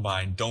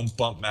Combine. Don't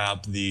bump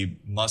map the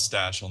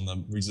mustache on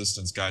the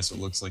Resistance guy so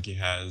it looks like he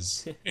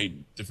has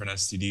 8 different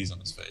STDs on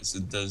his face.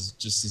 It just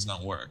does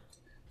not work.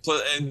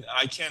 And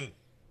I can't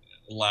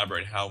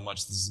elaborate how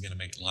much this is going to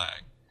make it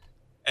lag.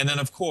 And then,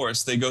 of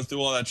course, they go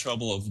through all that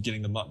trouble of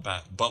getting the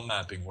bump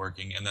mapping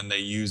working, and then they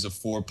use a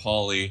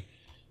 4-poly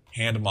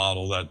hand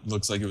model that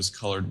looks like it was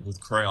colored with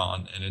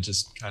crayon, and it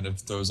just kind of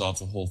throws off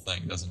the whole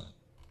thing, doesn't it?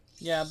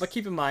 Yeah, but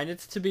keep in mind,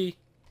 it's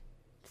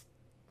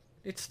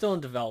still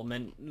in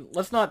development.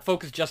 Let's not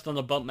focus just on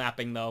the bump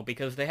mapping, though,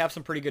 because they have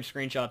some pretty good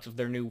screenshots of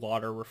their new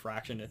water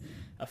refraction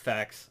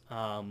effects,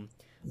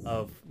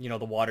 of, you know,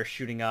 the water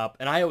shooting up.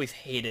 And I always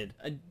hated...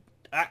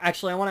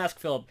 Actually, I want to ask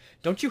Philip,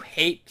 don't you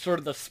hate sort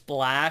of the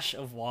splash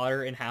of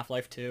water in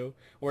Half-Life 2,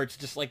 where it's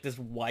just like this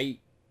white...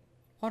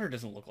 Water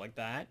doesn't look like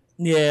that.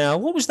 Yeah,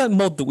 what was that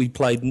mod that we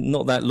played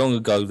not that long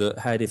ago that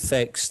had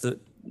effects that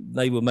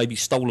they were maybe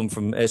stolen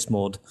from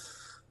SMod?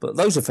 But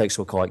those effects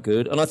were quite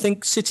good. And I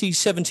think City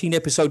 17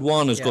 Episode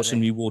 1 has got some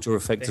new water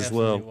effects as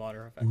well. New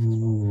water effects as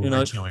well. You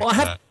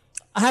know,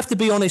 I have to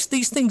be honest,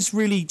 these things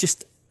really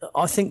just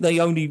I think they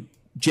only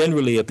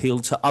generally appeal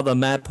to other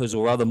mappers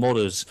or other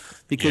modders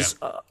because,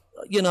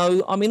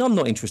 I mean, I'm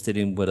not interested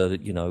in whether,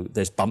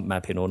 there's bump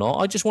mapping or not.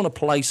 I just want to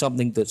play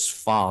something that's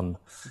fun.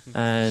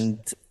 And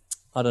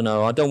I don't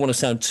know, I don't want to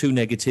sound too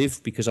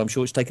negative because I'm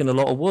sure it's taken a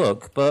lot of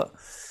work, but,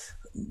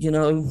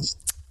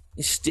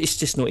 it's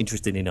just not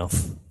interesting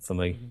enough for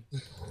me.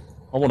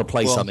 I want to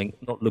play something,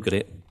 not look at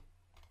it.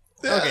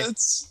 Yeah, Okay.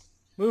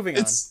 Moving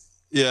on.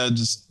 Yeah,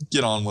 just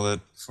get on with it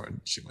before I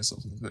shoot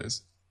myself in the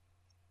face.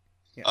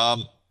 Yeah.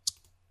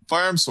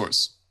 Firearms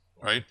source,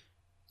 right,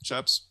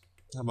 chaps?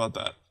 How about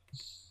that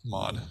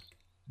mod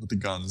with the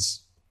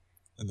guns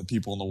and the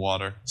people in the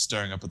water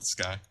staring up at the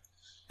sky?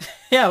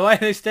 Yeah, why are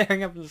they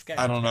staring up at the sky?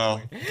 I don't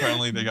know.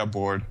 Apparently they got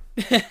bored.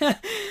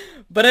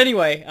 But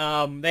anyway,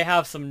 they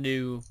have some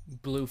new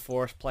Blue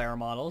Force player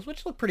models,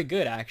 which look pretty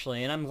good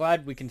actually, and I'm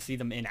glad we can see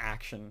them in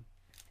action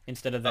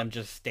instead of them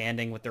just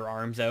standing with their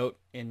arms out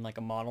in like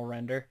a model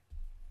render.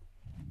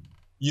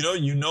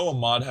 You know a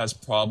mod has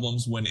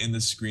problems when in the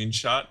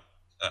screenshot,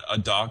 a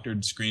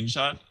doctored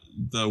screenshot,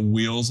 the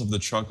wheels of the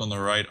truck on the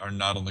right are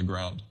not on the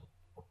ground.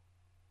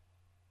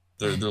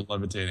 They're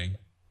levitating.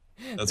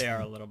 They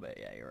are a little bit,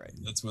 yeah, you're right.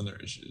 That's when there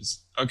are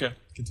issues. Okay,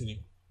 continue.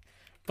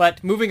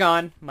 But moving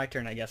on, my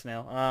turn I guess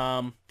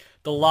now.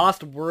 The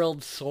Lost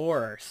World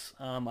Source.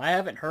 I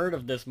haven't heard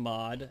of this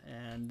mod,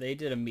 and they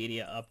did a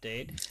media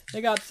update.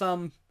 They got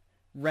some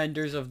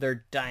renders of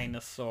their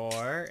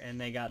dinosaur,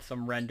 and they got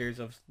some renders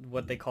of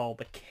what they call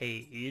the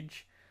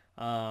cage.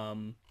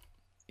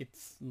 It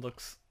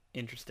looks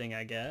interesting,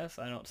 I guess.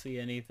 I don't see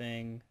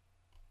anything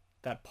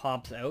that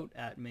pops out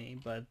at me,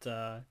 but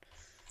I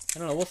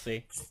don't know. We'll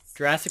see.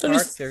 Jurassic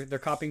Park. They're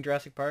copying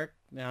Jurassic Park.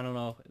 I don't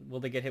know. Will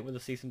they get hit with a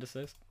cease and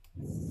desist?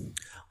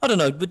 I don't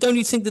know, but don't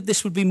you think that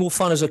this would be more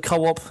fun as a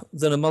co-op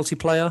than a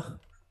multiplayer?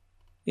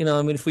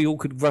 I mean, if we all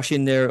could rush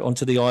in there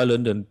onto the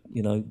island and,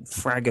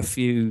 frag a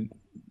few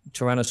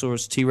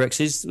Tyrannosaurus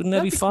T-Rexes, wouldn't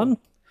that be fun?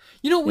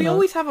 Cool. We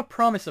always have a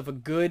promise of a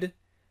good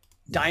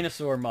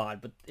dinosaur mod,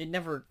 but it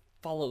never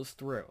follows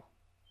through.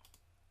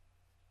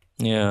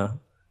 Yeah.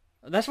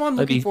 That's why I'm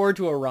looking forward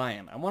to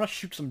Orion. I want to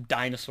shoot some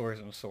dinosaurs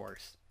in a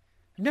source.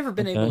 I've never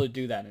been able to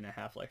do that in a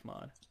Half-Life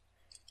mod.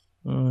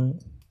 All right.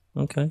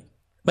 Okay.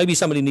 Maybe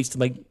somebody needs to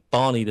make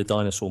Barney the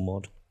dinosaur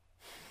mod.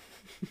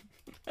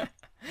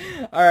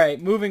 All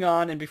right, moving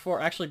on. And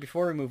before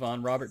we move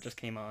on, Robert just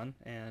came on,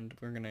 and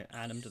we're going to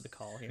add him to the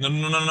call here. No.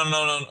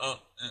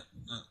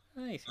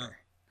 Hi, sir.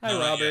 Hi,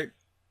 Robert.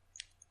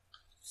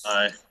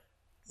 Hi.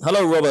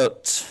 Hello,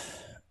 Robert.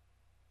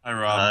 Hi,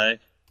 Rob. Hi.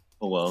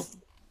 Hello.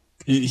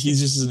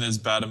 He's just in as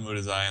bad a mood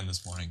as I am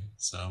this morning,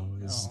 so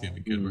this is going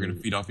to be good. We're going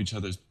to feed off each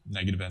other's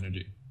negative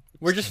energy.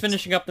 We're just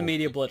finishing up the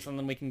Media Blitz, and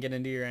then we can get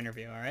into your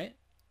interview, all right?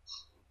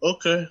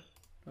 Okay.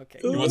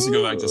 He wants to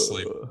go back to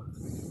sleep.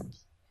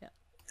 Yeah.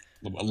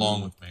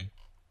 Along with me.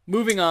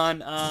 Moving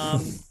on,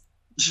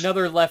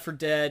 another Left 4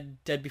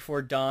 Dead, Dead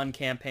Before Dawn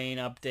campaign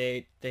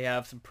update. They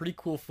have some pretty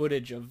cool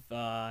footage of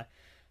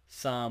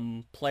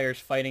some players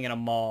fighting in a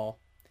mall.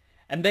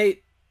 And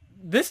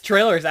this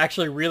trailer is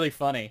actually really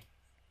funny.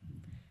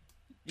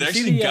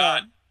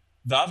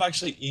 Valve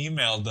actually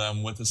emailed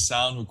them with a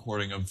sound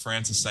recording of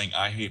Francis saying,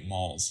 "I hate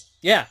malls."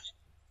 Yeah,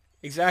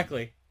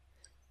 exactly.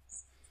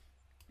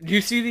 Do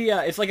you see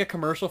it's like a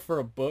commercial for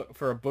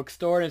a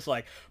bookstore, and it's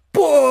like,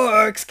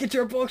 books, get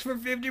your books for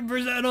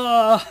 50%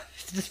 off.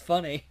 It's just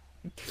funny.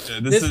 Yeah,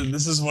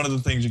 this is one of the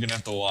things you're going to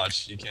have to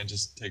watch. You can't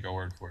just take our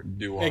word for it.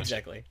 Do watch.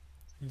 Exactly.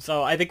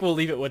 So I think we'll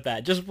leave it with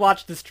that. Just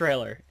watch this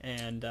trailer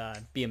and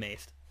be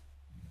amazed.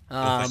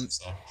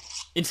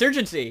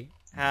 Insurgency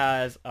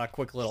has a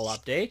quick little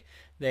update.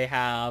 They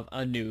have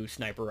a new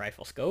sniper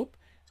rifle scope.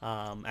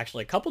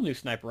 Actually, a couple new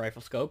sniper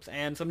rifle scopes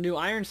and some new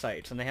iron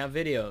sights, and they have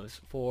videos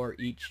for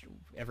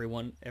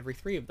every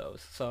 3 of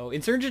those. So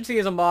Insurgency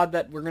is a mod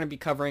that we're going to be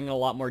covering in a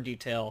lot more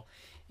detail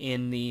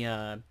in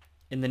the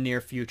near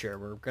future.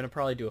 We're going to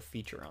probably do a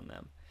feature on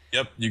them.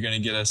 Yep, you're going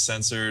to get a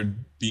censored,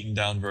 beaten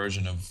down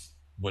version of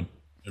what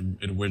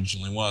it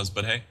originally was,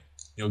 but hey,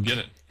 you'll get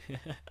it.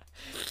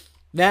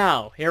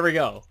 Now, here we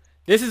go.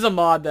 This is a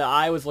mod that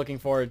I was looking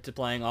forward to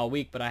playing all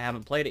week, but I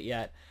haven't played it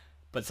yet.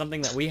 But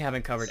something that we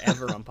haven't covered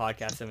ever on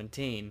Podcast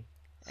 17,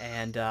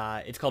 and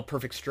it's called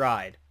Perfect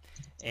Stride.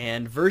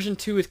 And version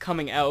 2 is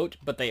coming out,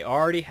 but they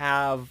already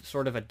have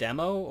sort of a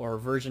demo, or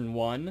version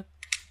 1,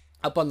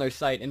 up on their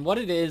site. And what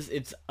it is,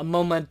 it's a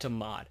momentum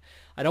mod.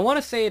 I don't want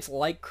to say it's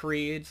like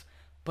Creed's,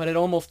 but it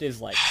almost is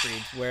like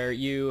Creed's, where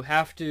you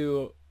have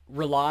to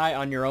rely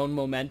on your own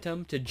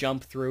momentum to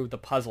jump through the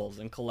puzzles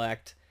and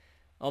collect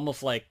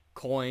almost like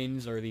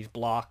coins or these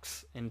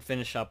blocks and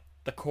finish up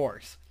the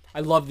course. I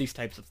love these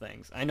types of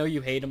things. I know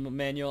you hate them,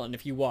 Emanuel, and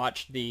if you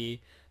watch the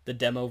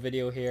demo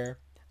video here,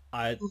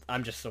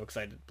 I'm just so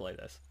excited to play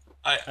this.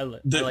 I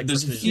like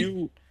there's precision. a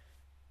few...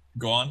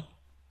 Go on.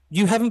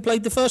 You haven't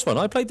played the first one.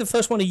 I played the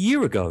first one a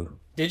year ago.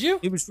 Did you?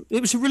 It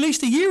was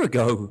released a year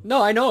ago.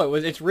 No, I know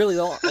it's really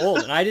old,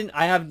 and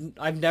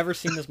I've never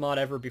seen this mod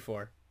ever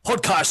before.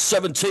 Podcast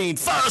 17,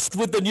 first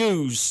with the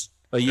news.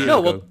 A year No,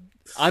 ago. well,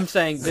 I'm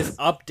saying this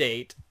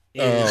update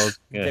is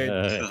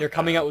Oh, they're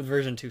coming out with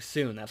version 2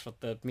 soon. That's what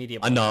the media.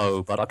 I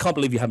know, but I can't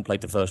believe you haven't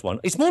played the first one.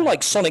 It's more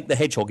like Sonic the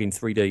Hedgehog in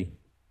 3D.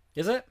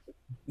 Is it?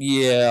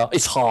 Yeah,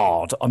 it's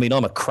hard. I mean,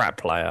 I'm a crap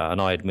player,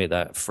 and I admit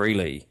that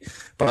freely.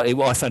 But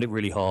I found it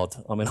really hard.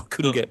 I mean, I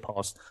couldn't get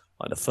past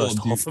like the first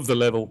half of the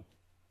level.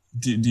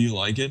 Do you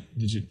like it?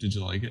 Did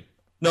you like it?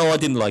 No, I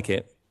didn't like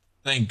it.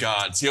 Thank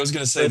God. See, I was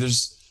gonna say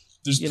there's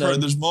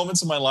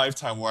moments in my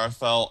lifetime where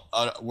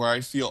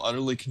I feel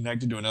utterly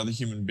connected to another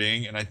human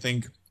being, and I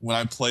think when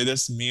I play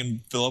this, me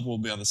and Phillip will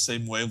be on the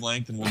same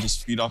wavelength, and we'll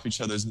just feed off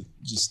each other's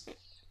just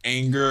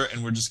anger,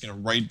 and we're just gonna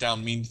write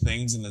down mean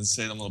things and then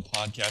say them on the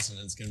podcast, and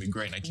it's gonna be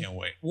great, and I can't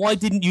wait. Why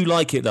didn't you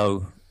like it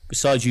though?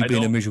 Besides you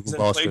being a miserable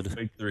bastard. I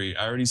played 3.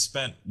 I already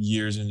spent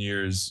years and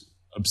years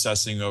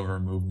obsessing over a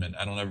movement.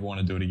 I don't ever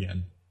want to do it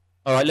again.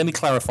 All right, let me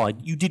clarify.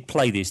 You did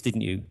play this,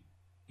 didn't you?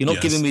 You're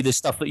not giving me the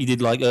stuff that you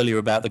did like earlier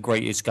about the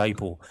Great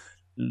Escape or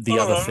the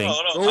other thing.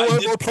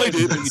 No. I played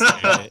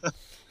it.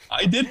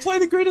 I did play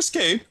the Great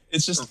Escape.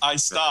 It's just I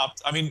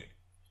stopped. I mean,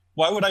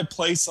 why would I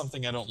play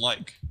something I don't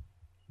like,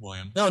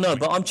 William? No,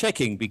 but I'm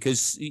checking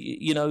because,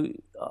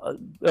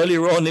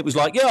 earlier on it was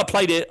like, yeah, I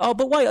played it. Oh,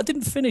 but wait, I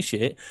didn't finish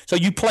it. So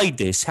you played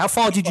this. How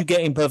far did you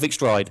get in Perfect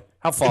Stride?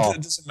 How far?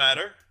 It doesn't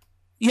matter.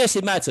 Yes,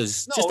 it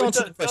matters. No, just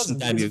answer the question,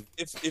 damn you.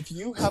 If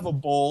you have a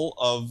bowl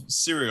of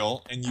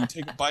cereal and you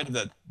take a bite of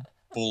that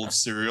bowl of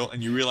cereal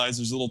and you realize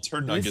there's little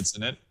turd nuggets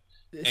in it.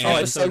 This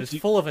episode is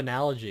full of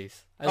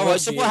analogies.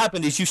 Alright, so what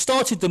happened is you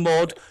started the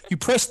mod, you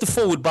pressed the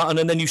forward button,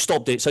 and then you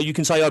stopped it so you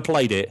can say I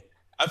played it.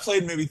 I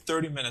played maybe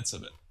 30 minutes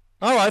of it.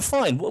 Alright,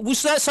 fine.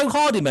 Was that so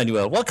hard,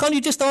 Emanuel? Why can't you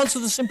just answer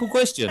the simple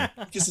question?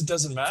 Because it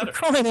doesn't matter. For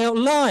crying out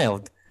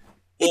loud.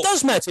 It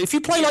does matter. If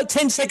you play like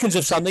 10 seconds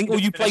of something or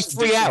you play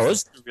 3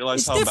 hours, you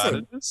realize it's how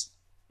different. bad it is?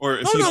 Or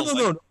if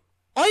No.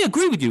 I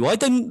agree with you. I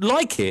don't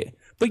like it.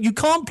 But you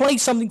can't play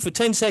something for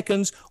 10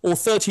 seconds or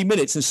 30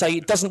 minutes and say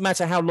it doesn't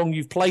matter how long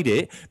you've played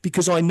it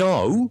because I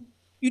know.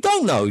 You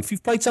don't know. If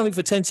you've played something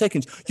for 10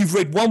 seconds, you've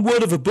read one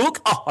word of a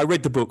book. Oh, I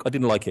read the book. I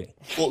didn't like it.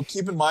 Well,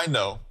 keep in mind,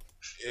 though,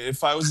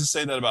 if I was to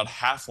say that about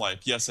Half-Life,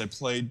 yes, I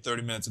played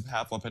 30 minutes of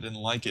Half-Life. I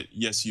didn't like it.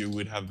 Yes, you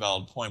would have a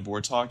valid point. But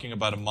we're talking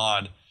about a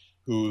mod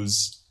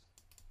whose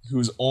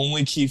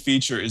only key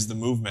feature is the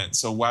movement.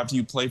 So after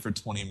you play for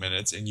 20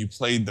 minutes and you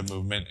played the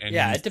movement, and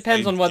it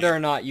depends on whether or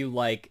not you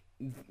like,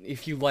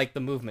 if you like the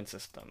movement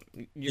system.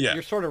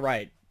 You're sort of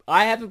right.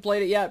 I haven't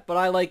played it yet, but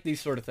I like these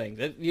sort of things.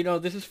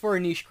 This is for a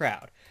niche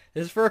crowd.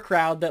 This is for a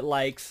crowd that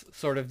likes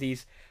sort of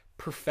these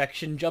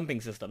perfection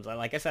jumping systems.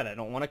 Like I said, I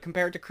don't want to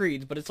compare it to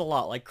Creeds, but it's a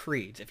lot like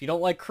Creeds. If you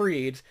don't like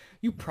Creeds,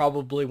 you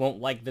probably won't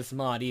like this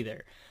mod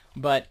either.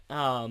 But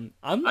I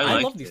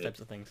love these types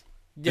of things.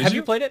 Have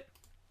you played it?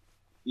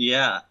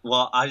 Yeah,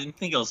 well, I didn't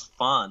think it was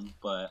fun,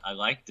 but I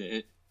liked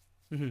it.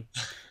 Mm-hmm.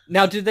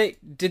 Now, did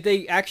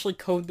they actually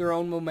code their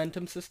own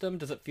momentum system?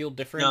 Does it feel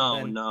different?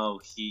 No.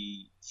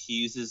 He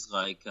uses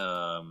like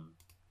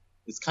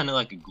it's kind of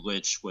like a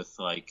glitch with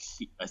like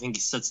I think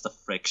he sets the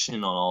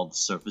friction on all the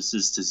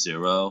surfaces to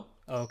 0.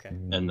 Oh, okay.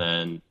 And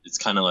then it's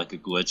kind of like a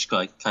glitch,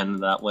 like kind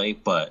of that way.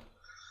 But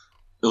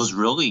it was I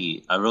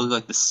really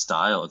like the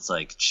style. It's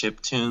like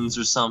chiptunes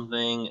or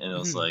something, and it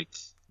was like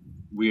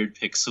weird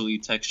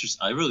pixely textures.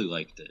 I really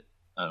liked it.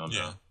 I don't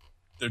know.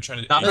 They're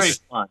trying to not very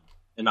fun,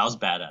 and I was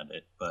bad at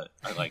it, but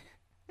I like.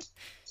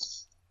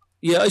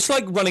 Yeah, it's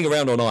like running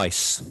around on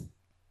ice.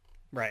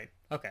 Right.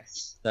 Okay.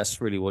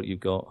 That's really what you've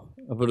got.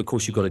 But of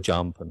course, you've got to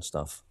jump and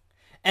stuff.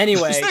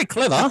 Anyway, it's very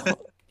clever.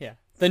 Yeah.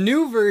 The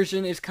new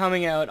version is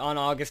coming out on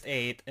August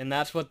 8th, and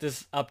that's what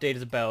this update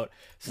is about.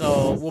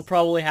 So we'll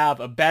probably have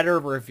a better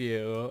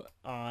review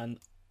on,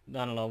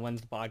 I don't know,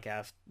 when's the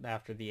podcast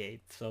after the 8th?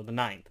 So the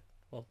 9th.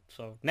 Well,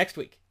 so next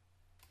week.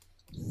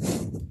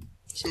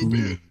 So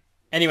bad.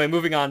 Anyway,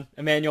 moving on.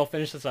 Emmanuel,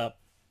 finish this up.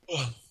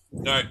 All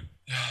right.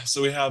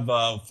 So we have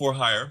For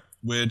Hire,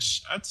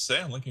 which I have to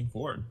say I'm looking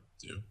forward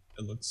to.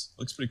 It looks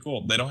pretty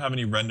cool. They don't have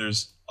any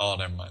renders. Oh,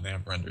 never mind. They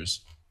have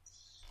renders.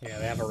 Yeah,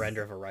 they have a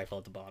render of a rifle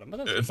at the bottom.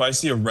 But if I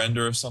see a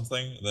render of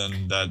something,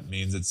 then that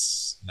means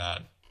it's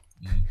not.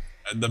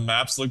 The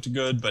maps looked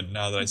good, but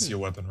now that I see a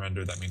weapon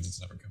render, that means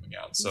it's never coming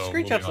out. So the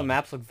screenshots of the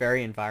maps look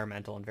very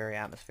environmental and very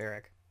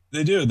atmospheric.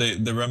 They do.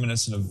 They're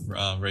reminiscent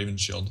of Raven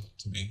Shield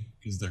to me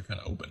because they're kind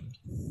of open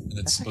and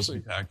it's supposed to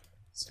be packed.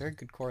 It's very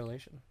good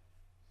correlation.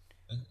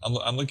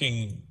 I'm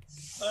looking.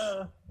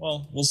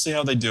 Well, we'll see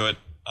how they do it.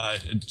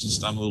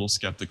 I'm a little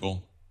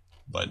skeptical,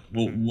 but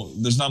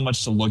there's not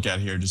much to look at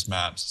here, just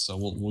maps. So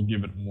we'll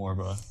give it more of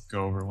a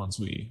go over once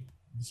we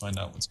find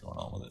out what's going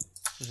on with it.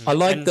 Mm-hmm. I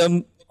like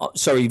them.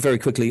 Sorry, very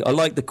quickly. I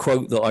like the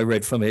quote that I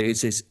read from it. It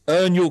says,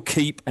 "Earn your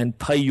keep and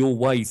pay your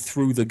way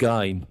through the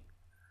game."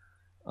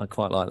 I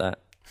quite like that.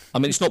 I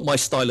mean, it's not my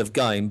style of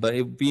game, but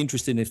it would be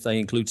interesting if they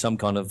include some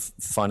kind of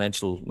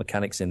financial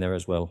mechanics in there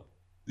as well,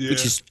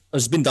 which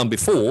has been done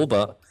before,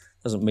 but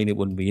doesn't mean it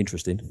wouldn't be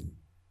interesting.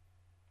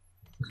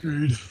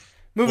 Agreed.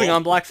 Moving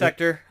on, Black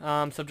Sector,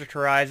 Subject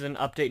Horizon,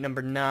 update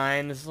number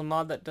 9. This is a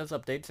mod that does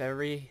updates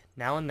every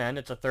now and then.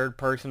 It's a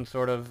third-person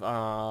sort of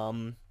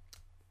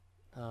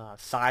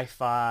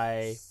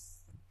sci-fi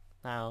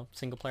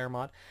single player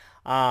mod.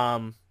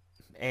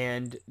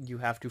 And you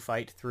have to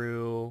fight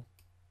through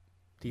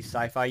these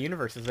sci-fi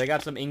universes. They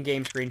got some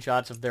in-game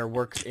screenshots of their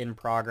works in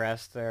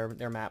progress,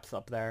 their maps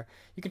up there.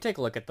 You can take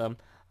a look at them.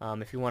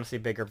 If you want to see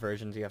bigger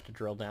versions, you have to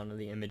drill down to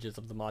the images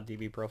of the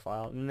ModDB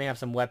profile. And they have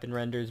some weapon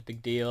renders,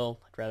 big deal.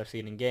 I'd rather see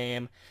it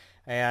in-game.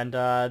 And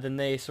then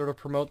they sort of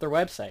promote their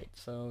website.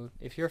 So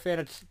if you're a fan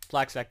of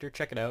BLACKSECTOR,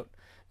 check it out.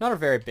 Not a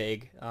very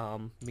big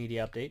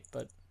media update,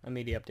 but a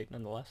media update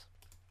nonetheless.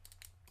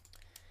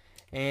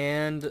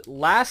 And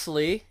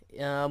lastly,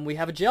 we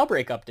have a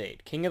Jailbreak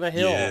update. King of the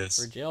Hill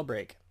for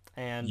Jailbreak.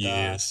 And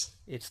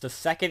it's the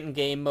second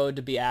game mode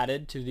to be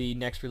added to the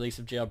next release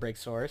of Jailbreak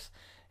Source.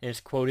 And it's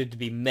quoted to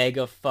be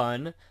mega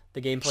fun.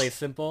 The gameplay is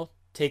simple.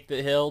 Take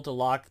the hill to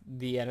lock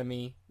the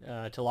enemy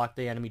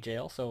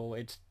jail. So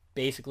it's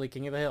basically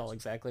King of the Hill,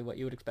 exactly what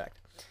you would expect.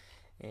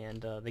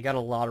 And they got a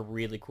lot of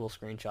really cool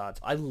screenshots.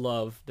 I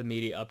love the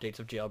media updates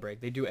of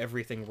Jailbreak. They do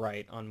everything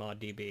right on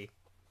ModDB.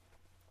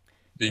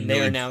 Being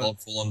really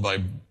thoughtful and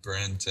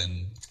vibrant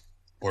and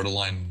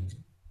borderline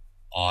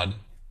odd.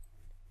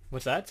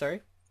 What's that?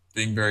 Sorry?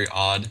 Being very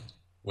odd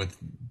with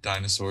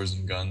dinosaurs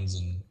and guns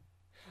and...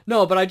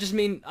 No, but I just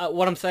mean,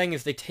 what I'm saying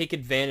is they take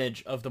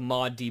advantage of the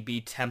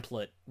ModDB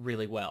template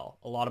really well.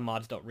 A lot of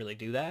mods don't really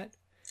do that.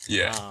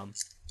 Yeah.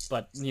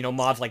 But,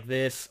 mods like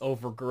this,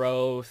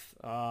 Overgrowth,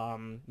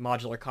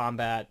 Modular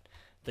Combat,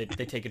 they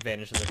take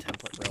advantage of the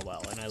template real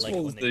well, and I like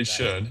it when they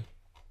should.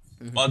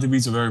 ModDB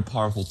is a very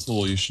powerful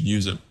tool. You should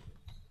use it.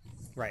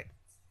 Right.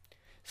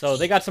 So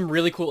they got some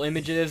really cool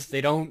images.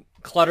 They don't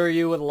clutter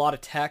you with a lot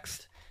of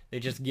text. They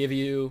just give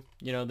you,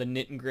 the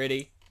nit and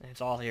gritty. It's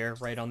all here,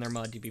 right on their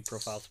ModDB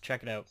profile, so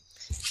check it out.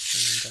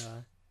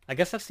 And I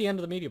guess that's the end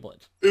of the Media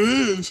Blitz. It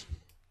is.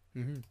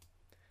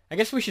 I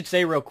guess we should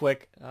say real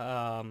quick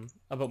about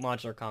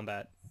Modular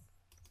Combat.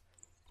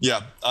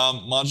 Yeah,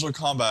 Modular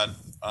Combat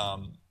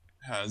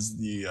has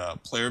the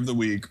Player of the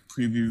Week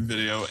preview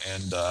video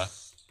and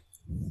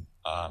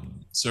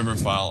server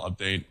file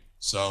update.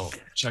 So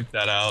check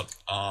that out.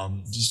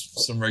 Just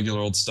some regular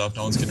old stuff.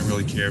 No one's going to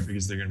really care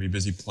because they're going to be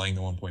busy playing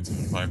the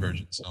 1.75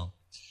 version. So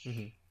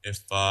if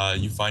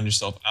you find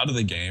yourself out of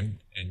the game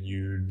and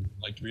you'd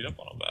like to read up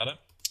on about it,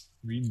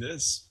 read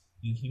this.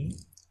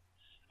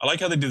 I like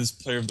how they do this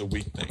Player of the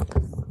Week thing.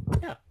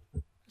 Yeah,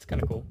 it's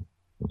kind of cool.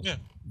 Yeah.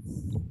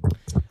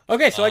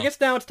 Okay, so I guess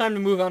now it's time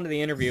to move on to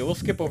the interview. We'll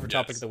skip over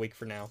Topic of the Week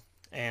for now.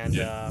 And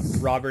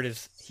Robert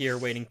is here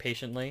waiting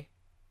patiently.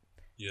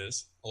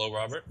 Yes. Hello,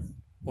 Robert.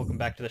 Welcome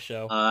back to the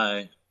show.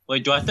 Hi.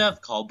 Wait, do I have to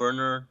have call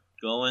burner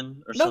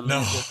going or something?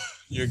 No,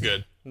 you're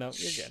good. No,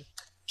 you're good.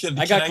 Can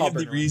I get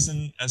the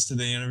reason as to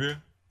the interview,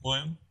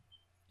 William?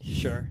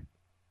 Sure.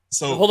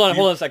 So hold on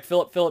a sec.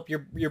 Phillip,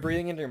 you're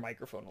breathing into your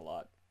microphone a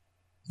lot.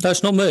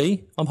 That's not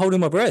me. I'm holding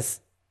my breath.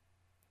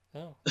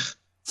 Oh.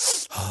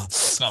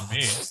 It's not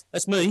me.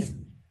 That's me.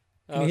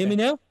 Can you hear me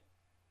now?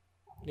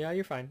 Yeah,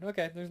 you're fine.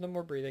 Okay, there's no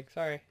more breathing.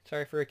 Sorry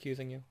for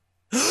accusing you.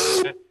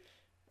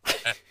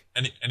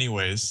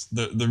 Anyways,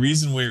 the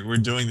reason we're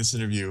doing this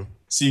interview,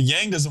 see,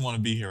 Yang doesn't want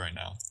to be here right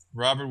now.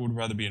 Robert would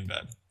rather be in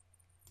bed.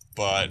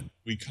 But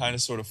we kind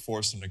of sort of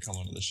forced him to come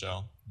onto the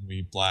show.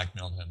 We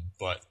blackmailed him,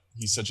 but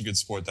he's such a good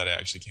sport that it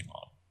actually came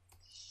on.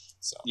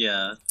 So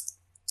yeah.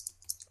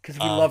 Because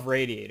we love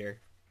Radiator.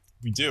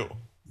 We do.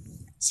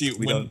 See,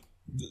 the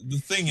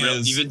thing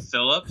is... Even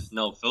Phillip?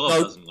 No,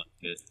 Phillip doesn't like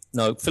it.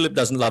 No, Phillip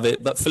doesn't love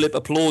it, but Phillip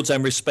applauds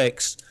and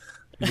respects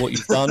what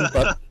you've done,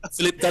 but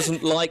Phillip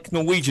doesn't like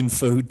Norwegian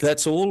food,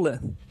 that's all.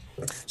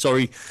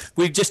 Sorry,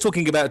 we're just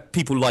talking about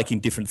people liking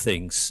different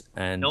things,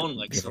 and no one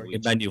likes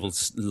Norwegian. Emanuel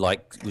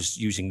was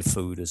using the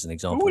food as an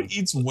example. Who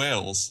eats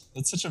whales?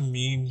 That's such a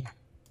mean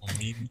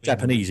thing.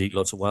 Japanese eat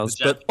lots of whales,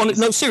 but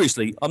no,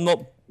 seriously,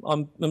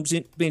 I'm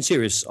being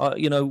serious.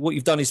 What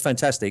you've done is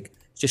fantastic.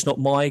 It's just not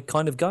my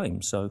kind of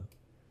game. So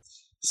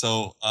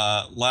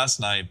last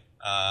night,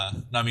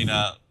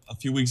 a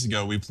few weeks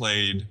ago, we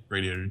played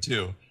Radiator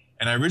 2.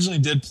 And I originally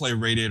did play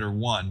Radiator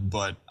 1,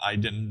 but I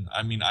didn't.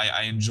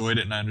 I enjoyed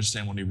it and I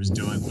understand what he was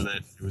doing with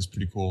it. It was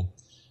pretty cool.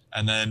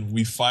 And then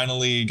we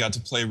finally got to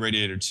play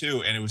Radiator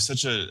 2, and it was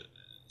such a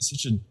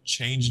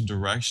change in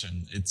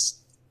direction.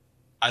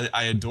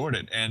 I adored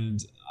it,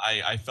 and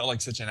I felt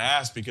like such an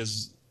ass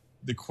because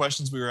the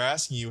questions we were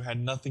asking you had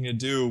nothing to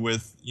do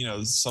with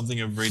something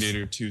of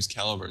Radiator 2's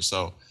caliber.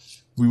 So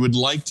we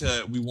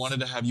wanted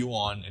to have you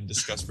on and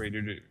discuss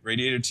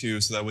Radiator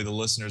 2 so that way the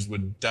listeners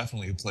would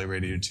definitely play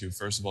Radiator 2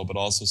 first of all, but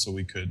also so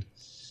we could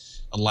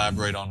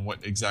elaborate on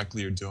what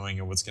exactly you're doing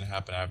and what's going to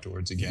happen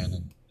afterwards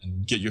again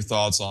and get your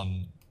thoughts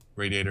on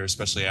Radiator,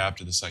 especially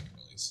after the second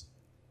release.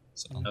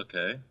 So,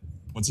 okay.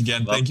 Once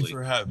again, Thank you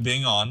for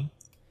being on.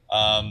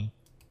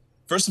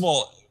 First of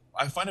all,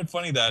 I find it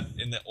funny that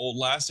in the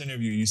last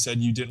interview you said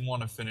you didn't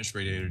want to finish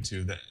Radiator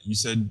 2. That you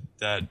said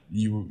that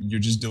you're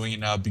just doing it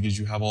now because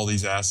you have all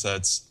these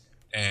assets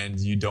and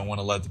you don't want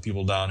to let the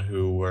people down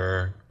who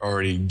were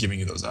already giving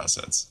you those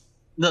assets.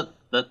 No,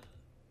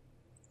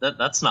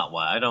 that's not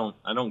why. I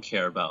don't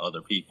care about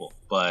other people,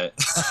 but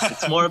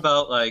it's more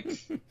about like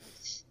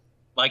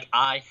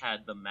I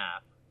had the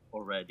map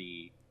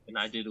already and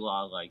I did a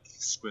lot of like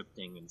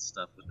scripting and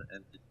stuff with the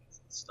entities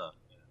and stuff.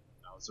 And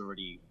I was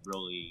already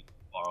really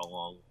far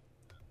along.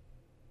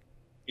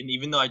 And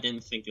even though I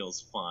didn't think it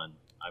was fun,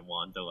 I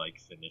wanted to like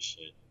finish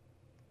it.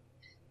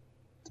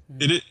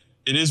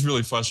 It is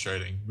really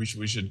frustrating. We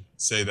should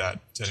say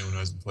that to anyone who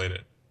hasn't played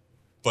it.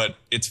 But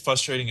it's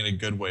frustrating in a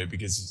good way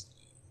because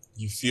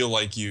you feel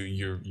like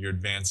you're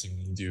advancing.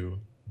 You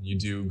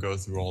do go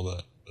through all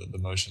the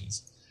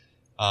motions.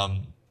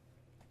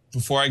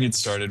 Before I get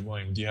started,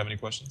 William, do you have any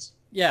questions?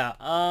 Yeah,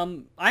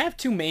 I have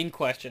two main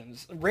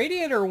questions.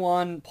 Radiator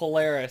 1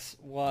 Polaris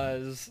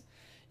was,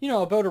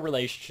 about a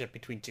relationship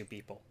between two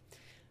people.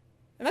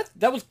 And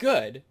that was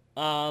good.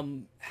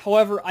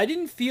 However, I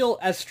didn't feel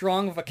as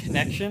strong of a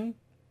connection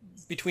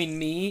between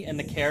me and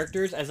the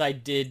characters as I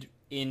did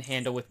in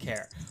Handle with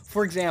Care.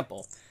 For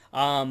example,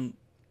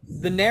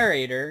 the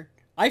narrator,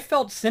 I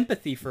felt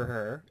sympathy for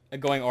her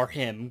going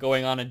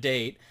on a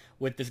date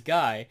with this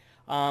guy,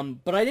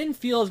 but I didn't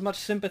feel as much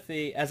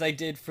sympathy as I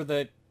did for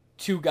the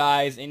two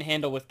guys in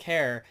Handle with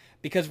Care,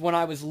 because when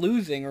I was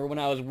losing or when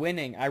I was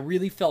winning, I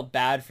really felt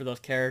bad for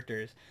those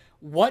characters.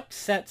 What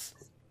sets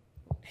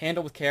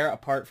Handle with Care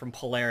apart from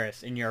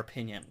Polaris, in your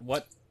opinion?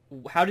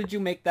 How did you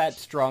make that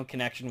strong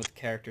connection with the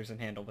characters in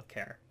Handle with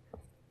Care?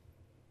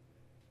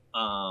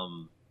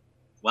 Well,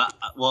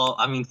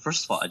 I mean,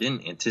 first of all, I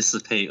didn't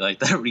anticipate like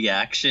that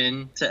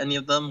reaction to any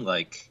of them.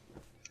 Like,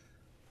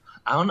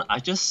 I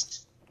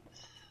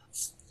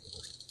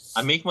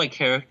make my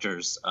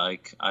characters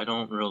like I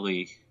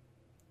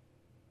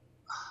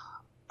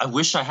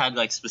wish I had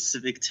like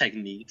specific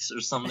techniques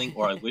or something,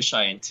 or I wish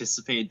I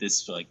anticipated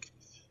this like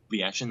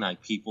reaction,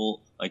 like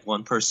people, like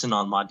one person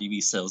on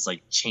ModDB said it was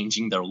like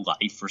changing their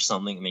life or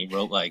something, and they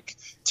wrote like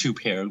 2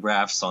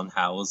 paragraphs on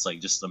how it was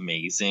like just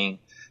amazing,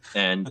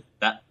 and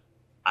that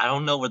I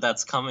don't know where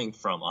that's coming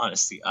from,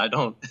 honestly. I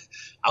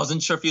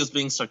wasn't sure if he was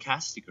being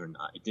sarcastic or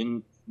not. It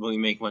didn't really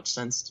make much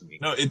sense to me.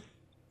 No,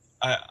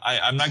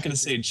 I'm not going to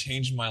say it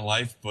changed my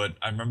life, but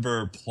I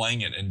remember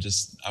playing it and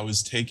I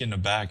was taken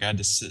aback. I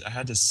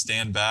had to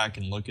stand back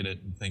and look at it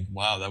and think,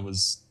 wow, that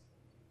was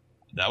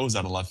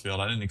out of left field.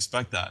 I didn't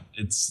expect that.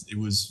 I'm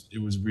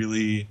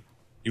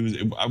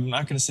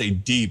not going to say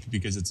deep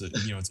because it's a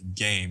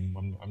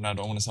game. I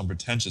don't want to sound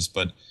pretentious,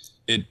 but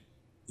it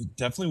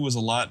definitely was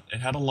a lot. It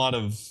had a lot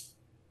of,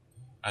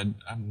 I'm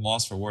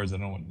lost for words. I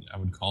don't know what I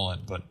would call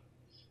it, but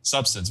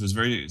substance. It was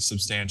very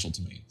substantial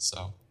to me.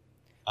 So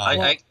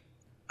I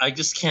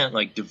just can't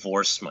like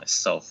divorce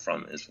myself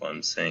from it, is what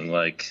I'm saying.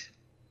 Like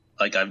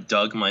I've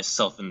dug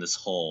myself in this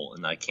hole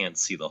and I can't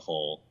see the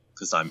hole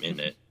because I'm in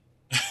it.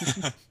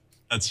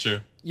 That's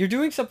true. You're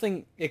doing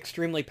something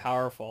extremely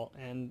powerful,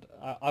 and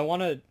I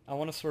want to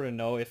sort of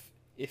know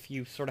if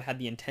you sort of had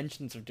the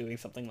intentions of doing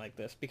something like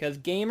this, because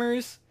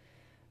gamers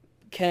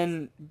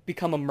can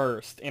become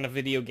immersed in a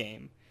video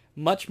game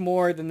much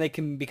more than they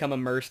can become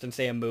immersed in,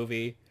 say, a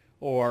movie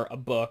or a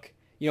book.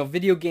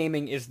 Video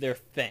gaming is their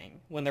thing.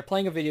 When they're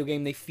playing a video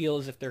game, they feel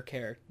as if they're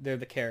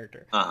the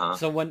character. Uh-huh.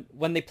 So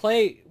when they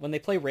play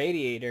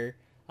Radiator,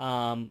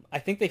 I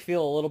think they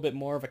feel a little bit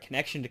more of a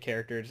connection to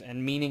characters,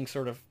 and meaning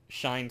sort of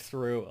shines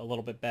through a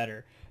little bit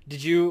better.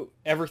 Did you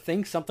ever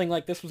think something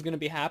like this was going to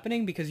be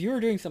happening? Because you were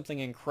doing something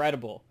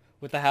incredible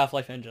with the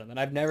Half-Life engine that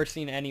I've never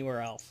seen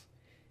anywhere else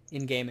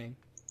in gaming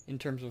in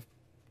terms of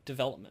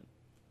development.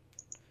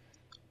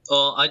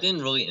 Well, I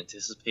didn't really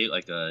anticipate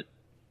like a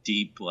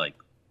deep like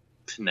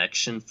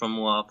connection from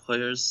a lot of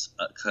players,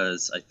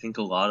 because I think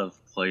a lot of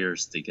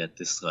players, they get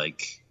this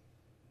like,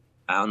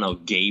 I don't know,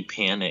 gay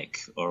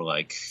panic or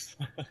like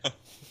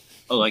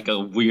or like a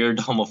weird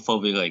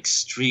homophobic like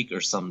streak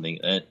or something.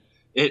 And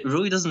it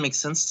really doesn't make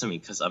sense to me,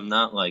 because I'm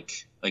not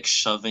like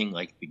shoving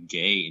like the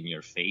gay in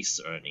your face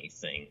or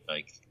anything.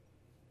 Like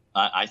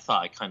I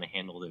thought I kind of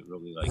handled it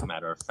really like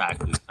matter of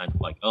factly, kind of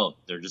like, oh,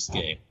 they're just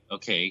gay.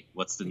 Okay,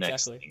 what's the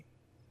next thing?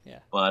 Yeah.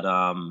 But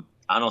I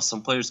don't know,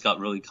 some players got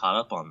really caught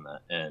up on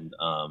that, and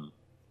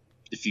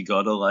if you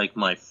go to like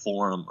my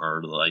forum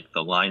or like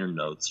the liner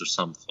notes or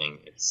something,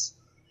 it's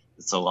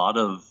a lot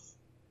of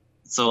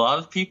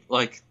people,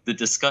 like the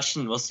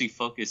discussion mostly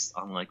focused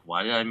on like,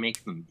 why did I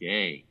make them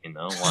gay?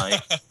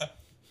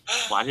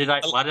 Why did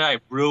I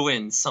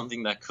ruin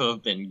something that could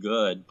have been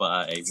good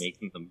by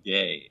making them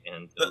gay?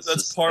 And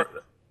that's par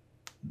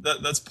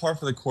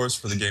for the course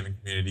for the gaming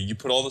community. You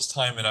put all this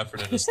time and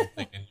effort into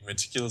something, and you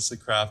meticulously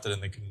craft it,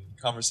 and the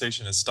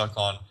conversation is stuck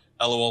on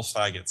LOL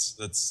faggots.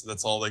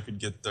 That's all they could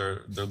get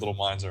their little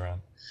minds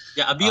around.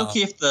 Yeah, I'd be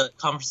okay if the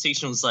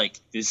conversation was like,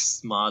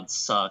 this mod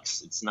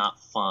sucks, it's not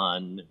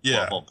fun,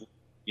 yeah. Blah, blah,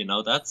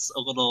 blah. That's a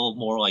little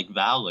more like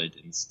valid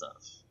and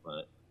stuff.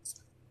 But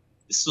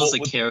this was a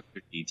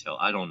character detail.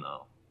 I don't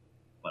know.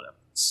 Whatever.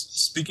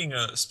 Speaking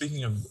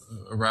of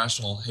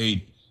irrational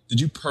hate, did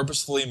you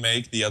purposefully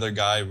make the other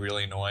guy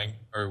really annoying,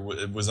 or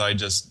was I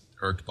just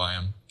irked by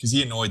him? Because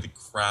he annoyed the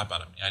crap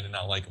out of me. I did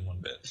not like him one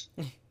bit.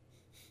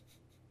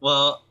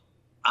 Well,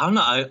 I don't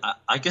know.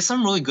 I guess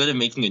I'm really good at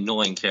making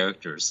annoying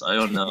characters. I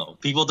don't know.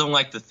 People don't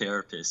like the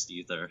therapist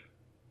either.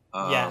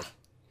 Yeah.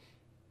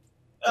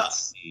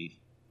 Let's see.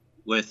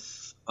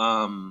 With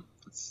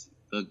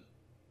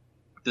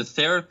the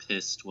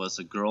therapist was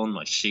a girl in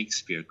my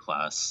Shakespeare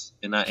class,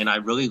 and I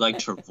really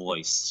liked her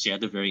voice. She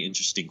had a very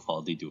interesting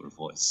quality to her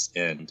voice,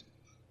 and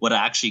what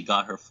I actually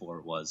got her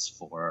for was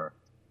for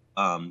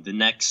the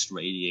next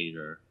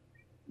Radiator,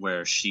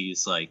 where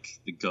she's like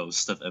the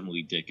ghost of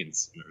Emily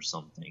Dickinson or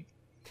something.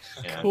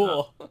 And,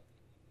 Cool.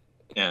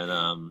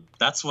 And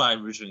that's why I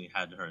originally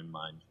had her in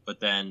mind. But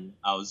then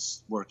I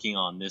was working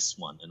on this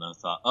one, and I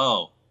thought,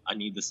 oh, I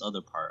need this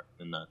other part,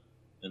 and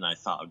I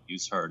thought I'd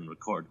use her and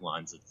record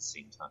lines at the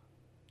same time.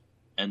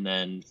 And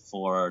then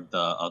for the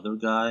other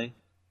guy,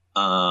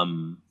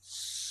 I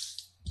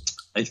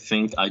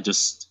think I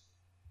just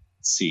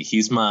see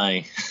he's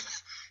my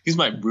he's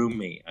my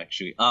roommate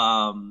actually.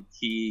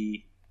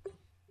 He's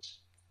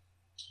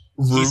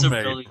a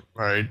really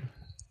right?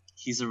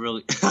 He's a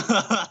really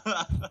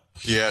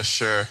Yeah,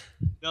 sure.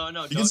 No,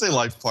 you can say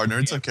life partner.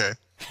 It's okay.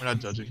 We're not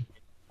judging.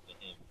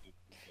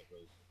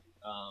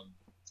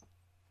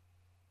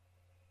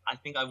 I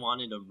think I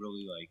wanted a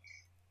really a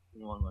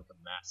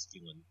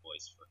masculine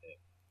voice for him,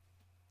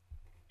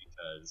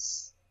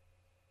 because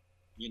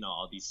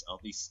all these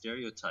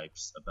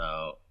stereotypes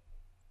about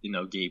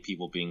gay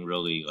people being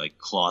really like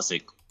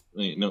closet,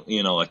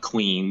 like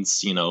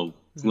queens,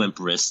 limp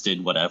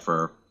wristed,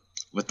 whatever,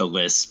 with the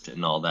lisp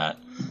and all that,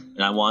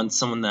 and I wanted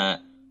someone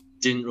that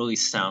didn't really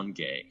sound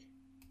gay,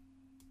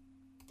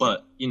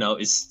 but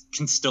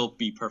can still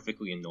be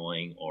perfectly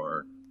annoying,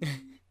 or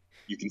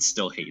you can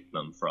still hate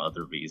them for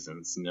other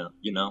reasons.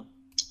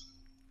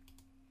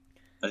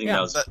 I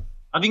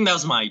think that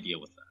was my idea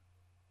with that.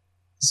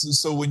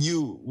 So when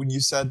you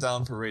sat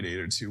down for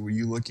Radiator 2, were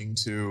you looking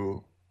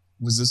to?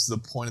 Was this the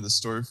point of the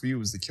story for you?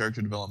 Was the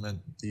character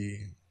development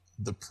the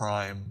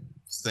prime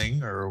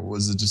thing, or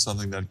was it just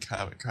something that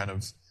kind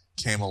of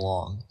came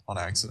along on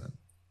accident?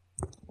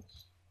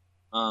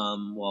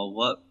 Well,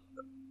 what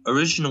I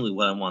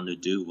wanted to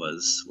do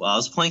was, I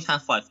was playing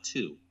Half-Life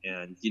 2,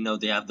 and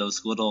they have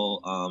those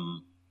little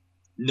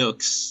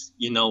nooks,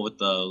 with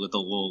the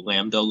little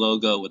Lambda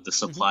logo with the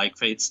supply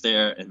crates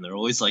there, and they're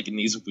always like in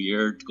these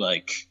weird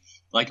like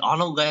on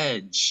a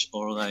ledge,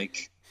 or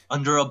like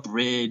under a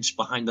bridge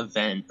behind a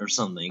vent or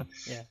something.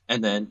 Yeah.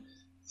 And then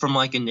from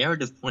like a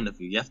narrative point of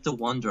view, you have to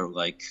wonder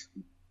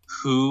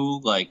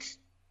who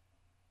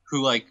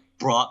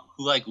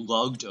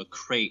lugged a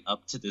crate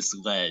up to this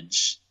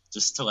ledge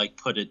just to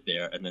put it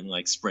there, and then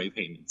spray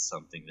painted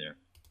something there.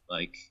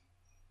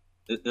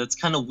 That's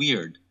kind of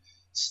weird.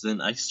 So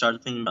then I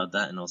started thinking about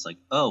that, and I was like,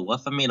 oh, what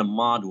if I made a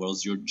mod where it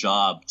was your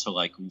job to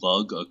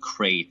lug a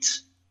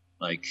crate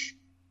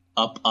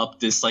up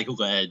this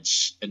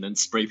ledge, and then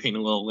spray paint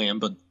a little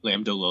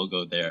Lambda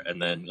logo there,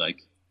 and then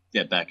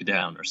get back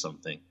down or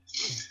something.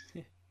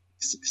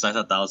 Because I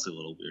thought that was a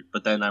little weird.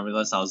 But then I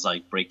realized I was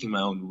breaking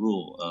my own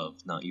rule of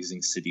not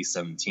using City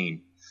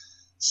 17.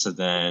 So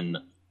then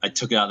I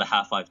took it out of the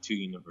Half-Life 2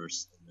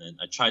 universe, and then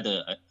I tried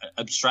to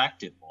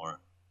abstract it more.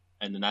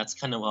 And then that's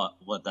kind of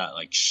what that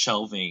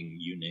shelving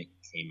unit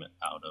came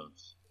out of,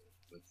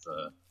 with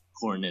the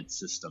coordinate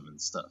system and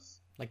stuff.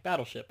 Like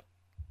Battleship.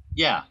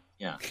 Yeah.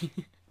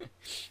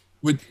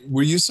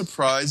 Were you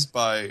surprised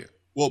by?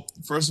 Well,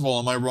 first of all,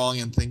 am I wrong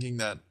in thinking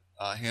that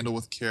Handle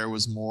with Care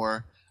was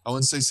more, I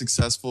wouldn't say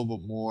successful,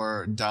 but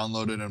more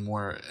downloaded and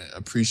more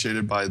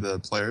appreciated by the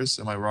players?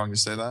 Am I wrong to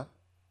say that?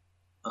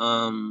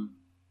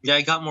 Yeah,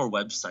 I got more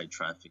website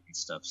traffic and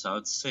stuff, so I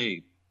would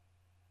say.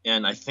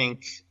 And I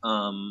think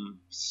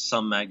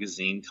some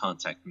magazine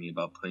contacted me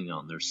about putting it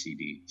on their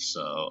CD.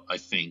 So I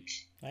think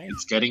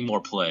it's getting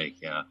more play,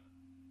 yeah.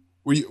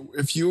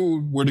 If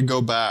you were to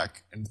go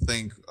back and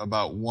think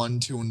about 1,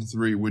 2, and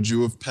 3, would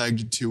you have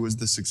pegged 2 as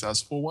the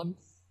successful one?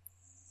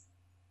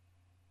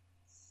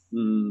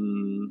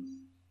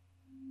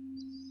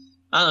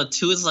 I don't know,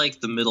 2 is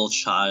the middle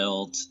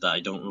child that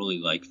I don't really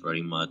like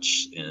very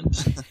much. And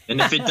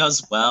if it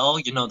does well,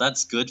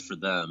 that's good for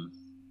them.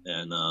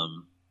 And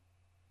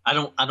I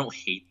don't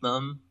hate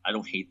them. I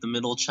don't hate the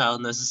middle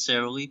child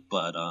necessarily,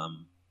 but I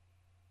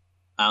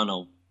don't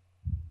know.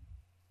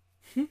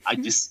 I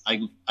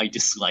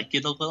dislike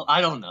it a little.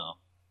 I don't know.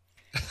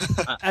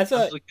 I'm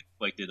really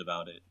conflicted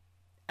about it.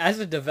 As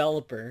a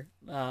developer,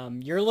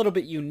 you're a little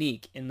bit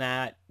unique in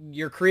that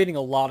you're creating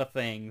a lot of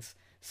things,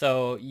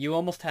 so you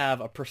almost have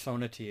a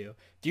persona to you.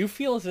 Do you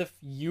feel as if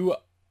you,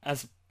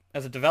 as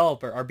a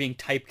developer, are being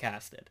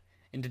typecasted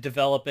into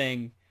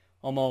developing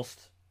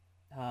almost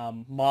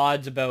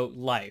mods about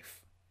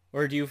life?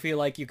 Or do you feel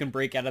like you can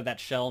break out of that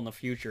shell in the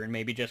future and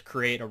maybe just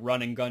create a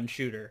run and gun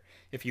shooter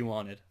if you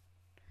wanted?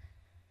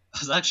 I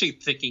was actually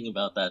thinking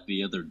about that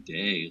the other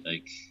day.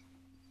 I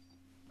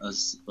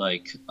was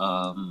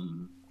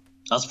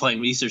playing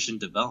research and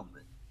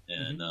development,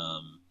 and I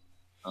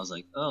was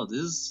like, oh,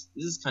 this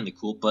is kind of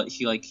cool, but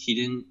he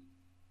didn't.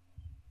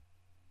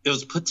 It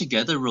was put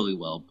together really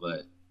well,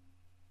 but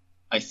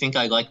I think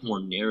I like more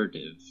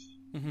narrative,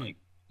 and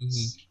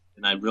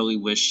I really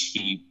wish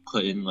he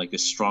put in a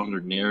stronger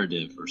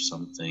narrative or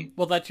something.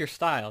 Well, that's your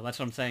style. That's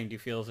what I'm saying. Do you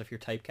feel as if you're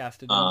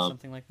typecasted into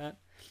something like that?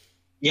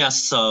 Yeah.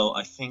 So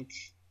I think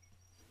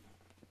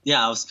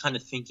yeah, I was kind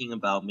of thinking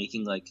about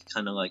making like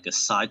kind of like a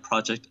side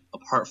project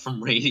apart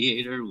from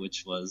Radiator,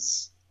 which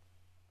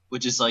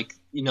is like,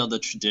 you know, the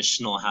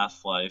traditional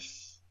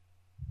Half-Life,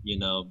 you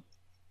know,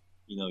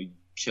 you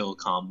kill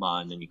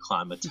combat and then you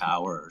climb a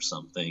tower or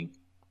something.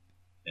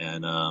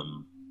 And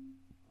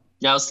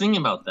yeah, I was thinking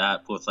about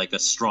that with like a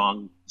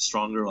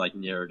stronger like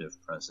narrative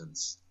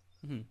presence.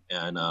 Mm-hmm.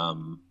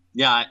 And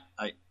yeah,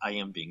 I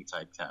am being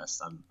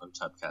typecast. I'm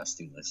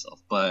typecasting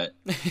myself, but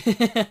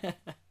I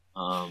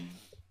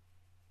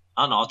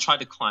don't know. I'll try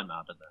to climb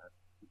out of that.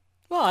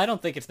 Well, I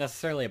don't think it's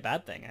necessarily a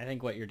bad thing. I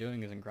think what you're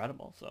doing is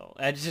incredible. So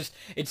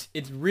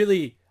it's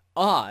really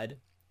odd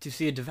to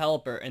see a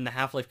developer in the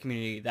Half-Life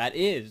community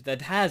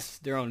that has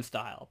their own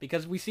style,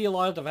 because we see a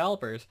lot of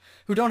developers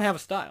who don't have a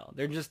style.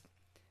 They're just,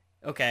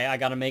 okay, I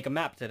got to make a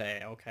map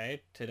today.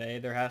 Okay, today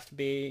there has to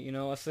be, you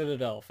know, a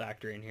Citadel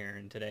factory in here,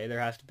 and today there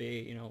has to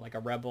be, you know, like a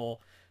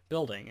Rebel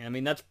building. I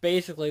mean, that's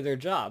basically their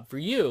job. For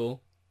you,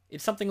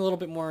 it's something a little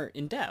bit more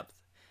in depth.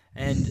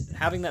 And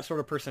having that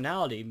sort of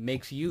personality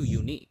makes you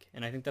unique,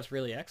 and I think that's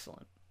really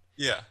excellent.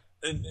 Yeah,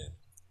 and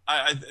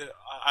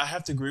I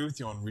have to agree with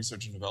you on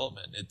research and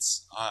development.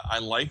 I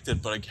liked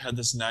it, but I had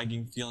this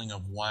nagging feeling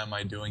of, why am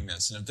I doing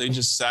this? And if they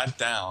just sat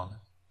down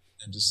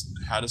and just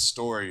had a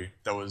story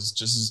that was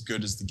just as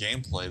good as the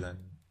gameplay, then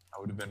I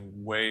would have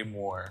been way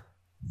more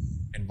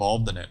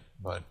involved in it.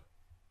 But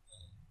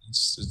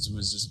it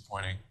was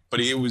disappointing.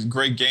 But it was a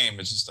great game.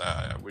 It's just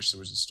I wish there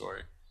was a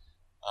story.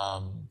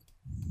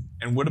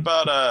 And what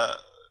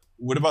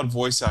about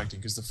voice acting?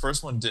 Because the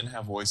first one didn't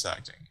have voice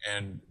acting,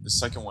 and the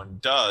second one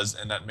does,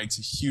 and that makes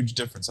a huge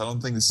difference. I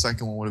don't think the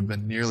second one would have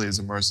been nearly as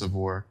immersive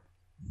or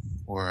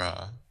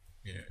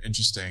you know,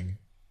 interesting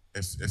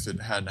if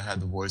it hadn't had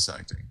the voice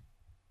acting.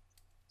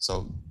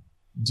 So,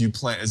 do you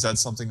plan? Is that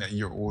something that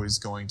you're always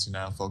going to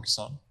now focus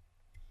on?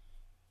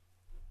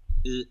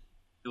 It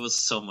was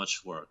so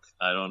much work.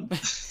 I don't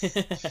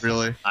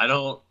Really. I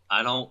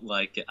don't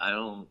like it.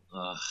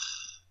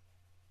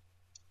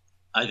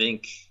 I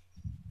think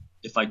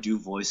if I do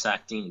voice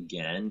acting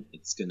again,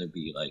 it's gonna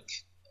be like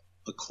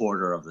a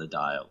quarter of the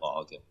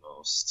dialogue at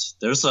most.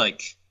 There's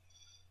like,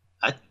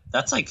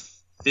 that's like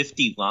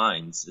 50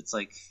 lines. It's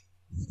like,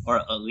 or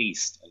at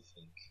least I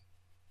think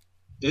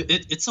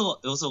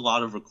it was a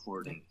lot of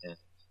recording, and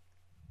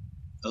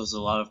it was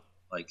a lot of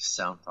like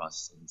sound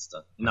processing and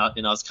stuff. And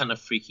I was kind of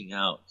freaking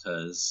out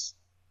because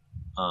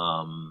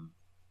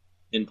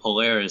in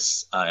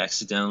Polaris I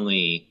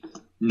accidentally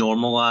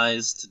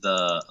normalized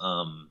the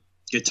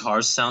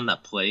guitar sound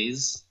that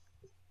plays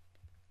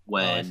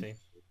when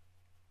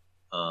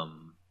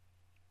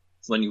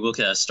you look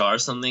at a star or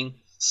something.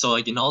 So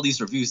like in all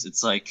these reviews,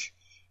 it's like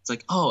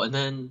oh, and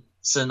then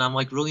I'm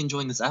like really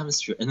enjoying this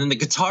atmosphere, and then the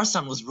guitar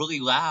sound was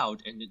really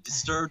loud and it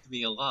disturbed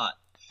me a lot.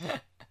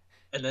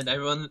 And then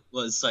everyone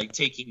was like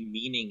taking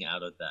meaning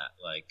out of that,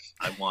 like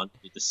I want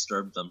to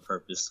disturb them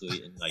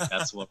purposely, and like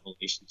that's what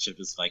relationship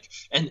is like.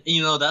 And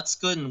you know, that's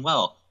good and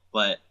well,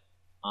 but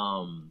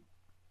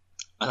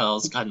I thought it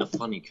was kind of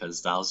funny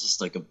because that was just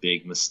like a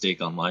big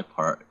mistake on my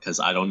part, because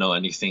I don't know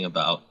anything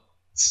about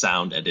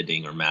sound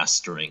editing or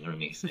mastering or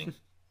anything.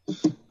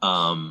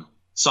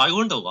 So I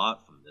learned a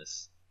lot from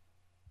this.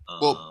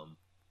 Well,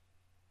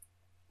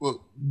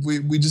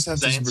 we just have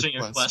to answer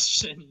your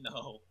question.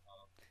 No.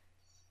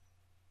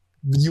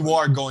 You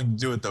are going to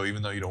do it though,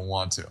 even though you don't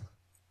want to,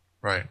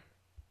 right?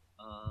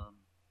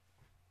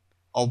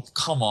 Oh,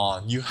 come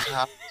on, you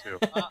have to.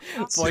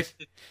 Voice.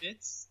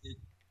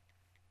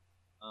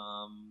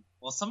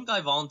 Well, some guy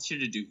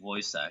volunteered to do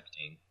voice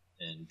acting,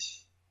 and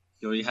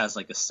he already has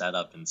like a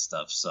setup and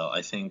stuff, so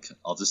I think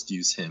I'll just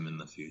use him in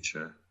the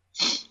future.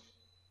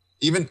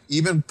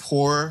 Even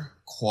poor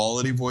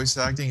quality voice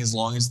acting, as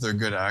long as they're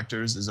good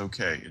actors, is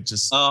okay. It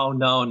just no.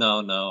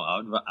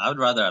 I would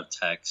rather have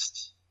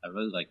text. I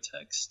really like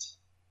text.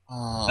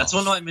 Oh. That's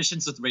one of my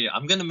missions with Radio.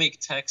 I'm gonna make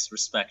text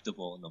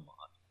respectable in the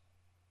mod.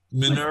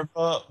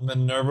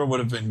 Minerva would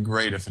have been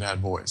great if it had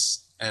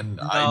voice, and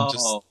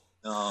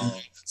No.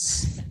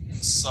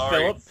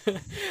 Sorry. Phillip,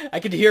 I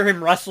could hear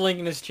him rustling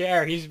in his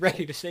chair. He's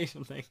ready to say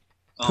something.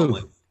 Oh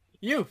my.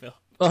 You, Phil.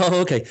 Oh,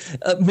 okay.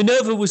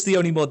 Minerva was the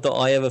only mod that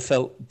I ever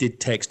felt did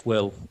text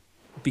well,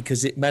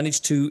 because it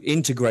managed to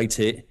integrate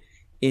it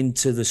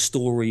into the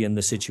story and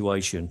the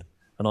situation.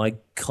 And I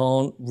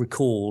can't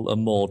recall a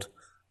mod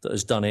that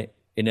has done it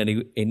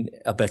in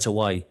a better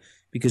way,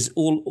 because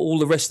all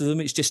the rest of them,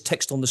 it's just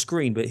text on the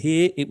screen. But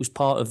here it was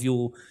part of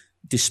your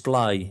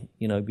display,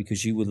 you know,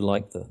 because you were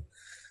like the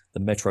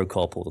Metro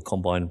Cop or the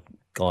Combine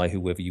guy,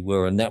 whoever you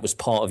were, and that was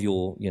part of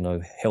your, you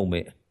know,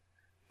 helmet.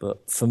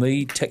 But for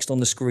me, text on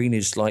the screen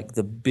is like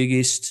the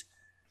biggest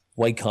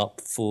wake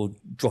up for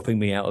dropping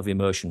me out of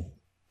immersion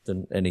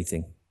than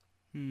anything.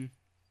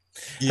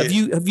 Yeah. Have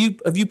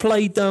you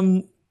played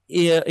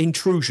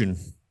Intrusion?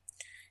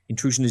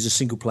 Intrusion is a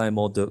single player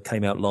mod that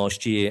came out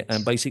last year,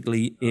 and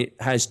basically it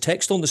has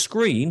text on the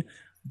screen,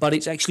 but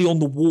it's actually on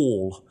the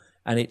wall.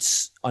 And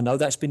I know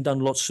that's been done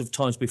lots of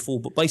times before,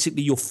 but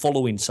basically you're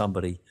following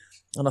somebody.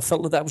 And I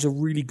felt that was a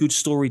really good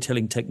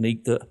storytelling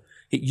technique that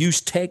It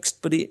used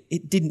text, but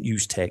it didn't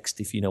use text,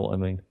 if you know what I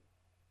mean.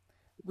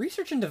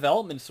 Research and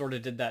development sort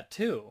of did that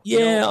too.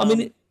 Yeah, I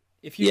mean,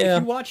 if you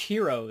watch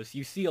Heroes,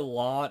 you see a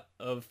lot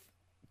of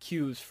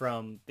cues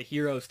from the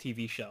Heroes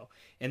TV show,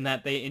 in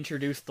that they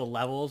introduced the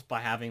levels by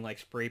having like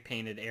spray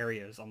painted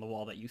areas on the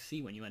wall that you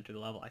see when you enter the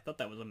level. I thought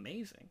that was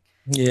amazing.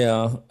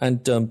 Yeah,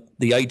 and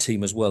the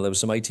A-Team as well. There was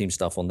some A-Team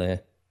stuff on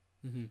there.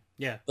 Mm-hmm.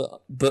 Yeah.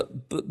 But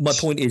my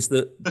point is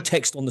that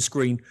text on the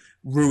screen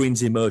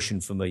ruins immersion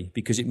for me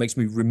because it makes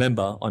me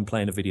remember I'm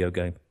playing a video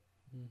game.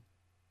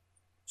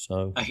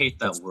 So I hate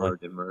that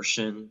word,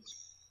 immersion.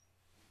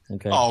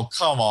 Okay. Oh,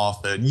 come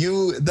off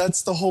it.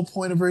 That's the whole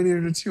point of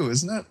Radiator 2,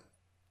 isn't it?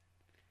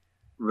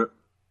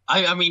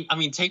 I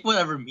mean, take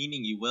whatever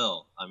meaning you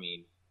will. I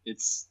mean,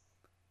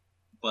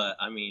 but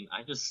I mean,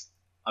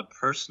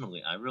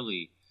 personally, I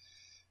really,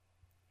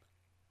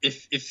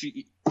 if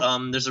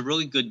there's a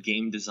really good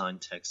game design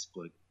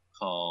textbook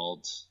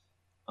called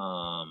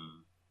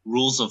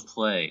Rules of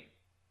Play,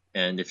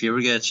 and if you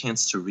ever get a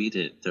chance to read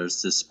it,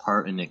 there's this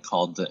part in it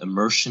called the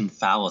immersion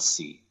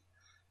fallacy,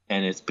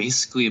 and it's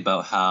basically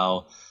about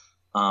how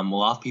a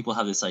lot of people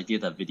have this idea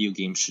that video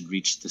games should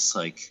reach this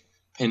like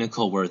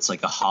pinnacle where it's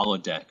like a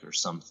holodeck or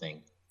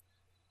something,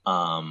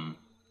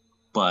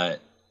 but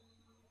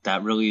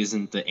that really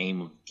isn't the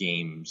aim of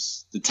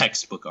games. The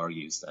textbook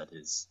argues that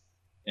is,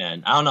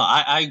 and I don't know.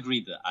 I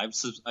agree that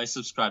I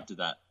subscribe to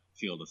that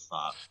field of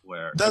thought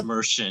where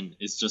immersion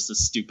is just a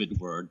stupid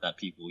word that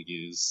people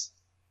use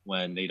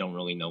when they don't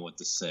really know what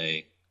to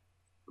say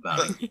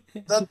about it.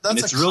 And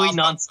it's really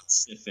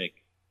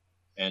non-specific,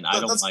 and I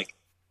don't like.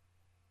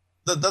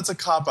 That's a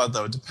cop-out,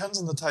 though. It depends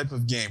on the type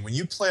of game. When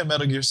you play a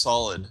Metal Gear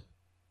Solid,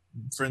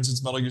 for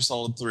instance, Metal Gear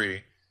Solid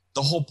 3,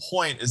 the whole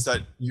point is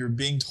that you're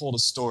being told a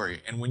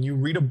story. And when you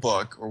read a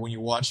book or when you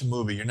watch a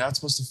movie, you're not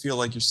supposed to feel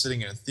like you're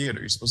sitting in a theater.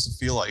 You're supposed to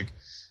feel like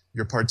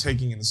you're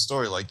partaking in the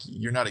story, like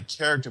you're not a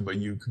character, but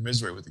you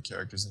commiserate with the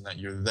characters and that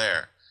you're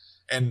there.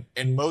 And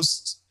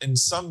in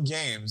some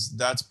games,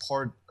 that's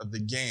part of the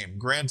game.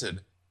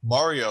 Granted,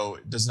 Mario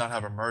does not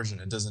have immersion.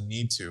 It doesn't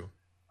need to.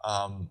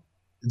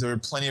 There are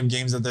plenty of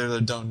games out there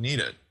that don't need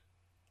it.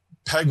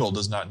 Peggle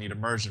does not need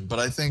immersion, but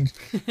I think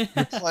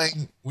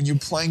when you're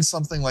playing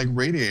something like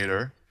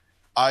Radiator,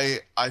 I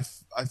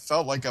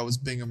felt like I was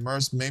being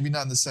immersed. Maybe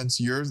not in the sense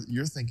you're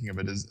thinking of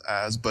it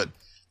as, but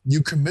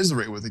you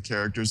commiserate with the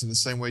characters in the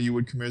same way you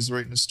would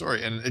commiserate in a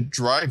story, and it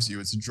drives you.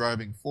 It's a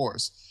driving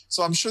force.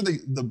 So I'm sure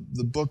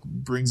the book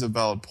brings up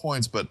valid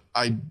points, but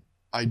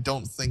I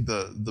don't think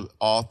the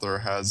author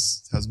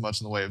has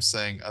much in the way of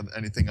saying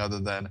anything other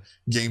than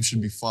games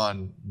should be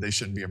fun. They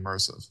shouldn't be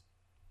immersive.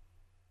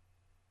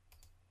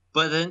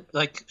 But then,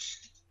 like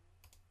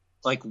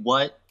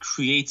what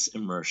creates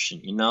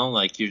immersion? You know,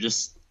 like you're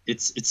just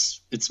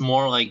it's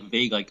more like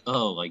vague, like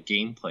like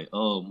gameplay.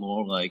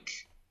 More like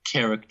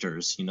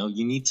characters. You know,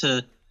 you need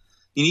to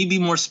be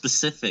more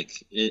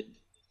specific. You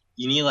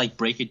need to like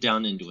break it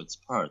down into its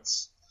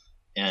parts.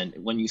 And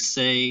when you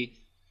say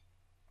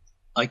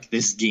like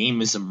this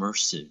game is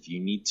immersive, you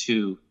need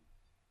to.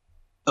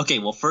 Okay,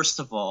 well, first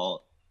of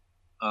all,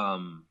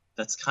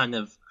 that's kind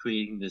of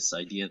creating this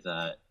idea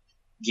that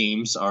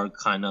games are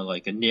kind of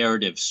like a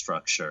narrative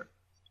structure,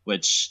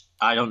 which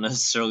I don't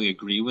necessarily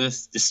agree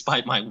with,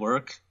 despite my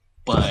work.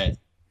 But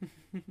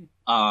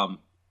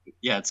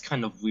yeah, it's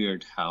kind of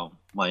weird how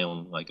my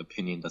own like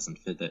opinion doesn't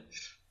fit it.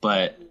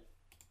 But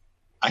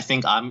I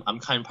think I'm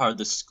kind of part of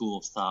this school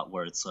of thought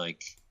where it's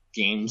like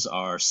games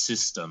are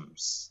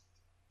systems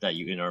that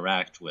you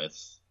interact with,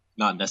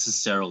 not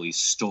necessarily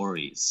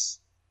stories.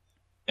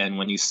 And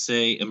when you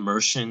say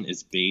immersion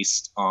is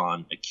based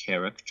on a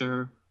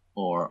character,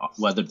 or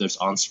whether there's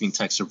on-screen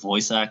text or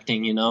voice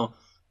acting, you know,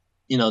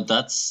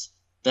 that's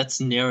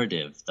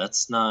narrative.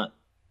 That's not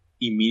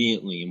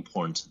immediately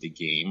important to the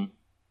game.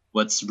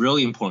 What's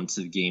really important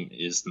to the game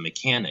is the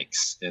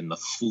mechanics and the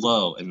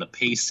flow and the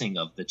pacing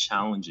of the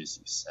challenges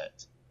you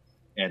set.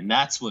 And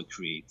that's what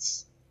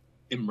creates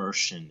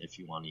immersion, if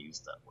you want to use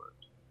that word.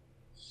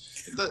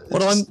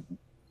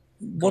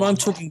 What I'm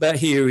talking about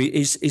here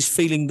is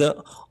feeling that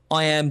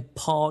I am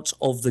part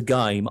of the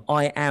game.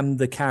 I am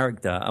the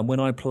character. And when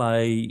I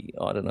play,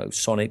 I don't know,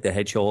 Sonic the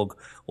Hedgehog,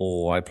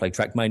 or I play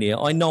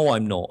Trackmania, I know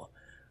I'm not.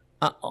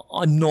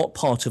 I'm not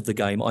part of the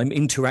game. I'm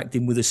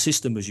interacting with a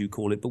system, as you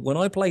call it. But when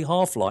I play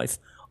Half-Life,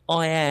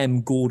 I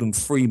am Gordon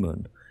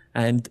Freeman.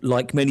 And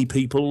like many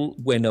people,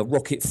 when a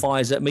rocket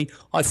fires at me,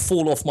 I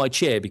fall off my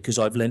chair because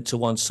I've leant to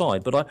one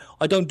side. But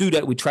I don't do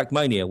that with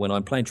Trackmania. When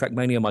I'm playing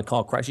Trackmania, my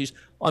car crashes.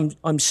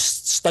 I'm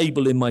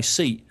stable in my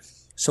seat.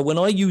 So when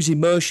I use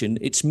immersion,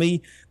 it's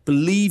me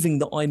believing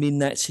that I'm in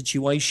that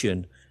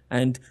situation.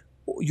 And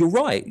you're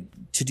right,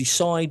 to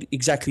decide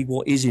exactly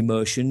what is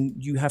immersion,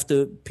 you have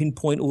to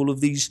pinpoint all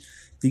of these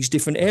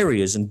different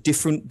areas, and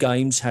different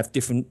games have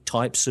different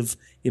types of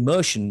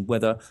immersion.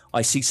 Whether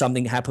I see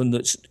something happen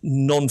that's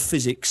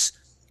non-physics,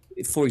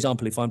 for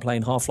example, if I'm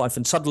playing Half-Life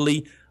and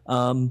suddenly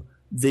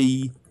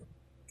the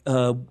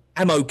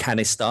ammo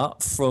canister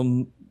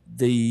from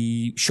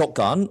the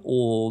shotgun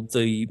or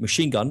the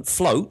machine gun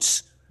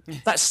floats,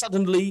 that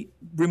suddenly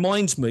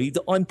reminds me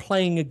that I'm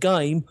playing a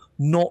game,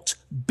 not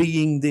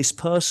being this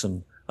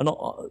person. And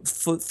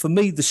for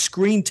me, the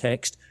screen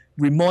text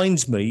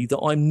reminds me that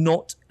I'm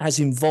not as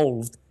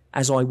involved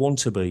as I want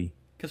to be.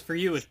 Because for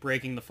you, it's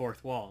breaking the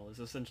fourth wall, is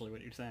essentially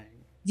what you're saying.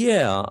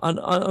 Yeah, and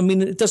I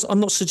mean, it does. I'm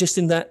not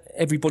suggesting that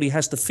everybody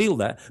has to feel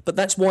that, but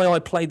that's why I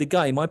play the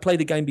game. I play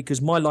the game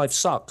because my life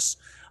sucks,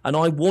 and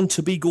I want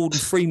to be Gordon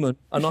Freeman.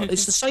 And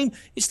it's the same.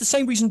 It's the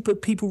same reason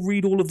that people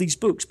read all of these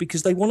books,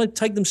 because they want to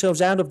take themselves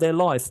out of their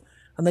life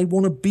and they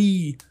want to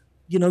be,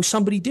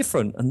 somebody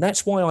different. And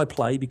that's why I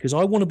play, because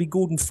I want to be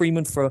Gordon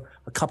Freeman for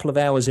a couple of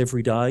hours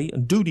every day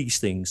and do these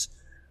things.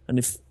 And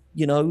if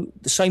the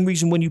same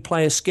reason when you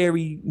play a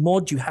scary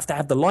mod, you have to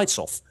have the lights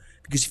off.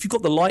 Because if you've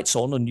got the lights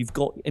on and you've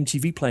got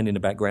MTV playing in the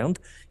background,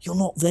 you're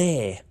not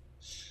there.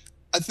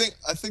 I think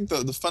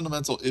the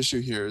fundamental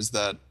issue here is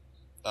that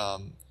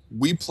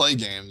we play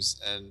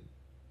games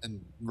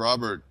and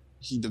Robert,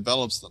 he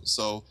develops them.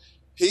 So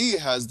he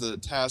has the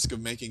task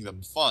of making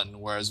them fun,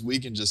 whereas we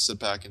can just sit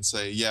back and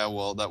say, yeah,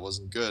 well, that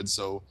wasn't good.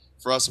 So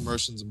for us,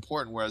 immersion is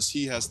important, whereas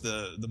he has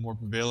the more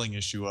prevailing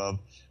issue of,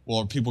 well,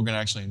 are people going to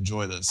actually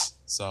enjoy this?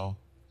 So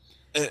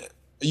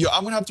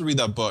I'm gonna have to read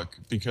that book,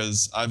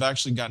 because I've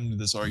actually gotten into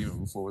this argument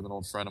before with an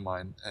old friend of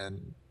mine,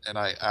 and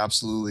I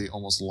absolutely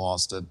almost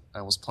lost it. I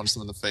almost punched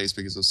them in the face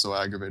because I was so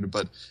aggravated.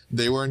 But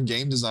they were in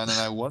game design and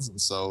I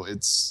wasn't, so it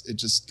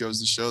just goes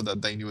to show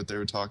that they knew what they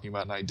were talking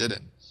about and I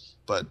didn't.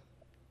 But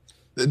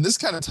and this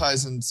kind of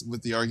ties in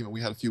with the argument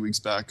we had a few weeks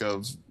back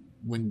of,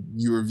 when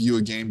you review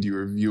a game, do you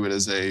review it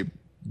as a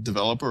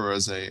developer or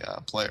as a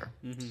player?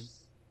 Mm-hmm.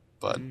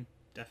 But. Mm-hmm.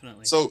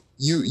 Definitely. So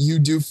you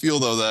do feel,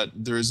 though, that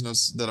there is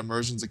that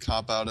immersion's a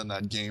cop-out, and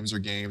that games are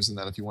games, and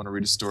that if you want to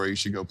read a story, you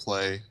should go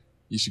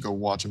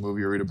watch a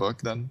movie or read a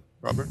book then,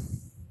 Robert?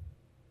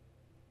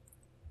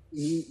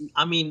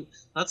 I mean,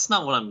 that's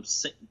not what I'm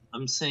saying.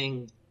 I'm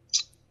saying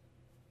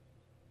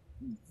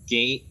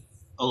a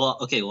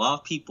lot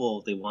of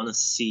people, they want to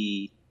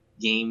see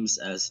games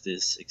as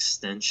this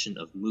extension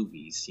of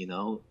movies,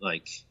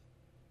 like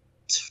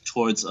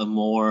towards a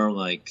more,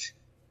 like,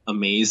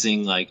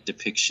 amazing, like,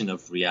 depiction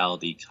of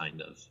reality,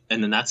 kind of.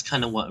 And then that's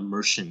kind of what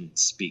immersion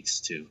speaks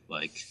to.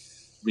 Like,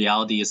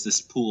 reality is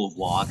this pool of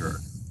water,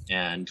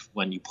 and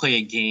when you play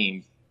a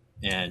game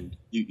and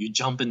you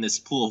jump in this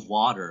pool of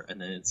water,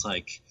 and then it's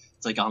like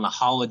on a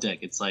holodeck,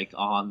 it's like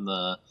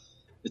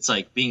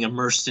being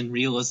immersed in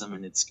realism,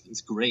 and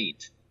it's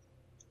great,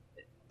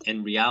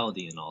 and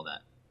reality and all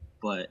that.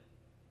 But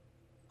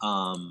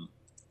I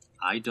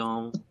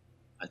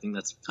think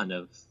that's kind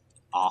of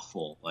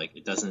awful. Like,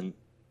 it doesn't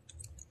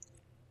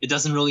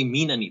really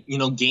mean any.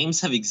 Games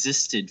have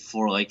existed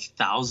for like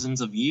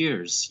thousands of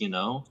years,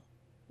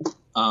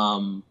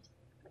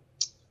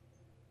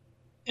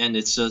 and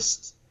it's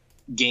just,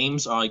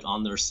 games are like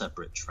on their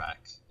separate track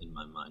in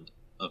my mind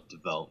of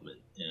development,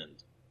 and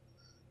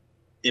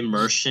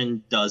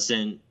immersion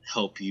doesn't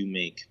help you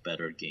make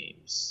better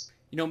games.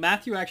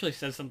 Matthew actually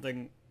says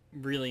something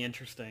really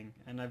interesting,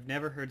 and I've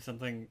never heard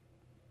something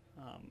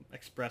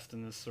expressed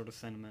in this sort of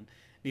sentiment.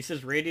 He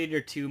says,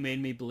 Radiator 2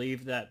 made me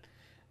believe that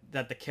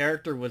the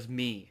character was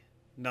me,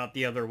 not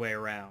the other way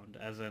around,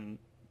 as in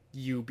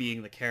you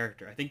being the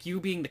character. I think you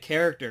being the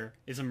character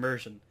is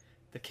immersion.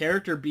 The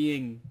character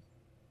being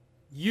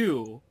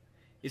you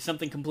is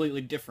something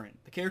completely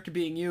different. The character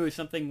being you is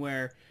something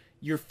where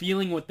you're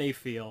feeling what they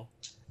feel,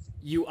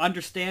 you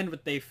understand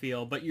what they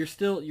feel, but you're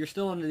still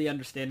under the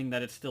understanding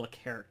that it's still a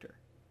character.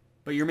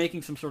 But you're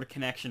making some sort of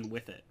connection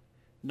with it.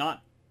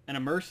 Not an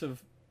immersive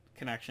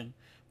connection,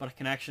 but a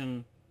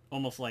connection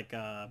almost like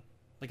an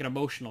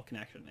emotional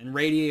connection. And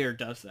Radiator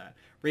does that.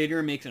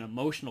 Radiator makes an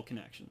emotional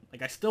connection.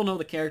 Like, I still know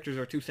the characters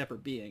are two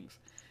separate beings.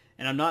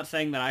 And I'm not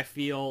saying that I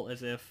feel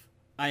as if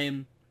I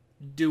am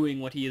doing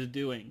what he is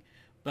doing,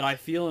 but I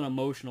feel an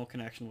emotional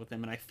connection with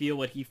him, and I feel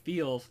what he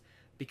feels,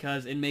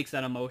 because it makes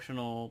that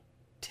emotional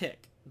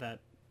tick that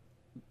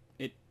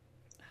it,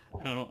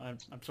 I don't know,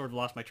 I've sort of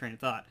lost my train of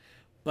thought,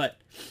 but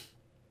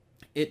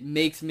it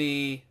makes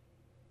me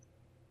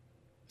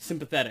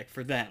sympathetic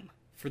for them.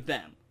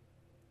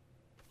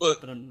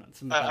 But I'm not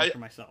sympathetic for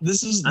myself.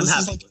 This is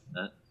like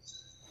that.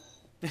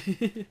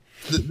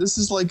 This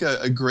is like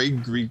a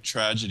great Greek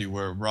tragedy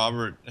where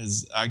Robert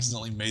has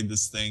accidentally made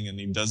this thing and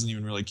he doesn't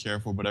even really care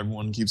for, but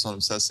everyone keeps on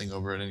obsessing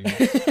over it, and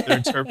they're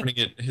interpreting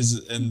it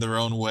in their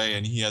own way,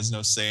 and he has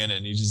no say in it,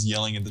 and he's just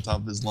yelling at the top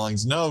of his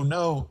lungs,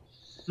 no.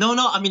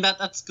 I mean,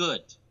 that's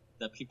good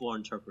that people are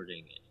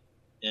interpreting it,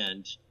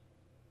 and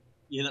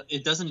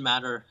it doesn't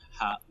matter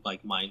how,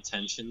 like, my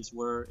intentions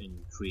were in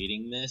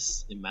creating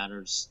this. It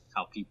matters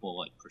how people,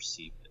 like,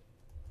 perceive it.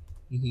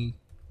 Mm-hmm.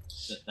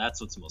 That's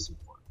what's most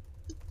important.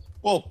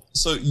 Well,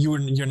 so you're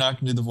not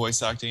going to do the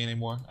voice acting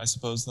anymore, I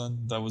suppose, then?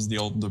 That was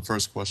the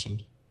first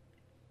question.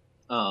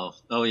 Oh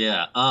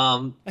yeah.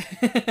 I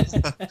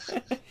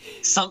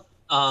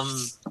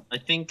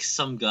think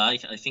some guy,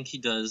 he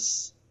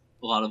does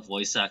a lot of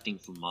voice acting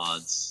for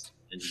mods,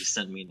 and he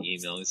sent me an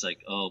email. He's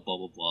like, oh, blah,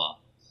 blah, blah.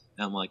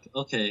 And I'm like,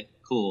 okay,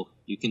 cool.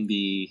 You can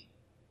be,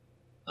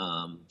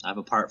 I have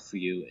a part for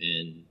you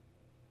in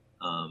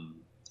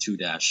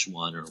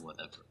 2-1 or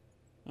whatever.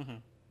 Mm-hmm.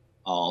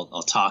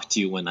 I'll talk to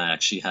you when I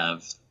actually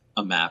have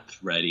a map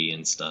ready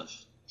and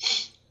stuff.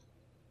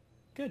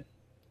 Good.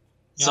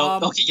 So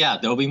okay, yeah,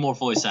 there'll be more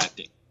voice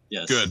acting.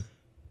 Yes. Good.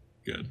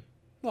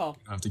 Well,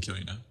 I have to kill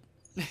you now.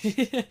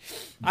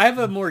 I have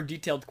a more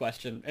detailed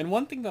question, and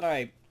one thing that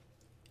I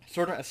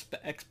sort of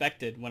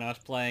expected when I was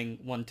playing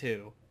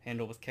 1-2,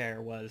 Handle with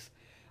Care, was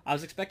I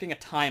was expecting a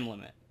time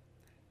limit.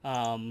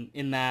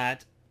 In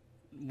that,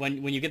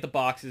 when you get the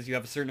boxes, you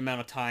have a certain amount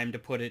of time to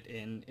put it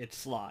in its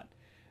slot.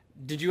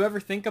 Did you ever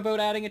think about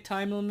adding a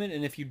time limit?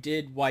 And if you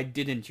did, why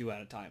didn't you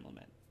add a time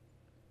limit?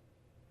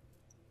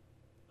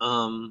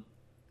 I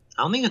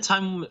don't think a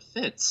time limit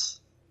fits.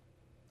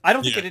 I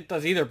don't think it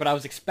does either, but I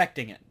was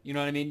expecting it. You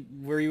know what I mean?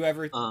 Were you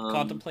ever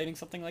contemplating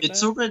something like that?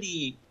 It's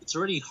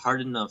already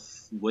hard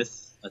enough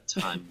with a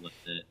time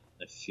limit,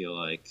 I feel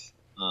like.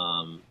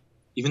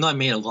 Even though I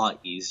made it a lot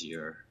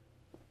easier.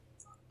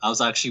 I was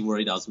actually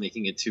worried I was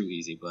making it too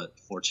easy, but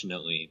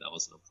fortunately that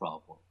wasn't a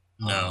problem.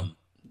 No.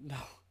 No.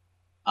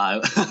 I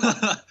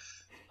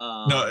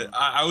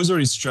was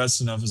already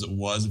stressed enough as it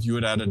was. If you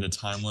had added a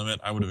time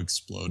limit, I would have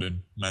exploded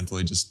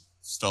mentally, just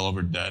fell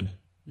over dead.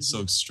 It's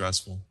so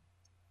stressful.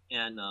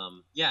 And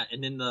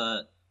and in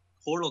the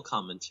Portal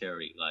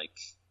commentary, like,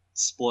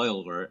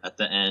 spoiler at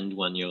the end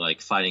when you're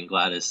like fighting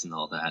Gladys and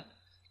all that,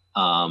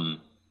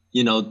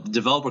 the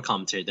developer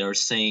commentary, they were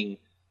saying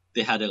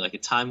they had a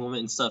time limit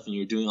and stuff, and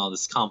you were doing all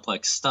this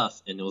complex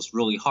stuff, and it was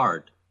really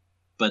hard.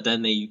 But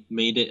then they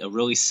made it a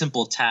really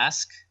simple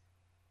task,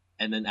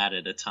 and then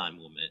added a time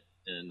limit,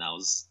 and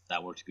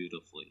that worked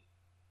beautifully.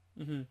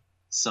 Mm-hmm.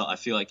 So I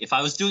feel like if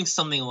I was doing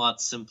something a lot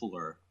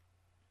simpler,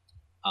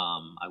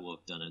 I would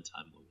have done a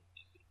time limit.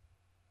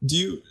 Do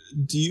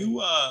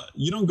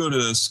you don't go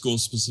to school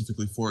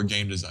specifically for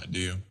game design, do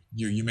you?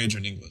 You major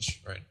in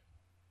English, right?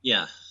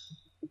 Yeah.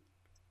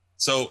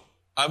 So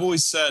I've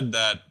always said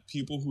that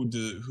people who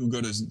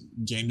go to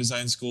game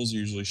design schools are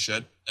usually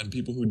shit, and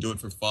people who do it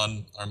for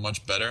fun are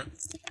much better.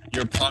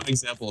 You're a prime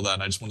example of that,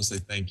 and I just want to say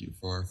thank you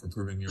for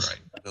proving me right.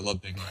 I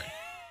love being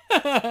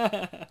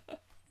right.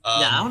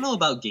 I don't know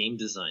about game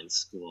design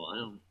school. I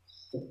don't.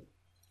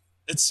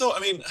 It's so. I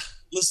mean,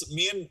 listen,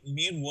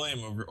 me and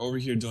William over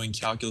here doing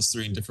calculus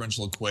 3 and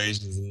differential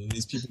equations, and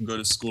these people go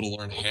to school to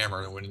learn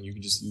Hammer, and when you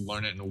can just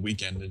learn it in a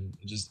weekend, and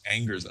it just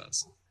angers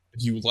us.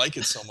 If you like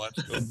it so much,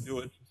 go do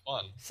it for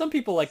fun. Some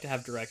people like to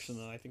have direction,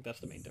 though. I think that's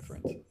the main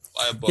difference.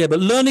 Yeah, but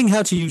learning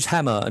how to use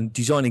Hammer and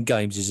designing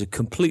games is a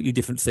completely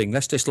different thing.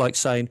 That's just like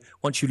saying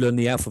once you learn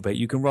the alphabet,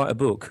 you can write a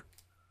book.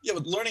 Yeah,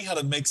 but learning how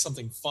to make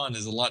something fun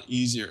is a lot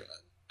easier.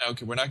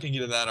 Okay, we're not going to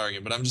get into that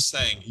argument, but I'm just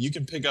saying you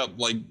can pick up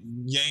like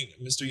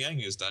Mr. Yang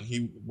has done.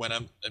 He went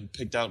up and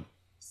picked out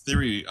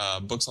theory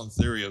books on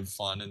theory of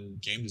fun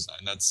and game design.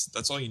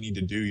 That's all you need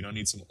to do. You don't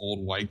need some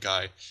old white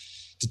guy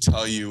to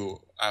tell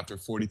you after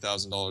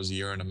 $40,000 a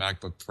year and a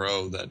MacBook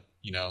Pro that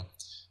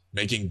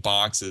making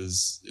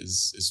boxes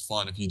is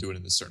fun if you do it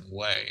in a certain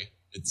way.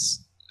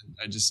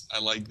 I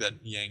like that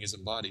Yang has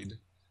embodied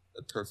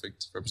the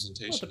perfect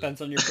representation. Well, it depends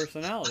on your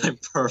personality. I'm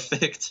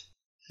perfect.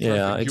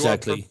 Yeah,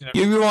 exactly.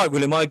 You're right,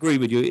 William. I agree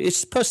with you.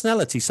 It's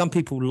personality. Some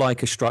people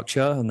like a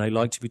structure and they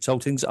like to be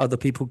told things. Other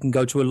people can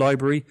go to a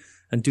library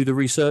and do the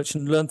research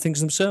and learn things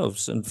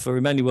themselves. And for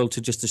Emanuel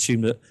to just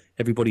assume that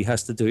everybody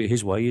has to do it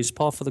his way is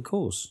par for the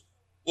course.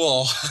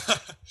 Well,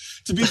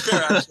 to be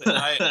fair, actually,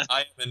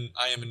 I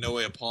am in no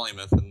way a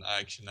polymath, and I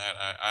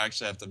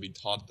actually have to be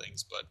taught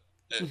things.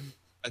 But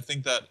I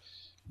think that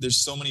there's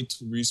so many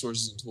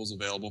resources and tools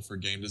available for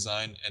game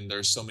design, and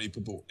there's so many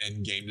people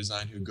in game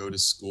design who go to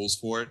schools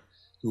for it,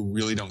 who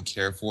really don't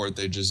care for it.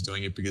 They're just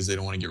doing it because they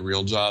don't want to get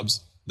real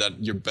jobs,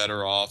 that you're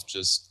better off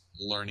just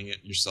learning it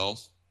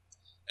yourself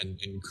and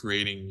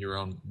creating your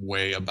own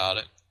way about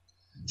it.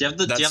 Do you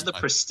have the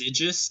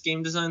prestigious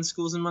game design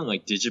schools in mind,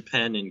 like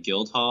Digipen and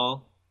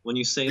Guildhall, when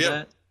you say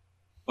that?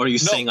 Or are you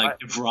saying like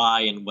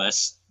DeVry and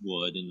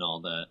Westwood and all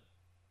that?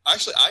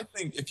 Actually, I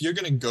think if you're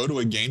going to go to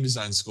a game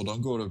design school,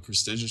 don't go to a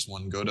prestigious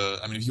one.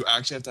 If you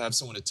actually have to have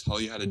someone to tell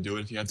you how to do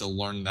it, if you have to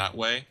learn that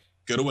way,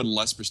 go to a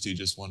less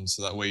prestigious one,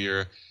 so that way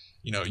you're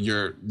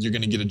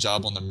going to get a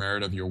job on the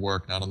merit of your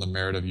work, not on the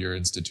merit of your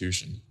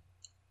institution,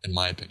 in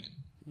my opinion.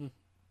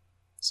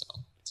 So.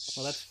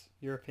 Well, that's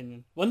your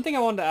opinion. One thing I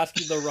wanted to ask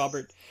you, though,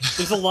 Robert,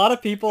 there's a lot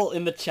of people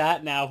in the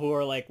chat now who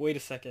are like, wait a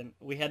second,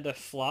 we had to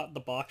slot the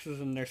boxes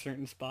in their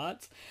certain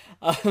spots.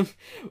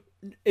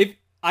 If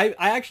I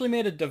actually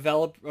made a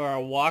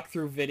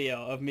walkthrough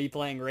video of me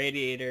playing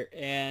Radiator,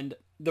 and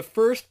the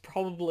first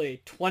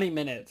probably 20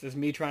 minutes is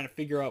me trying to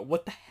figure out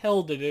what the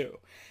hell to do.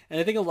 And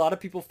I think a lot of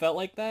people felt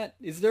like that.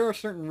 Is there a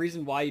certain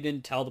reason why you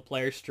didn't tell the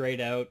players straight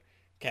out,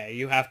 okay,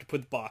 you have to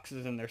put the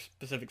boxes in their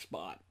specific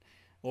spot?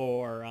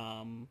 Or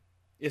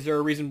is there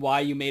a reason why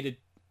you made it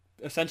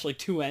essentially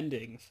two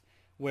endings,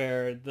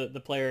 where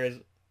the player is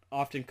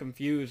often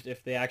confused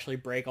if they actually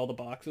break all the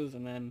boxes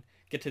and then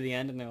get to the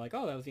end and they're like,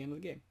 oh, that was the end of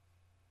the game?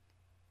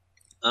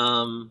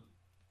 I'm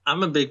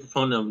a big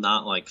proponent of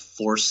not like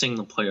forcing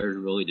the player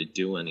really to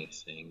do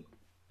anything,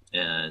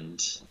 and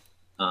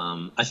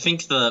I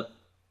think the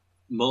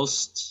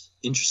most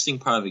interesting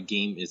part of a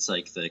game is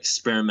like the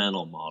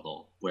experimental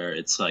model, where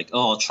it's like,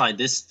 oh, I'll try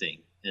this thing,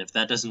 and if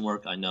that doesn't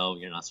work, I know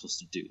you're not supposed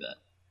to do that.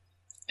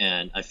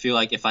 And I feel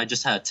like if I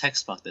just had a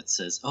text box that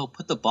says, oh,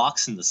 put the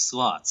box in the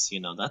slots,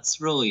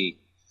 that's really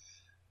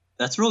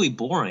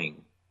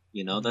boring.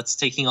 That's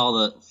taking all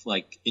the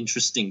like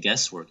interesting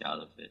guesswork out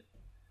of it.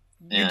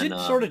 You did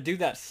sort of do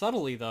that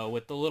subtly though,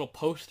 with the little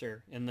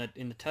poster in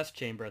the test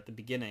chamber at the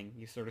beginning.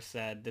 You sort of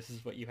said this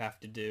is what you have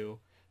to do,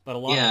 but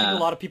I think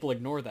a lot of people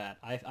ignore that.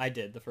 I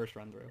did the first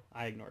run through.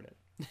 I ignored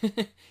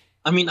it.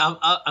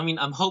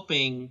 I'm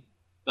hoping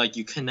like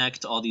you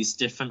connect all these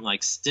different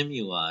like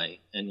stimuli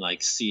and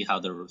like see how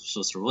they're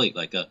supposed to relate.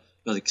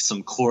 Like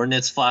some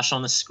coordinates flash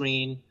on the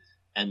screen,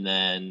 and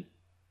then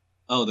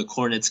the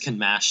coordinates can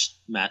match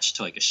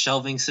to like a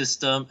shelving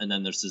system, and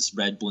then there's this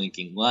red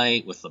blinking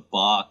light with the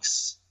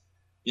box.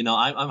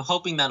 I'm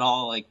hoping that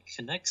all like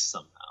connects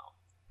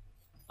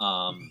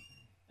somehow.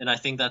 And I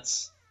think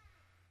that's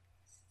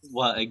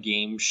what a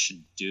game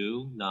should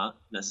do, not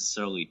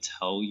necessarily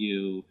tell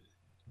you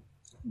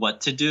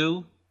what to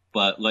do,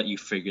 but let you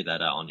figure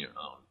that out on your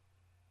own.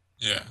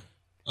 Yeah.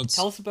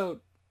 Tell us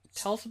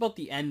about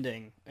the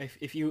ending.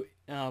 If you,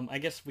 I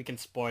guess we can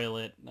spoil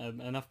it.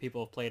 Enough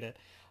people have played it.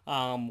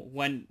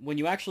 When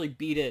you actually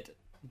beat it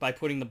by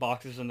putting the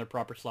boxes in their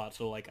proper slots,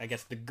 so like I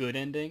guess the good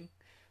ending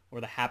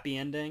or the happy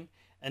ending,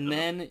 and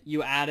then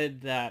you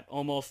added that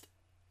almost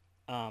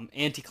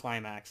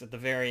anticlimax at the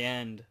very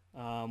end,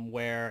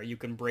 where you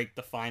can break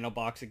the final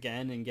box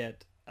again and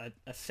get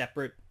a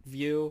separate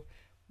view.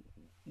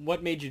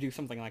 What made you do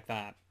something like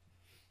that?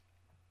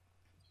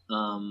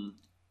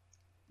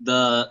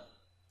 The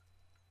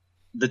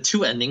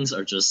two endings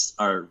are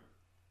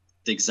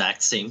the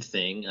exact same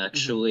thing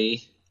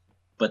actually,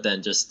 but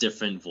then just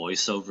different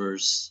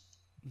voiceovers.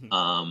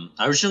 I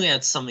originally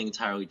had something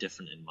entirely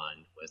different in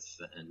mind with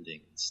the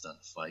ending and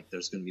stuff. Like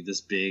there's gonna be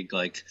this big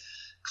like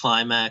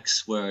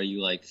climax where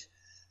you like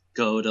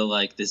go to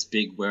like this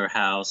big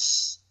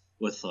warehouse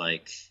with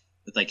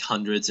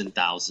hundreds and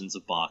thousands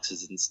of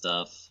boxes and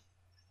stuff.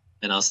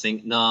 And I was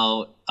thinking,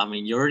 no, I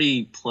mean, you're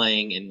already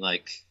playing in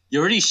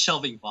you're already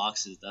shelving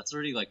boxes. That's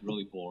already like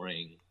really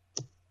boring.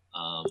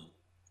 What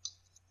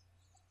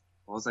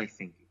was I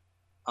thinking?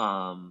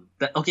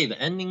 The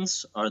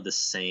endings are the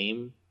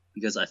same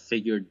because I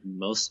figured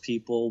most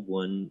people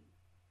wouldn't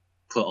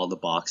put all the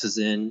boxes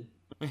in.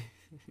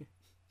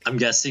 I'm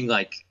guessing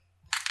like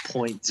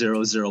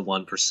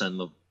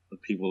 0.001% of the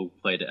people who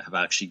played it have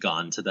actually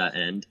gotten to that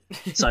end.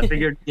 So I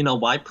figured,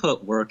 why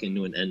put work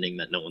into an ending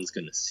that no one's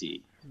going to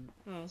see?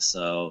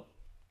 So,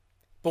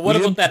 but what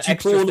about that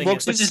extra thing?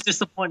 Which is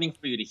disappointing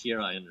for you to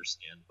hear, I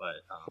understand. But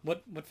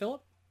what,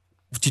 Phillip?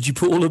 Did you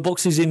put all the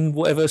boxes in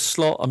whatever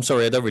slot? I'm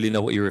sorry, I don't really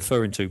know what you're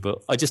referring to,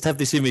 but I just have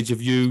this image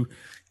of you.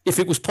 If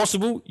it was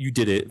possible, you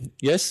did it.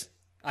 Yes?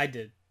 I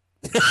did.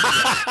 Oh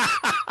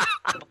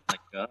my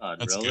god,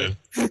 that's really?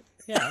 Good.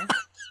 Yeah.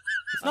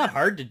 It's not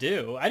hard to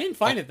do. I didn't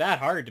find it that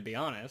hard, to be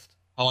honest.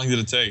 How long did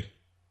it take?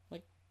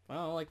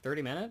 Like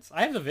 30 minutes.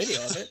 I have the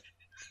video of it.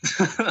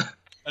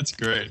 That's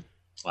great.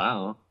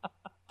 Wow.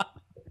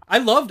 I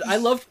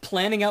loved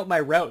planning out my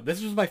route.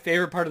 This was my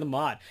favorite part of the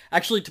mod.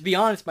 Actually, to be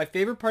honest, my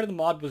favorite part of the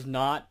mod was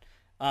not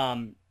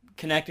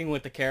connecting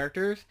with the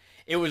characters.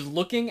 It was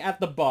looking at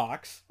the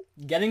box,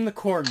 getting the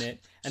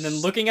coordinate, and then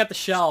looking at the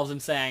shelves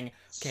and saying,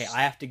 okay,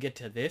 I have to get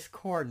to this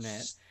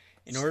coordinate.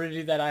 In order to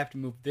do that, I have to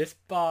move this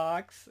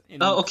box.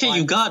 Oh, okay,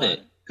 you got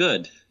it.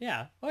 Good.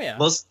 Yeah. Oh, yeah.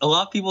 A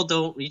lot of people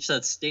don't reach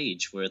that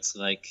stage where it's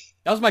like...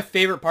 That was my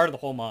favorite part of the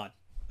whole mod.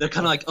 They're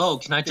kind of like, oh,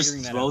 can I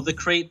just throw the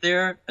crate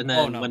there? And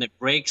then when it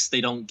breaks, they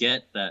don't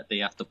get that they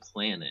have to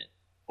plan it.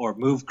 Or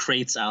move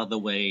crates out of the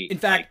way in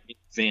fact, in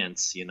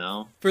advance,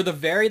 For the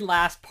very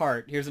last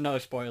part, here's another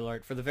spoiler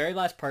alert. For the very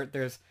last part,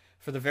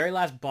 for the very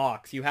last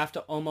box, you have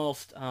to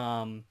almost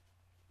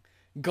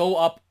go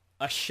up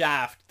a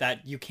shaft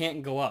that you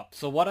can't go up.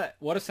 So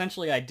what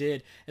essentially I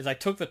did is I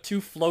took the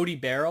two floaty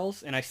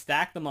barrels and I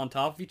stacked them on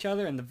top of each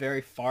other in the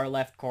very far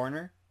left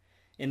corner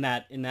in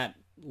that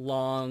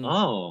long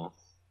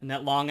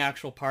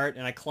actual part,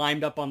 and I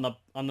climbed up on the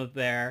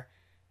there,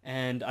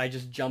 and I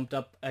just jumped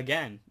up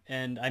again,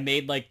 and I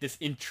made like this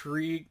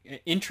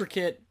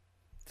intricate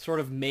sort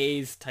of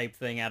maze type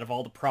thing out of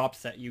all the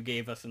props that you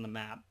gave us in the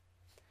map.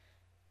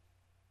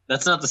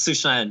 That's not the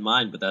solution I had in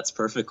mind, but that's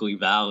perfectly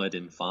valid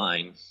and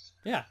fine.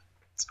 Yeah.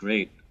 It's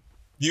great.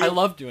 I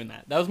love doing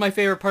that. That was my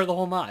favorite part of the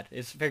whole mod,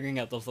 is figuring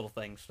out those little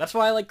things. That's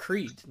why I like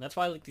Creed. That's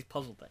why I like these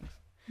puzzle things.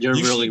 You're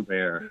really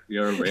rare.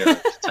 You're a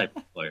rare type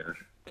of player.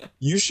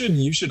 You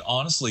should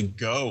honestly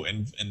go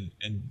and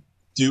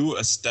do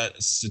a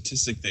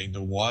statistic thing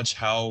to watch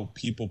how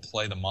people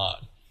play the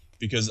mod,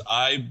 because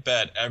I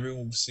bet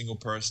every single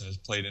person has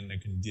played it in a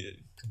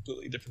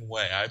completely different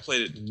way. I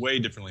played it way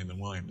differently than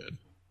William did,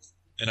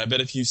 and I bet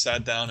if you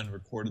sat down and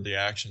recorded the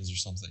actions or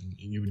something,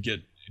 you would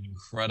get an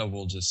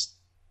incredible just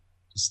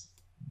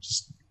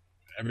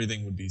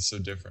everything would be so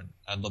different.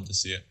 I'd love to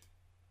see it.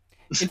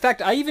 In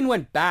fact, I even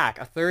went back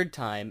a third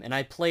time and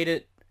I played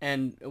it,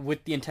 and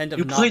with the intent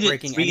of not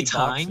breaking any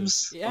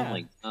boxes. Yeah. Oh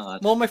my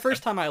god. Well, my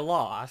first time I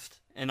lost,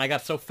 and I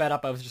got so fed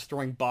up I was just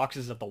throwing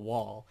boxes at the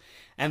wall.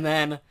 And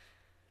then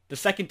the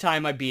second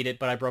time I beat it,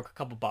 but I broke a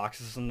couple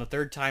boxes, and the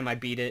third time I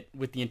beat it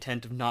with the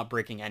intent of not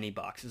breaking any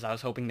boxes. I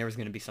was hoping there was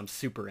going to be some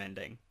super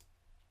ending.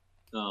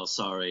 Oh,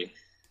 sorry.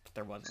 But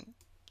there wasn't.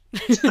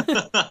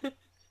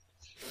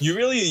 You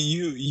really,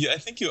 I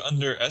think you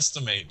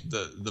underestimate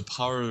the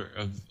power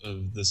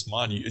of this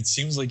mod. It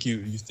seems like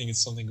you think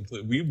it's something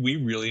completely. We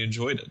really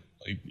enjoyed it.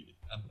 Like,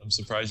 I'm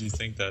surprised you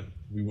think that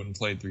we wouldn't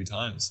play it 3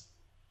 times.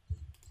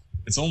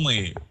 It's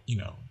only,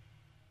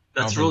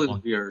 That's really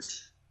weird.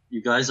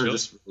 You guys are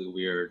just really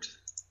weird.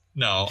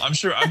 No, I'm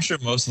sure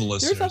most of the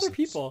listeners. There's other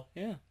people.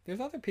 Yeah, there's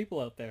other people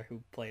out there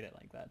who played it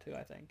like that too,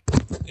 I think.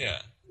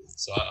 Yeah.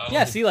 So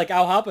see, like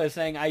Al Hapa is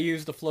saying, I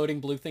use the floating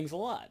blue things a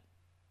lot.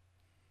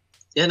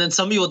 Yeah, and then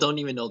some people don't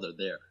even know they're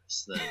there.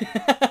 So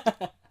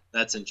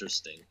that's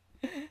interesting.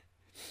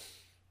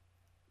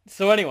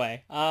 So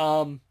anyway,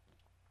 I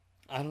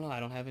don't know. I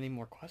don't have any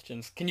more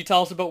questions. Can you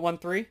tell us about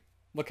 1.3?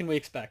 What can we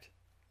expect?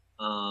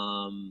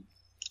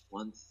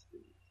 1.3.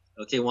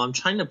 Okay, well, I'm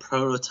trying to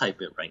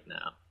prototype it right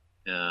now,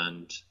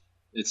 and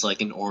it's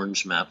like an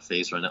orange map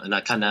phase right now, and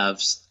I kind of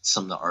have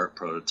some of the art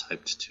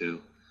prototyped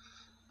too.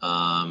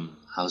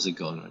 How's it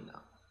going right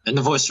now? And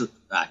the voice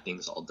acting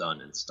is all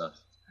done and stuff.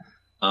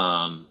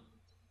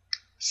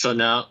 So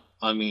now,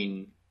 I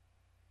mean,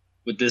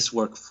 with this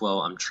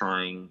workflow,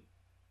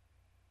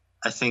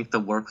 I think the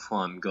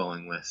workflow I'm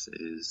going with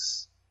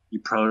is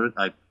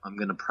I'm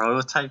going to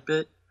prototype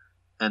it,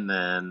 and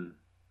then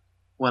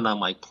when I'm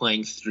like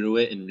playing through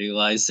it and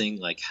realizing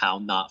like how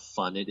not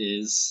fun it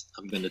is,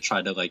 I'm going to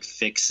try to like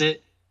fix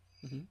it.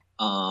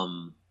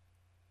 Mm-hmm.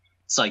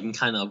 So I can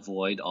kind of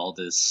avoid all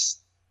this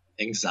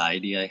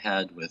anxiety I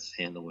had with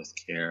Handle with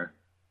Care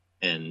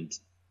and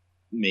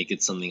make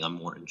it something I'm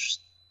more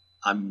interested.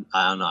 I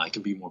don't know, I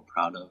can be more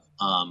proud of.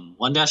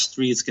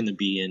 1-3 is going to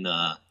be in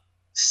a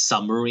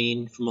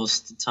submarine for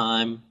most of the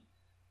time,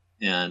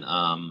 and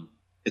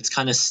it's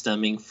kind of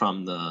stemming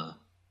from the,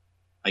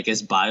 I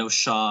guess,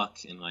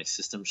 BioShock and like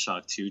System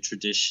Shock 2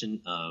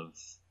 tradition of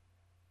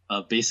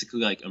basically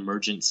like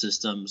emergent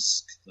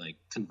systems like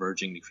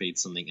converging to create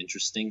something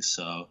interesting.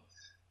 So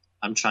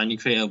I'm trying to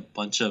create a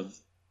bunch of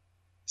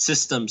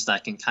systems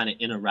that can kind of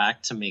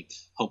interact to make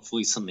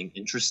hopefully something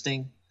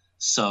interesting.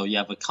 So you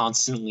have a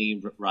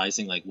constantly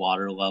rising like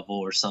water level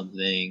or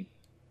something.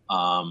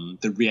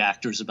 The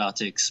reactor's about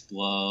to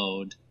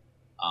explode,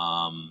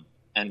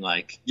 and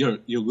like you're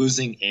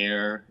losing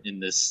air in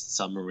this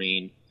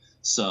submarine.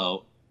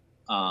 So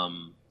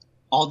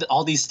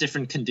all these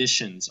different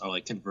conditions are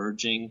like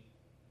converging.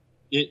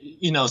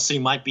 So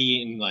you might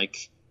be in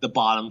like the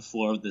bottom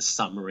floor of this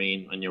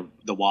submarine and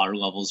the water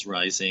level's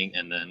rising,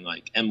 and then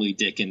like Emily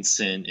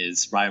Dickinson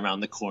is right around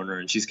the corner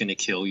and she's gonna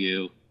kill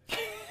you.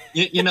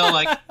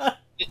 Like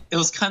it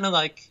was kind of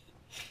like,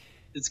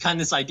 it's kind of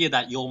this idea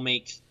that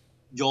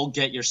you'll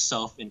get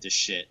yourself into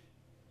shit,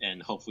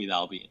 and hopefully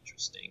that'll be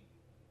interesting.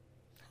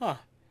 Huh.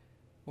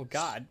 Well,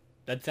 God,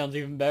 that sounds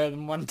even better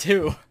than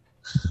 1.2.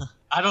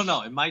 I don't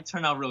know. It might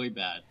turn out really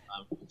bad.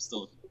 I'm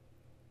still.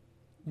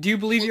 Do you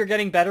believe you're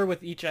getting better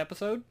with each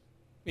episode,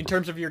 in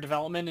terms of your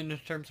development and in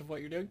terms of what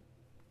you're doing?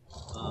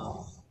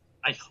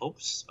 I hope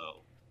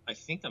so. I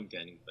think I'm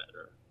getting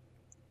better.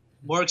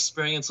 More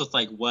experience with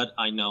like what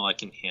I know I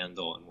can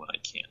handle and what I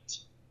can't.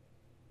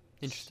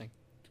 Interesting.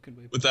 Good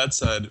way. With that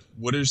said,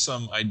 what are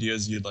some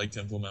ideas you'd like to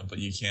implement but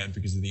you can't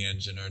because of the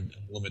engine or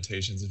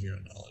limitations of your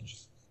own knowledge?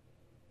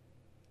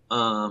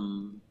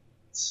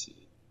 Let's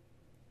see.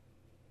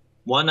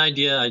 One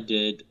idea I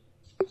did,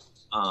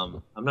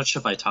 I'm not sure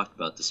if I talked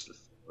about this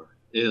before,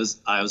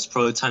 I was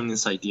prototyping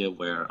this idea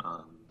where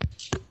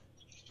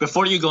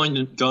before you go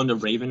into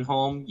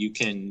Ravenholm, you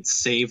can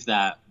save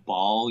that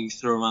ball you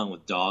throw around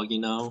with dog,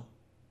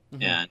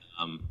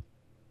 Mm-hmm.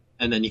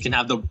 And then you can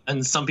have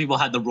and some people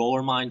had the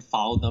roller mine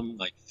follow them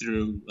like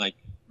through like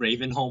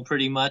Ravenholm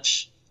pretty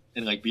much,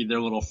 and like be their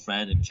little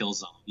friend and kill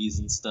zombies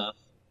and stuff.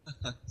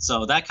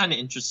 So that kind of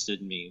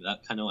interested me,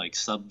 that kind of like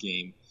sub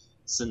game.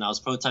 So now I was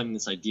prototyping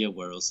this idea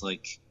where it was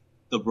like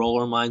the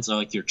roller mines are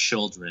like your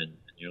children,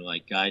 and you're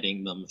like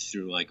guiding them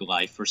through like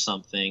life or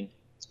something.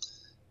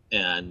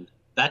 And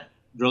that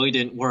really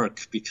didn't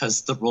work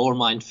because the roller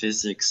mine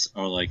physics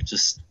are like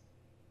just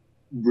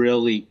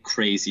really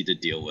crazy to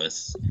deal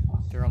with.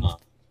 They're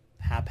almost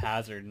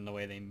haphazard in the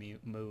way they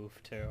move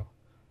too.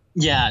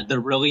 Yeah, they're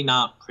really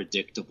not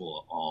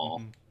predictable at all.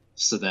 Mm-hmm.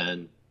 So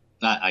then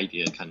that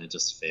idea kind of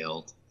just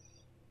failed.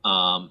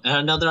 And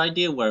another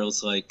idea where it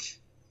was like,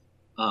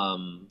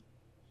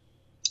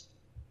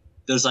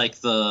 there's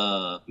like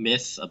the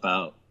myth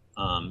about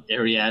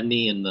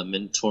Ariadne in the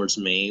Minotaur's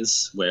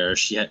maze, where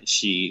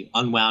she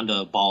unwound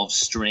a ball of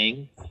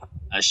string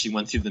as she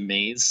went through the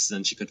maze,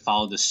 then she could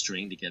follow the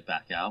string to get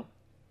back out.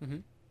 Mm-hmm.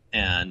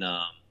 And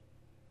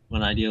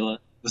one idea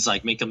was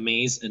like make a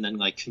maze and then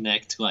like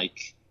connect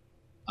like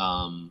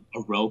a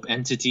rope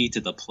entity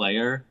to the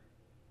player,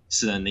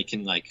 so then they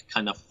can like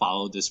kind of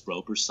follow this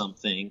rope or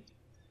something,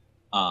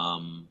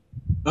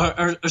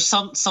 or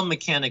some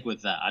mechanic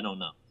with that. I don't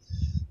know.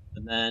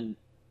 And then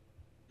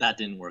that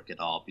didn't work at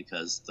all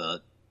because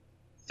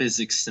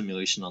physics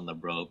simulation on the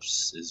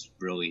ropes is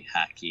really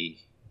hacky.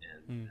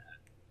 And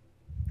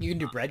You can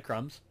do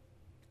breadcrumbs.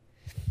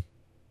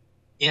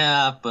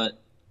 yeah,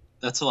 but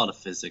that's a lot of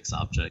physics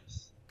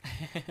objects.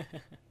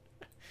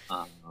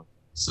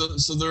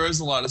 So there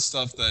is a lot of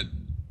stuff that,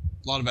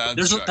 a lot of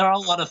abstract. There are a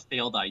lot of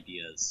failed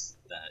ideas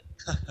that,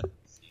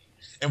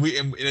 and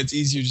it's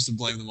easier just to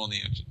blame them on the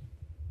engine.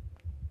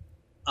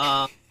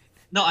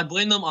 no, I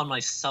blame them on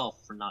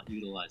myself for not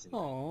utilizing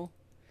them.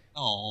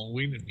 Oh,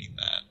 we didn't mean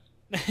that.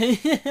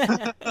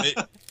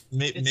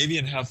 Maybe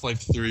in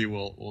Half-Life 3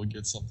 we'll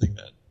get something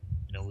that,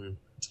 you know, we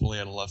totally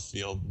out of left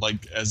field,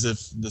 like as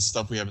if the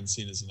stuff we haven't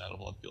seen isn't out of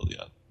left field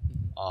yet.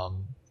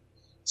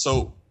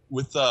 So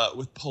with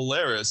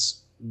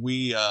Polaris,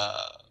 we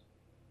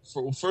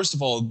first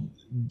of all,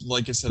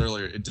 like I said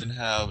earlier, it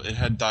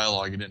had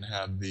dialogue, it didn't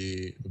have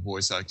the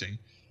voice acting.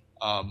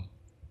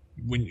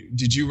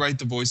 Did you write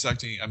the voice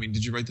acting? I mean,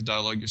 did you write the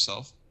dialogue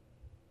yourself?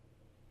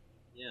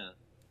 Yeah.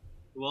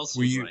 Who else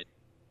was right?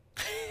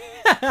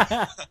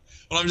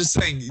 Well, I'm just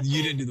saying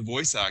you didn't do the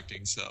voice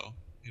acting, so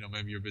you know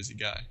maybe you're a busy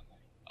guy.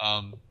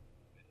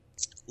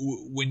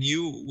 When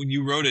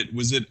you wrote it,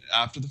 was it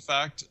after the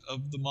fact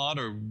of the mod,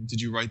 or did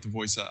you write the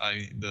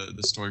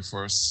the story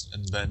first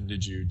and then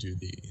did you do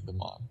the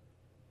mod?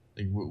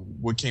 Like,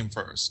 what came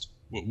first?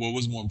 What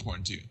was more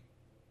important to you?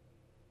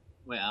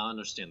 Wait, I don't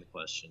understand the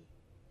question.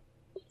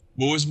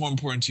 What was more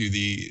important to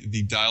you,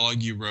 the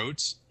dialogue you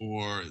wrote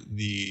or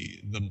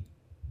the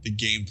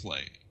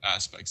gameplay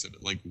aspects of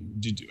it? Like,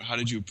 how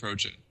did you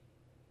approach it?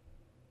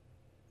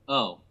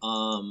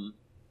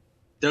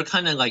 They're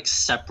kind of like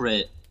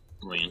separate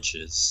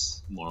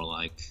branches, more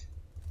like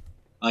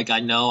I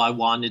know I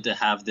wanted to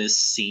have this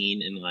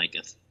scene in like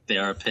a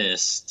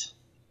therapist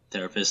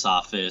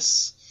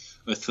office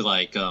with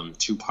like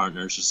two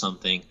partners or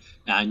something,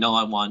 and I know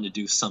I wanted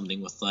to do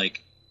something with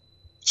like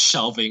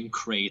shelving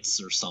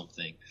crates or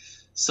something.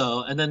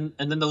 So and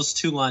then those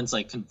two lines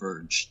like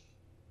converged.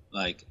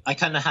 Like I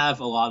kind of have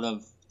a lot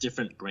of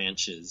different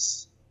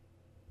branches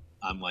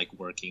I'm like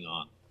working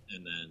on,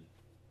 and then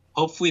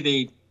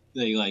hopefully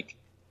they like,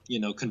 you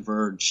know,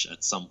 converge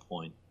at some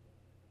point.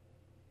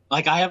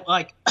 Like I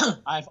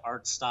have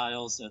art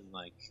styles and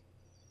like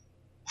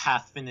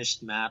half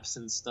finished maps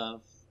and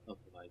stuff of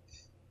like,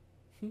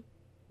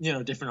 you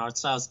know, different art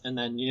styles, and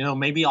then, you know,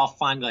 maybe I'll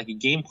find like a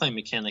gameplay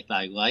mechanic that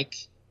I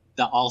like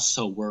that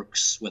also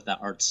works with that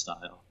art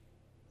style.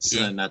 So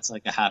then that's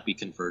like a happy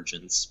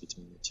convergence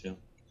between the two.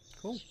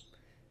 Cool.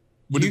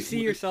 Do you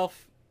see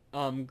yourself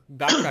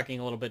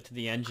backtracking a little bit to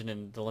the engine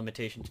and the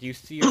limitations? Do you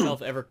see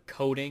yourself ever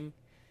coding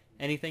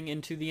anything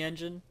into the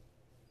engine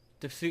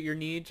to suit your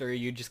needs, or are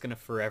you just going to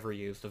forever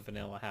use the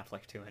vanilla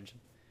Half-Life 2 engine?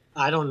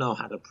 I don't know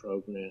how to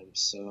program,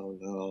 so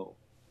no.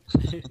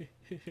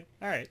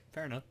 All right,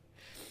 fair enough.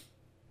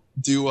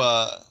 With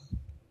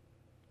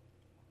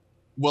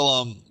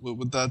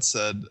that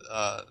said,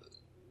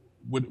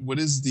 what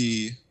is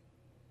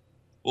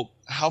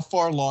how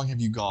far along have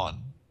you gone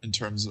in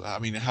terms of, I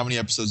mean, how many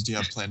episodes do you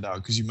have planned out?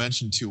 Because you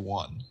mentioned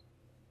 2.1.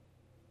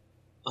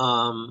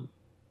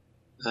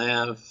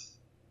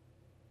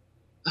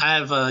 I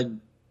have a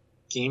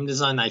game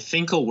design I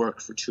think will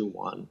work for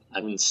 2.1. I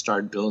haven't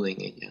started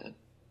building it yet.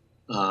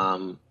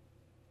 And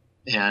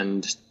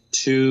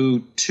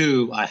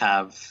 2.2, I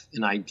have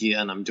an idea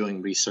and I'm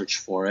doing research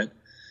for it.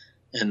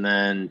 And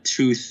then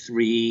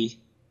 2.3,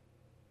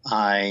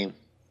 I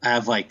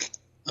have like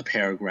a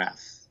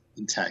paragraph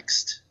in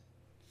text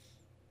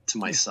to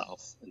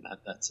myself, and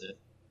that's it.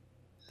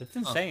 That's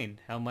insane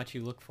how much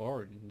you look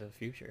forward into the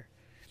future.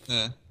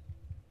 Yeah,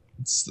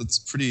 that's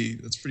pretty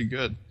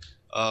good.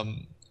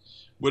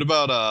 What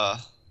about God,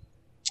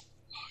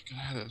 I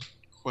had a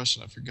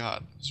question I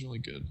forgot. It was really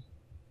good.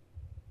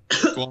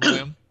 Go on,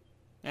 Sam.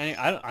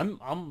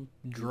 I'm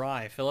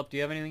dry. Philip, do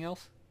you have anything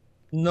else?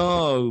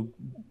 No,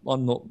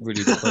 I'm not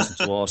really the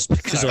person to ask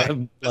because I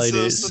haven't played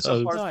it.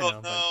 So.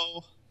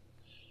 No.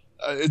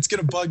 It's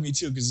gonna bug me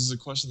too because this is a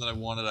question that I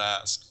wanted to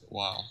ask for a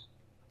while.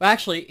 Well,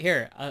 actually,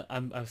 here I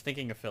was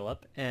thinking of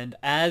Philip, and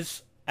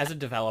as a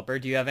developer,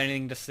 do you have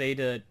anything to say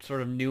to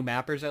sort of new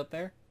mappers out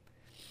there?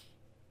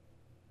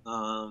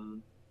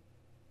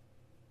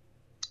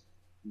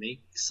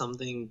 Make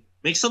something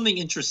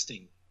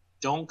interesting.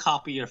 Don't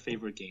copy your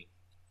favorite game.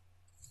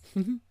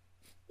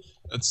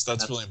 That's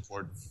really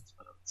important. That's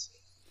what I would say.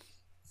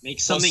 Make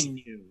something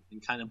new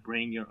and kind of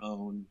bring your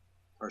own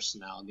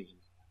personality in.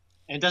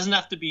 And it doesn't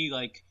have to be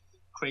like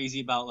crazy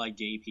about like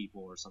gay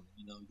people or something.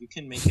 You know, you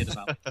can make it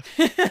about.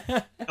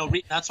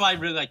 That's why I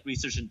really like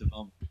research and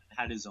development. It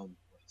had his own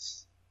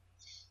voice.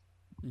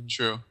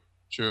 True,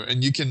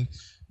 and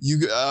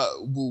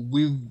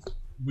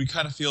we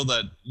kind of feel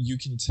that you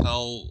can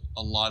tell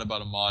a lot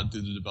about a mod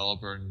through the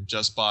developer and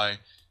just by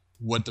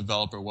what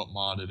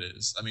mod it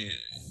is. I mean,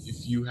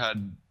 if you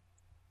had,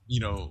 you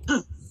know,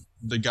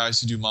 the guys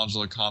who do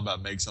Modular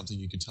Combat make something,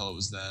 you could tell it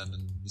was them,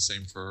 and the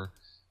same for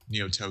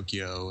Neo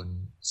Tokyo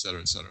and et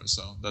cetera, et cetera.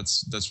 So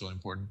that's really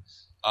important.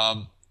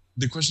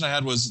 The question I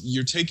had was,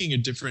 you're taking a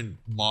different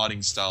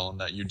modding style in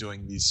that you're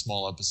doing these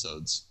small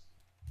episodes,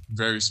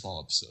 very small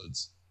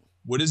episodes.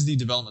 what is the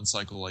development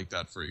cycle like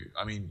that for you?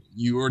 I mean,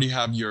 you already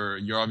have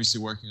you're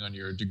obviously working on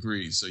your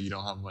degree, so you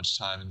don't have much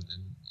time in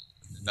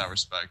that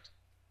respect.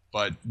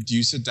 But do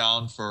you sit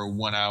down for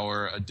 1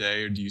 hour a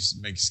day, or do you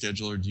make a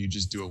schedule, or do you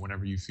just do it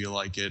whenever you feel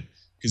like it?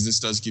 Because this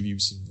does give you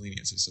some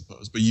lenience, I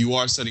suppose. But you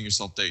are setting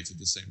yourself dates at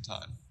the same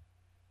time.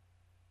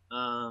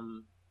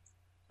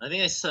 I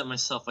think I set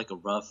myself like a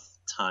rough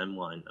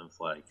timeline of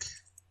like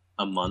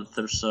a month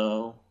or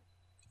so.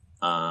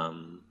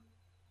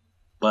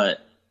 But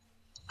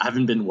I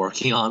haven't been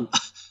working on.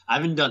 I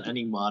haven't done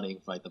any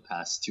modding for like the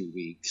past 2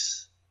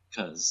 weeks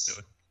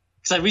because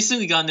I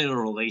recently got into a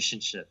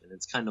relationship and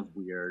it's kind of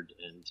weird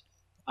and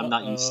I'm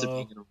not used to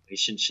being in a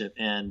relationship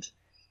and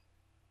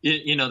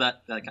you know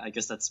that I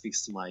guess that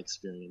speaks to my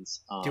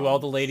experience. Do all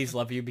the ladies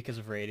love you because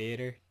of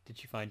Radiator? Did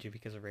she find you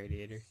because of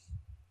Radiator?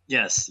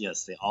 Yes,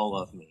 they all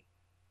love me.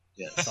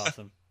 Yes. That's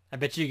awesome. I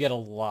bet you get a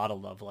lot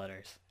of love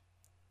letters.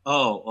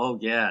 Oh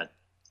yeah.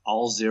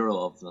 All 0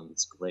 of them.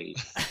 It's great.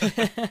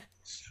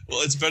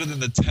 Well, it's better than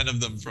the 10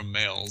 of them from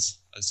males,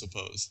 I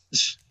suppose.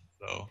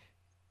 So,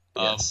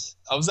 yes.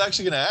 I was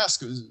actually going to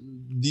ask,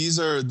 these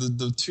are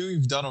the 2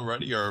 you've done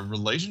already are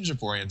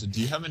relationship oriented.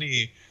 Do you have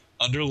any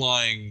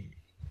underlying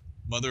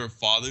mother or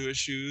father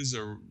issues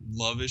or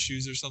love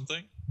issues or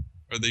something?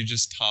 Or are they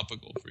just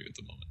topical for you at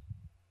the moment?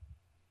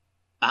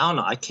 I don't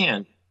know. I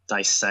can't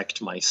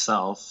dissect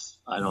myself.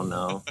 I don't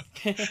know.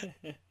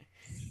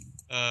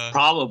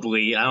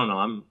 Probably. I don't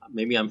know.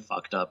 Maybe I'm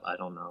fucked up. I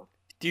don't know.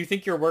 Do you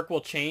think your work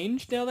will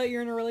change now that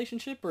you're in a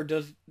relationship, or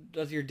does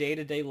your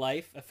day-to-day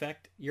life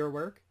affect your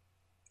work?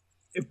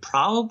 It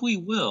probably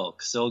will,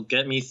 because it'll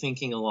get me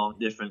thinking along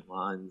different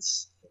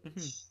lines.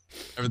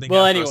 Everything.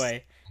 Well,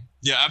 anyway.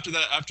 Yeah. After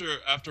that,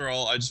 after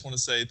all, I just want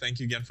to say thank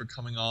you again for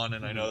coming on,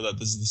 and I know that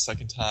this is the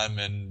second time,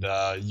 and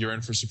you're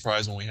in for a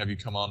surprise when we have you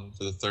come on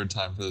for the third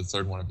time for the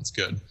third one if it's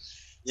good.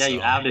 Yeah, so,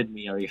 you outed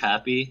me. Are you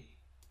happy?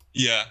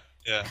 Yeah.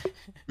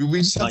 We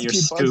just have to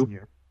keep buzzing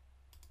you.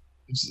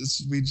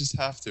 We just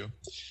have to.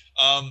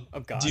 Oh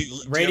god,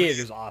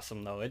 Radiator's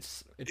awesome though.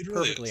 It's really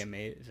perfectly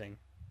amazing.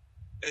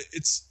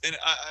 It's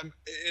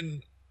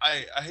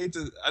I hate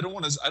to. I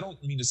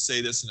don't mean to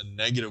say this in a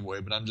negative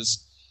way, but I'm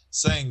just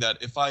saying that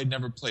if I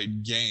never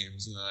played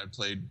games and then I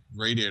played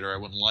Radiator, I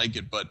wouldn't like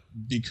it. But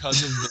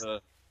because of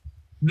the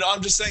no,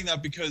 I'm just saying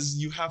that because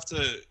you have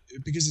to,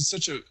 because it's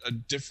such a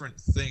different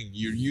thing.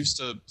 You're used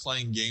to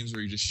playing games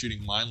where you're just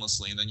shooting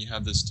mindlessly, and then you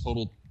have this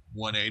total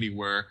 180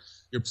 where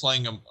you're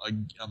playing a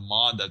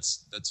mod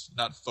that's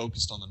not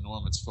focused on the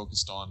norm. It's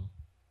focused on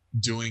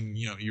doing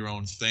your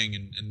own thing,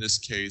 and in this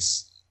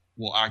case,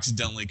 well,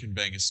 accidentally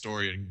conveying a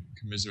story and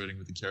commiserating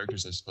with the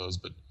characters, I suppose.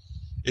 But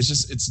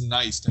it's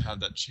nice to have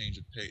that change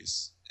of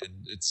pace, and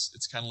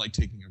it's kind of like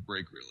taking a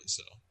break, really.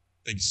 So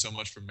thank you so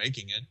much for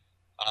making it.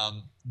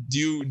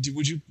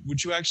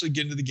 Would you actually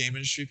get into the game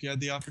industry if you had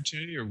the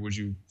opportunity, or would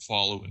you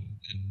follow in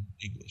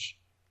English?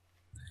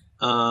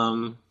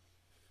 I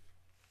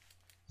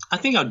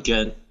think I'd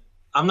get.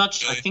 I'm not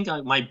sure. I think I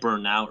might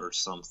burn out or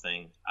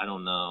something. I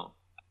don't know.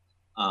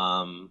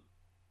 I'm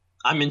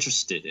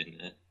interested in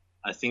it.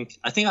 I think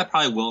I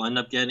probably will end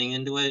up getting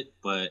into it,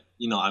 but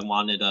I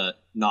wanted a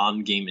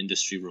non-game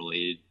industry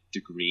related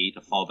degree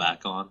to fall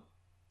back on.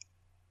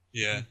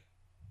 Yeah,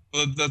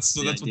 well, that's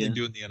what they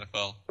do in the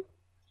NFL.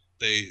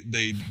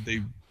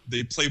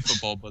 They play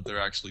football, but they're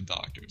actually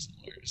doctors and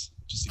lawyers.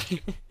 Just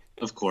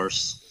of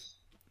course.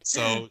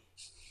 So,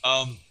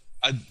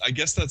 I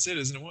guess that's it,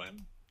 isn't it,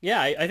 William?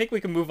 Yeah, I think we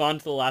can move on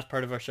to the last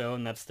part of our show,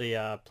 and that's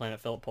the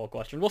PlanetPhillip poll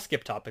question. We'll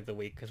skip topic of the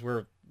week because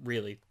we're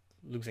really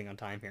losing on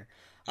time here.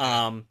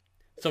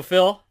 So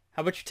Phil,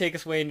 how about you take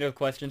us away into a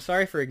question?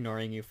 Sorry for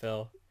ignoring you,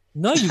 Phil.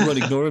 No, you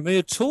weren't ignoring me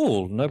at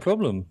all. No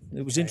problem.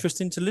 It was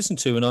interesting to listen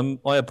to, and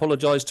I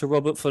apologise to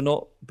Robert for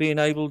not being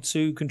able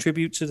to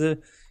contribute to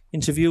the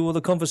interview or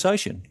the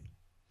conversation.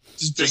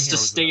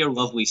 Just stay your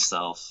lovely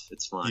self.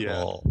 It's fine.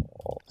 Yeah.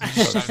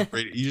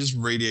 You just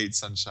radiate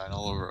sunshine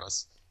all over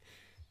us.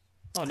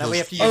 Oh, now we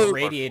have to use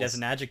radiate as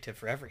an adjective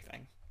for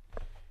everything.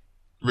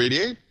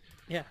 Radiate?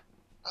 Yeah.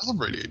 I love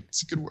radiate.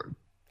 It's a good word.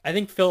 I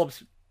think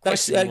Philip's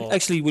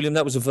actually, William,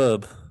 that was a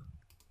verb,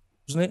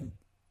 wasn't it?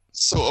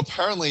 So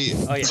apparently,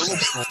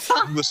 Philip's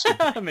English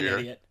I'm an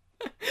idiot.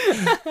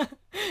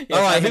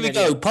 All right, here we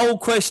go. Poll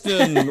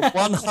question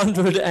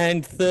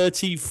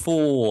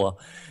 134.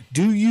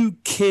 Do you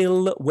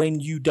kill when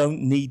you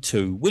don't need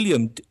to?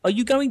 William, are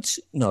you going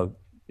to... No,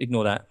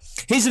 ignore that.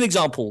 Here's an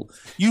example.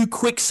 You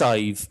quick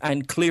save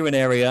and clear an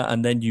area,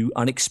 and then you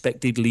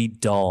unexpectedly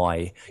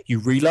die. You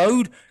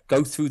reload,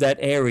 go through that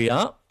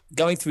area.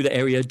 Going through the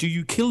area, do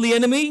you kill the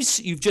enemies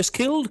you've just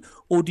killed,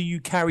 or do you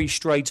carry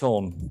straight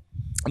on?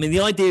 I mean,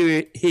 the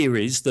idea here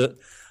is that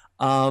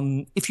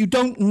if you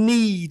don't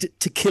need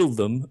to kill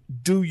them,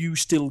 do you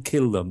still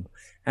kill them?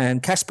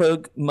 And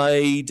Kasperg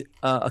made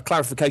a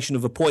clarification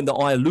of a point that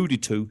I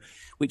alluded to,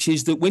 which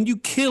is that when you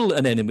kill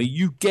an enemy,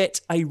 you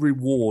get a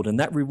reward, and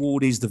that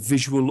reward is the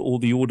visual or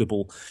the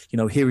audible,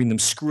 hearing them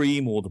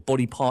scream or the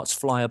body parts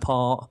fly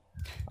apart.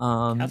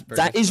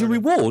 That is a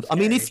reward. I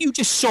mean, if you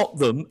just shot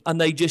them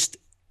and they just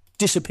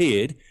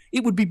disappeared,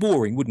 it would be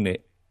boring, wouldn't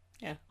it?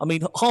 Yeah. I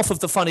mean, half of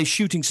the fun is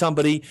shooting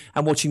somebody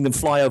and watching them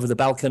fly over the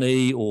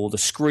balcony or the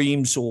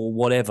screams or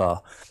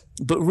whatever.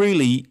 But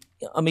really,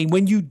 I mean,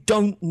 when you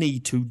don't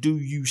need to, do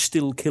you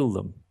still kill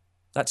them?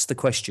 That's the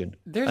question.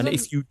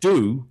 If you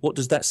do, what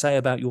does that say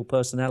about your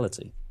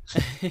personality?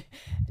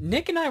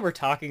 Nick and I were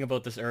talking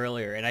about this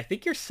earlier, and I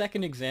think your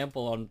second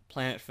example on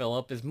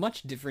PlanetPhillip is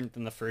much different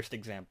than the first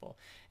example.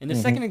 In the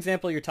second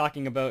example, you're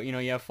talking about,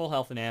 you have full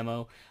health and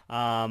ammo,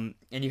 and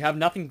you have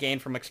nothing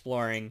gained from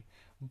exploring,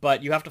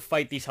 but you have to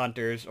fight these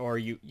hunters, or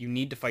you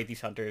need to fight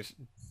these hunters.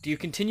 Do you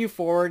continue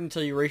forward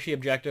until you reach the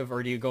objective,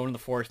 or do you go into the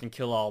forest and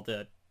kill all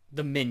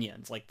the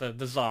minions, like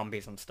the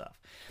zombies and stuff?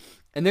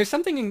 And there's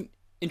something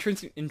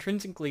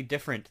intrinsically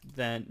different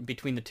than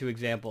between the two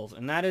examples,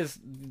 and that is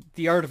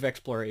the art of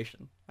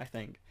exploration, I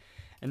think.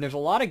 And there's a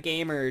lot of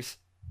gamers,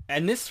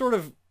 and this sort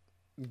of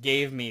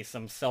gave me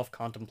some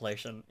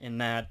self-contemplation, in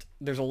that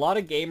there's a lot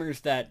of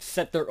gamers that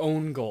set their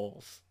own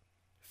goals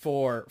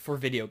for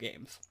video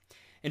games.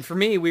 And for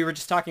me, we were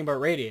just talking about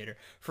Radiator.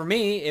 For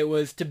me, it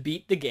was to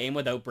beat the game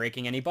without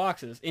breaking any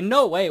boxes. In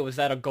no way was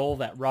that a goal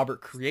that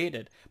Robert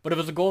created, but it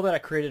was a goal that I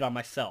created on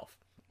myself.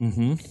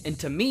 And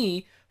to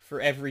me,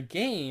 for every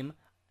game,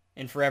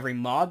 and for every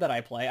mod that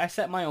I play, I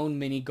set my own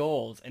mini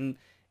goals. And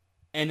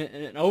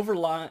an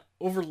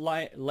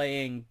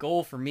overlaying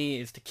goal for me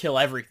is to kill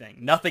everything.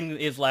 Nothing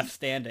is left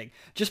standing,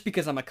 just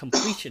because I'm a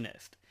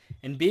completionist.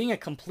 And being a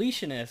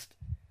completionist,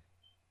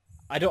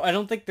 I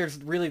don't think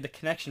there's really the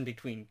connection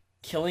between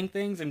killing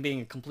things and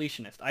being a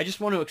completionist. I just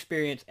want to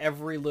experience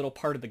every little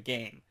part of the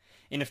game.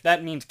 And if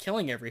that means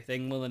killing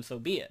everything, well, then so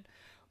be it.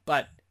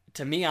 But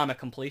to me, I'm a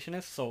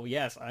completionist, so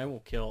yes, I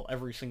will kill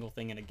every single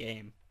thing in a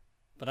game.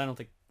 But I don't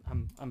think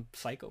I'm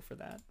psycho for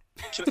that.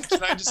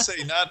 Can I just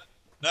say, not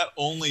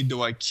only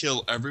do I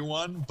kill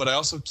everyone, but I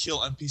also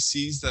kill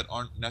NPCs that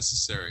aren't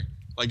necessary.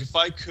 Like, if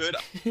I could...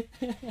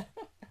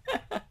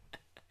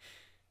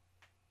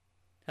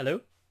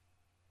 Hello?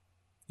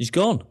 He's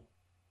gone.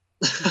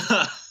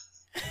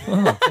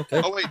 Oh,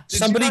 okay. Oh, wait, did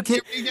somebody you not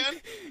hear me again?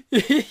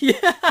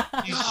 Yeah.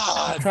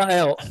 God, cut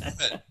out.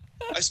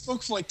 I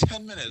spoke for like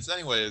 10 minutes.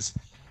 Anyways,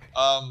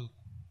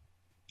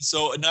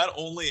 so not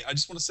only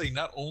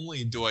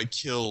do I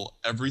kill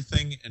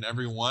everything and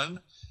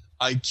everyone,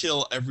 I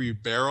kill every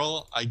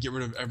barrel. I get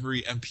rid of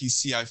every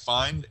NPC I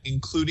find,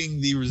 including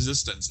the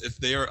resistance. If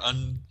they are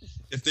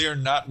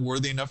not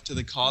worthy enough to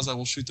the cause, I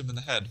will shoot them in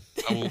the head.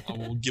 I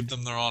will give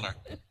them their honor.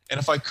 And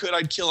if I could,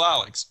 I'd kill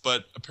Alex.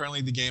 But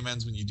apparently the game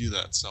ends when you do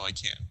that, so I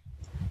can't.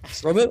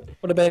 Robert,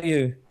 what about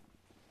you?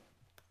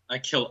 I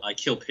kill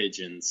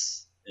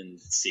pigeons and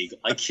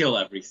seagulls. I kill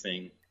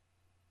everything.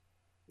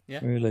 Yeah.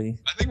 Really?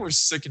 I think we're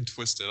sick and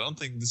twisted. I don't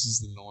think this is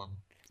the norm.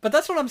 But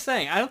that's what I'm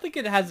saying. I don't think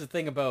it has a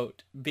thing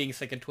about being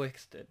sick and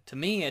twisted. To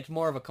me, it's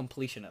more of a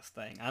completionist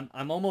thing.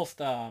 I'm almost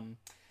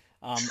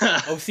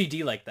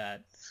OCD like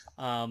that.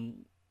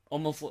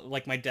 Almost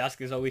like my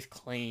desk is always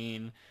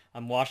clean.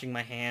 I'm washing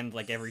my hand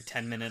like every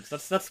 10 minutes.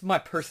 That's my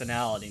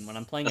personality. And when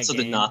I'm playing That's a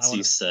game, what the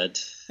Nazis said.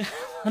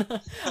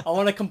 I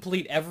want to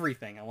complete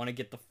everything. I want to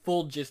get the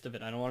full gist of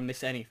it. I don't want to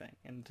miss anything.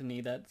 And to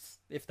me,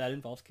 if that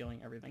involves killing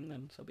everything,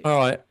 then so be it. All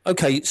right.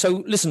 Okay.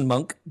 So listen,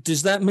 Monk.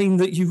 Does that mean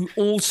that you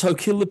also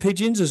kill the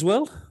pigeons as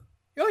well?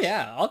 Oh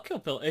yeah, I'll kill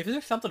pill. If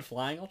there's something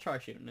flying, I'll try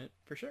shooting it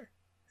for sure.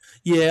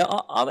 Yeah,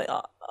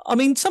 I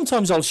mean,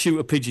 sometimes I'll shoot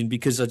a pigeon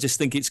because I just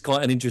think it's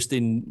quite an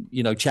interesting,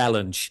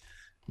 challenge.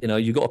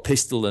 You've got a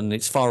pistol and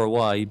it's far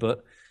away.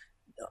 But,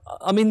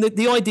 I mean,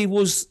 the idea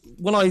was,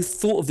 when I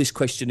thought of the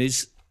question,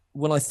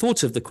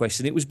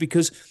 it was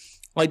because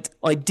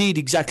I did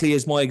exactly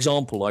as my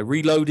example. I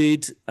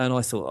reloaded and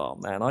I thought, oh,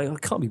 man, I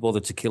can't be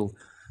bothered to kill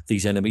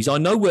these enemies. I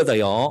know where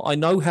they are. I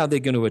know how they're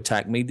going to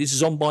attack me. This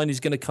zombie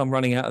is going to come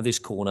running out of this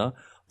corner.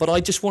 But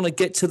I just want to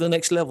get to the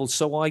next level,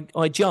 so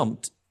I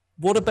jumped.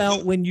 What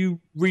about when you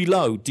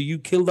reload? Do you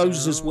kill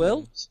those as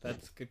well?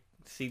 That's good.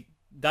 See,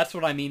 that's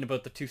what I mean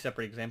about the two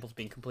separate examples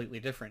being completely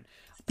different.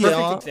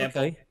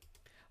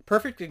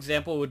 Perfect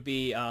example would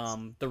be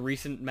the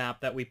recent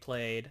map that we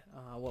played.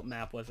 What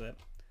map was it?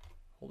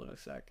 Hold on a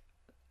sec.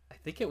 I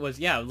think it was,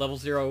 Level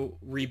 0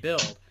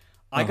 Rebuild.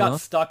 I got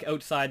stuck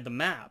outside the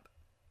map.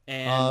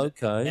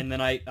 And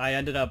then I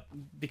ended up,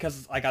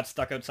 because I got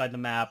stuck outside the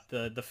map,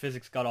 the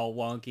physics got all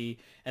wonky,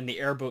 and the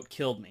airboat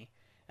killed me.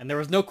 And there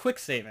was no quick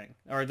saving,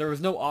 or there was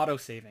no auto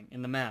saving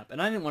in the map.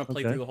 And I didn't want to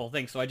play through the whole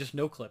thing, so I just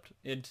no-clipped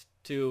it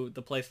to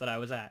the place that I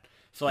was at.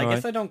 So I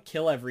guess I don't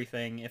kill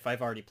everything if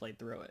I've already played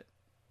through it.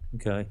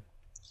 Okay.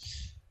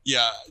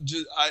 Yeah,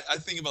 I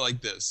think about it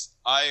like this.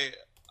 I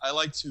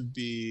like to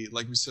be,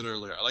 like we said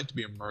earlier, I like to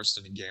be immersed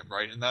in a game,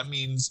 right? And that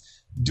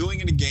means doing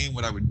in a game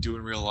what I would do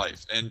in real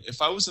life. And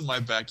if I was in my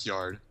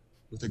backyard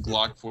with a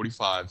Glock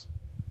 45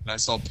 and I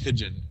saw a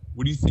pigeon,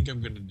 what do you think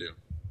I'm going to do?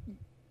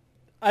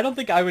 I don't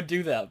think I would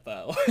do that,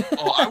 though.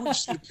 Oh, I would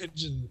shoot a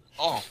pigeon.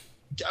 Oh,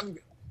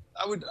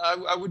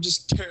 I would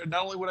just tear.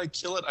 Not only would I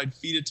kill it, I'd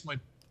feed it to my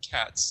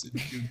cats. It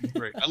would be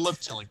great. I love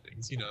killing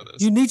things. You know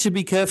this. You need to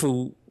be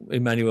careful,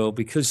 Emmanuel,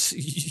 because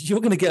you're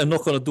going to get a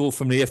knock on the door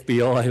from the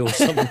FBI or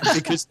something.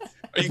 Because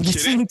are you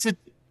kidding?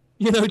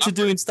 To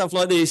doing stuff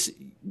like this,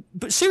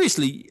 but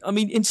seriously, I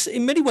mean,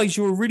 in many ways,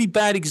 you're a really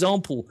bad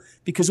example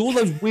because all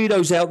those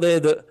weirdos out there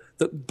that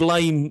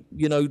blame,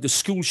 the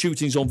school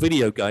shootings on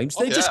video games,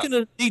 they're just going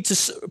to need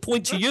to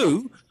point to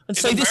you and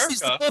say this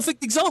is the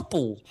perfect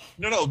example.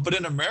 No, but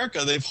in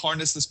America, they've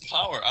harnessed this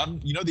power.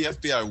 The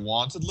FBI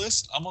wanted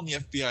list? I'm on the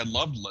FBI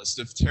loved list.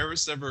 If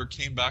terrorists ever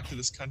came back to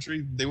this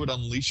country, they would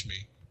unleash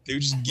me. They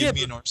would just give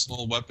me an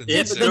arsenal of weapons.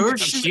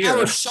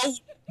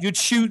 You'd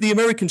shoot the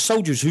American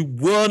soldiers who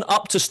weren't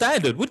up to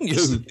standard, wouldn't you?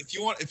 Listen, if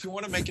you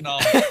want to make an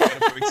omelet, you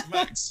gotta break some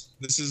eggs.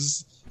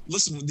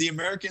 Listen, the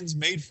Americans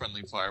made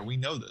friendly fire. We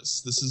know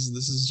this. This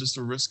is just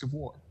a risk of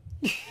war,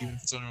 even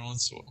if it's on our own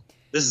soil.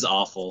 This is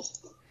awful.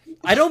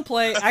 I don't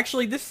play.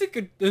 Actually, this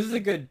is a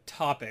good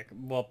topic.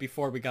 Well,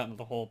 before we got into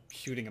the whole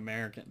shooting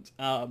Americans,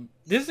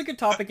 this is a good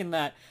topic in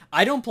that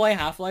I don't play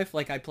Half-Life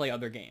like I play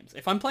other games.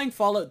 If I'm playing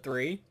Fallout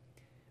 3,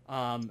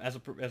 as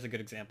a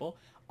good example,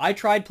 I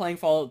tried playing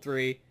Fallout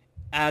 3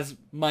 as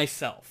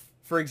myself.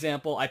 For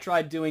example, I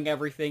tried doing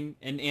everything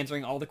and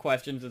answering all the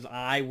questions as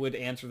I would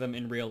answer them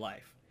in real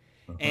life.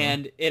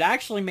 And it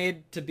actually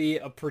made to be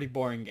a pretty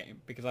boring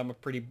game because I'm a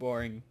pretty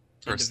boring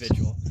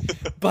individual.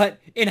 But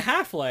in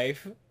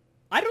Half-Life,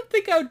 I don't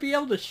think I would be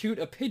able to shoot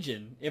a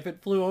pigeon if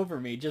it flew over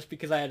me just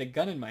because I had a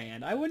gun in my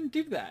hand. I wouldn't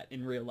do that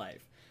in real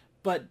life.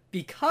 But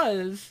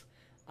because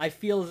I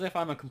feel as if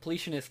I'm a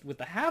completionist with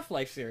the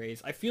Half-Life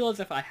series, I feel as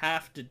if I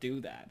have to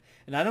do that.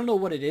 And I don't know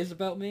what it is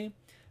about me,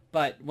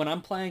 but when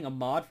I'm playing a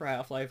mod for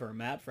Half-Life or a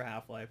map for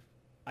Half-Life,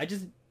 I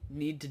just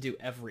need to do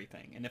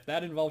everything. And if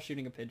that involves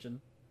shooting a pigeon,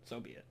 so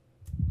be it.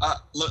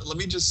 Let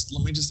me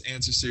just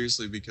answer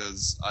seriously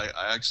because I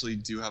actually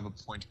do have a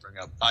point to bring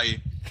up.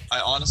 I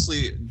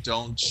honestly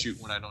don't shoot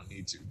when I don't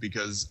need to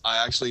because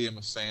I actually am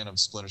a fan of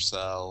Splinter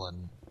Cell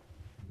and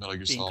Metal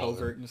Gear Solid. Being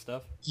covert and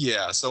stuff?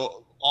 Yeah,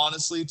 so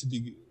honestly, to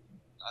be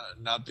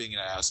not being an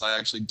ass, I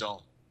actually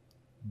don't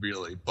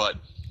really. But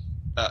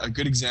a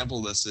good example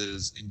of this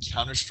is in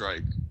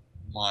Counter-Strike,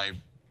 one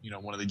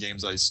of the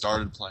games I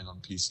started playing on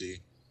PC.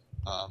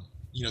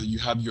 You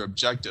have your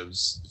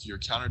objectives. If you're a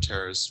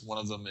counter-terrorist, one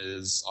of them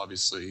is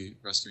obviously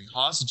rescuing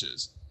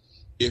hostages.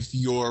 If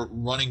you're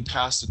running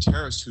past a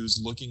terrorist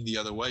who's looking the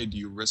other way, do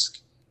you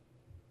risk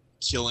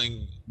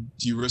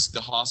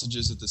the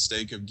hostages at the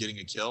stake of getting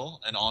a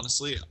kill? And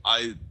honestly,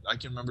 I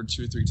can remember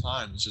 2 or 3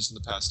 times just in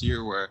the past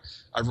year where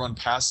I've run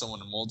past someone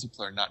in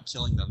multiplayer, not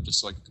killing them just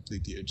so I can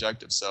complete the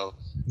objective. So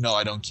no,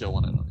 I don't kill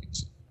when I don't need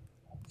to.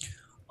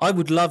 I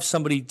would love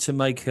somebody to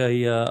make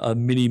a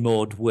mini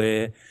mod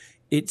where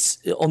it's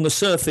on the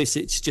surface,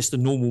 it's just a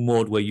normal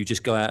mod where you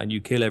just go out and you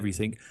kill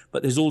everything.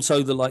 But there's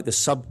also the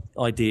sub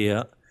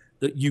idea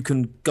that you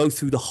can go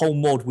through the whole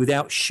mod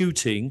without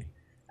shooting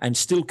and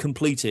still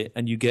complete it,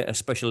 and you get a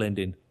special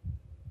ending.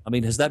 I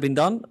mean, has that been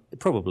done?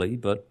 Probably,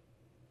 but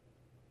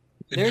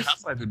in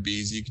Half-Life it'd be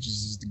easy. You could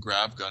just use the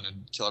grab gun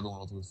and kill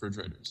everyone with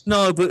refrigerators.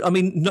 No, but I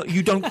mean, no,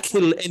 you don't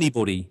kill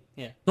anybody.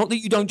 Yeah. Not that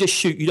you don't just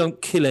shoot. You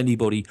don't kill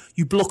anybody.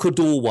 You block a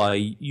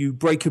doorway. You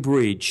break a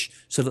bridge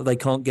so that they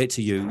can't get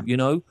to you.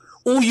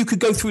 Or you could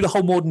go through the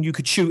whole mod and you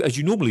could shoot as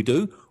you normally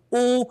do,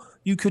 or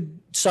you could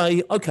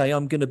say, okay,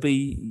 I'm going to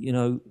be,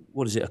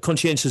 a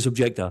conscientious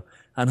objector,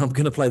 and I'm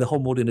going to play the whole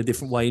mod in a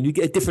different way, and you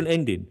get a different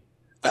ending.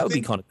 That would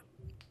be kind of...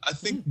 I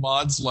think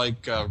mods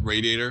like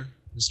Radiator,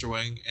 Mr.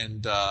 Wang,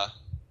 and I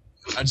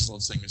just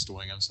love saying Mr.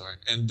 Wang, I'm sorry,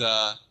 and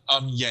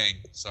Yang,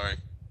 sorry.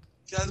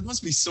 God, it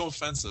must be so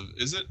offensive,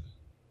 is it?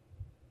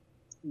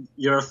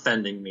 You're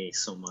offending me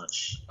so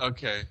much.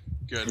 Okay,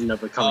 good. I'm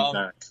never coming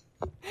back.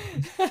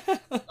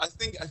 I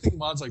think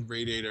mods like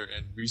Radiator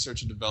and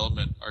research and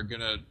development are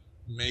gonna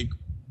make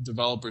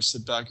developers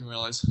sit back and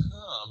realize,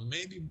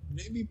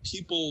 maybe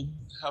people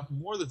have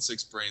more than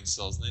 6 brain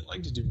cells and they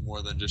like to do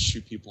more than just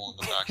shoot people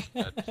in the back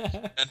of the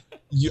head. And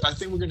I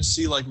think we're gonna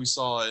see, like we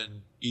saw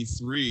in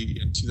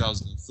E3 in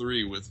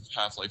 2003 with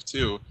Half-Life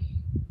 2,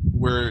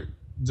 where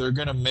they're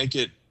gonna make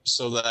it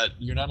so that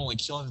you're not only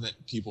killing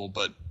people,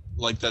 but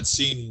like that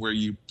scene where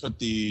you put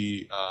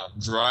the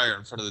dryer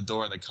in front of the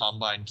door and the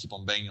combine keep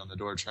on banging on the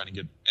door trying to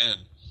get in.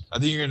 I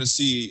think you're going to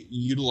see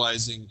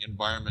utilizing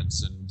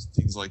environments and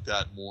things like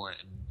that more,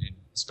 in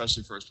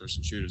especially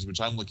first-person shooters, which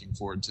I'm looking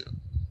forward to,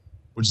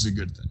 which is a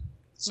good thing.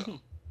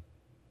 So,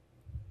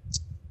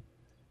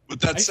 with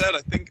that said,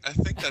 I think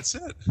that's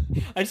it.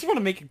 I just want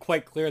to make it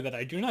quite clear that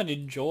I do not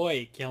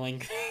enjoy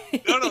killing.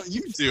 No,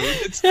 you do.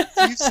 You said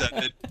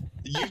it.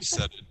 You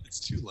said it. It's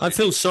too late. I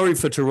feel sorry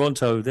for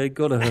Toronto. They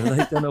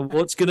don't know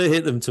what's going to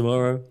hit them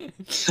tomorrow.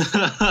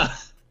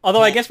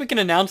 Although I guess we can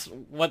announce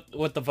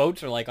what the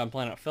votes are like on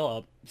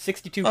PlanetPhillip.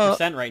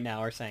 62% right now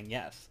are saying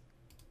yes.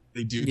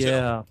 They do.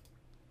 Yeah.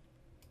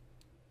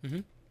 Mm-hmm.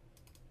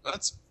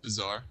 That's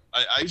bizarre.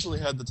 I usually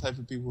had the type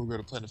of people who go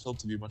to PlanetPhillip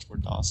to be much more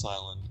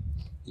docile and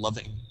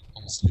loving,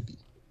 almost hippie.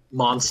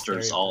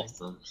 Monsters, all of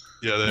them.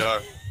 Yeah, they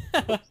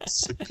are.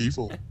 Sick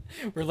people.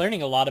 We're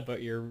learning a lot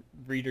about your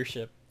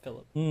readership,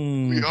 Phillip.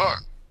 We are.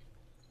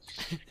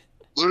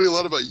 Learning a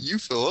lot about you,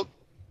 Phillip.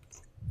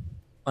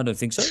 I don't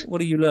think so.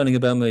 What are you learning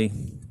about me?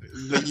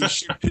 That you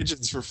shoot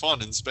pigeons for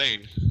fun in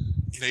Spain.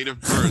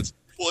 Native birds.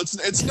 Well,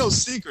 it's no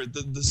secret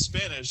that the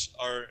Spanish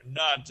are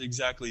not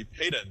exactly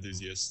PETA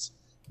enthusiasts.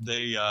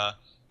 They,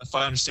 if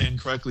I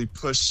understand correctly,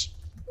 push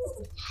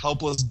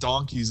helpless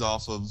donkeys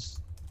off of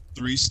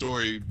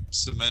 3-story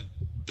cement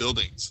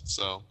buildings.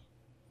 So,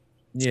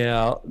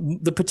 yeah,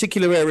 the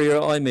particular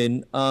area I'm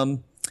in,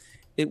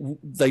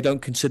 they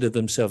don't consider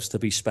themselves to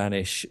be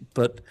Spanish,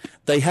 but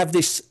they have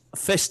this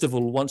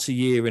festival once a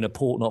year in a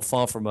port not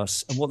far from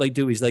us. And what they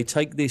do is they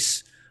take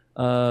this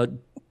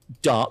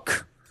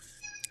duck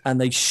and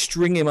they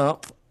string him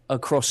up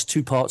across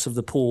 2 parts of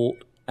the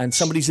port, and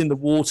somebody's in the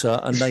water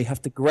and they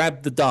have to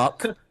grab the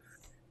duck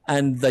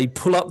and they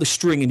pull up the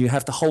string, and you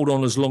have to hold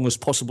on as long as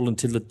possible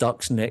until the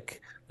duck's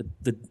neck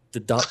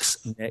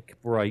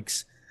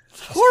breaks.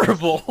 It's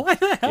horrible. Why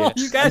the hell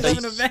you guys have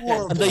an event?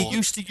 And they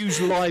used to use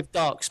live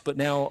ducks, but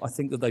now I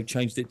think that they've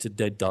changed it to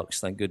dead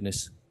ducks, thank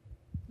goodness.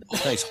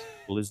 That's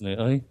horrible, isn't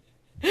it,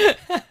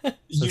 eh?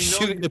 So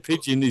shooting the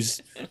pigeon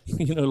is,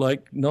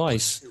 like,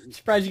 nice. I'm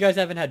surprised you guys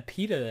haven't had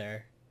PETA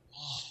there.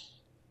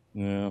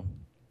 Yeah.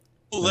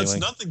 Well, that's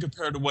nothing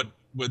compared to what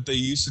they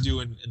used to do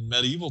in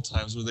medieval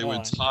times, where they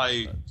would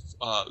tie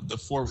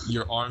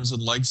your arms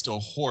and legs to a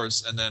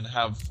horse, and then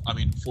have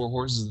 4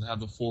 horses, and have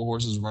the 4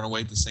 horses run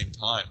away at the same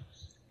time.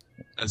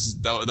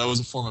 That was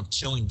a form of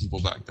killing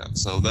people back then.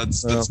 So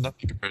that's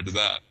nothing compared to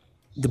that.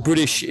 The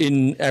British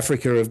in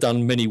Africa have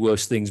done many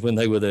worse things when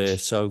they were there.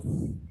 So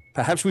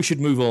perhaps we should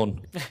move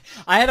on.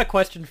 I had a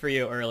question for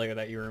you earlier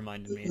that you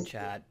reminded me in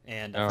chat,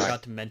 and I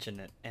forgot to mention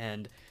it.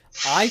 And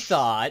I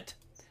thought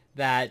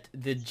that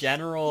the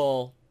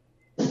general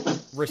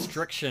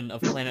restriction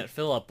of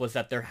PlanetPhillip was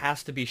that there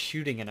has to be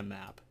shooting in a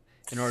map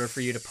in order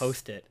for you to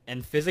post it.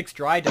 And Physics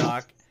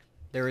Drydock,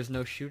 there is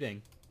no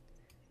shooting.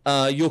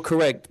 You're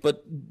correct,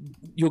 but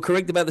you're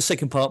correct about the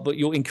second part, but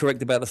you're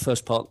incorrect about the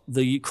first part.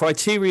 The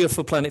criteria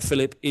for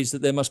PlanetPhillip is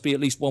that there must be at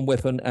least 1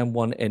 weapon and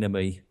 1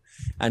 enemy,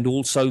 and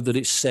also that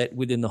it's set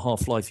within the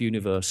Half-Life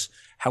universe.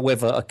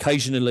 However,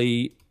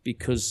 occasionally,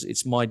 because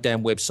it's my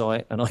damn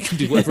website and I can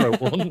do whatever I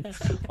want,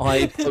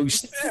 I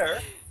post...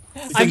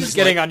 I'm just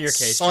getting on your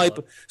case.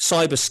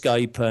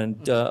 Cyberscape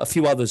and a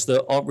few others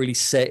that aren't really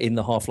set in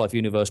the Half-Life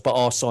universe, but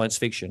are science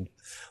fiction.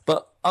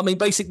 But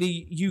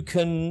basically, you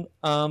can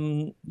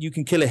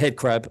kill a head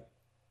crab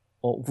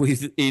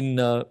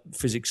within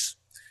Physics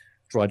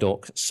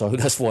Drydock. So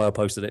that's why I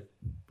posted it.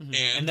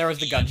 Mm-hmm. And there was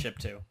the gunship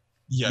too.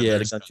 Yeah,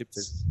 the gunship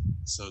too.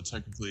 So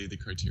technically, the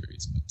criteria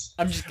is met.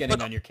 I'm just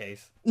getting on your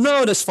case.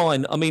 No, that's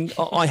fine.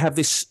 I have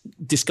this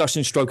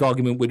discussion stroke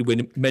argument with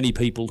many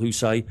people who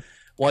say,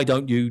 why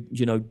don't you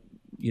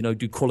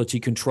do quality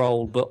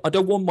control? But I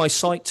don't want my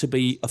site to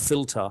be a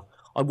filter.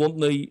 I want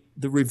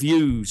the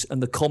reviews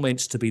and the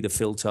comments to be the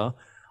filter.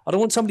 I don't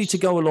want somebody to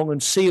go along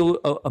and see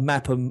a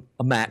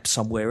map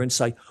somewhere and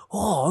say,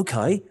 oh,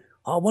 okay,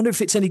 I wonder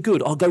if it's any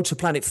good. I'll go to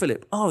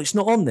PlanetPhillip. Oh, it's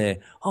not on there.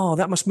 Oh,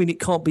 that must mean it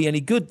can't be any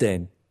good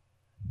then.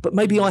 But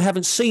maybe I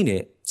haven't seen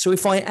it. So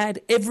if I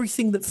add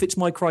everything that fits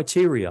my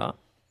criteria,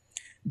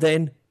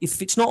 then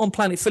if it's not on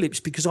PlanetPhillip, it's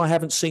because I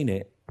haven't seen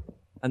it.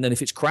 And then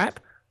if it's crap,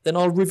 then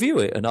I'll review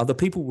it and other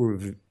people will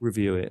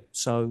review it.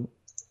 So...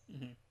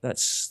 Mm-hmm.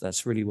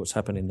 That's really what's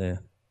happening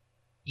there.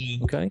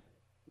 Okay.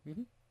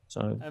 Mm-hmm.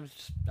 So I was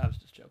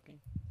just joking.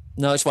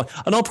 No, it's fine.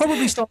 And I'll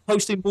probably start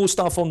posting more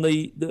stuff on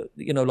the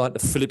like the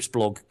Phillips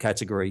blog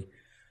category.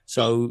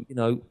 So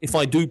if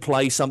I do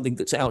play something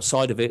that's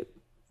outside of it,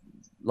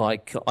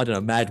 like I don't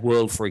know, Mad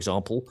World for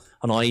example,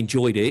 and I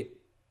enjoyed it,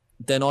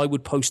 then I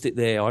would post it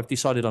there. I've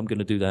decided I'm going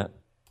to do that.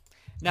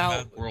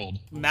 Now,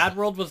 Mad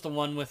World was the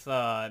one with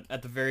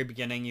at the very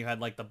beginning you had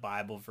like the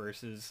Bible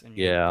verses. And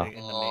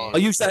I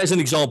use that as an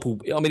example.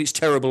 It's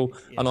terrible,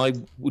 and I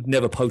would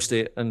never post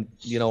it. And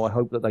I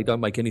hope that they don't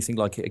make anything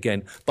like it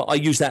again. But I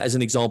use that as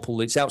an example.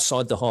 It's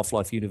outside the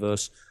Half-Life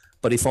universe.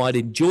 But if I'd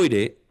enjoyed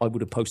it, I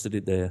would have posted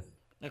it there.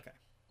 Okay,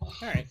 all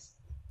right,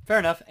 fair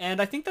enough.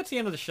 And I think that's the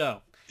end of the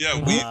show. Yeah,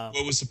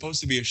 what was supposed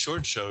to be a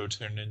short show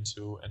turned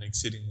into an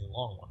exceedingly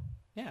long one.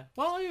 Yeah,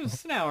 well, it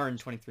was an hour and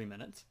 23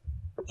 minutes.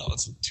 No,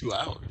 it's like 2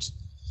 hours.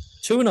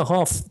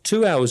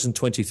 2 hours and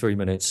 23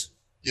 minutes.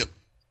 Yep.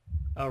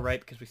 Oh, right,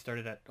 because we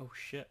started at... Oh,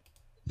 shit.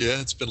 Yeah,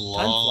 it's been long.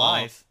 Time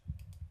flies.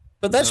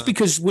 But that's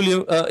because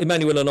William,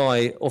 Emanuel and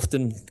I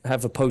often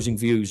have opposing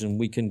views and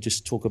we can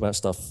just talk about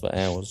stuff for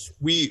hours.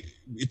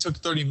 It took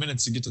 30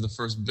 minutes to get to the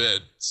first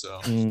bit,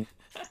 so...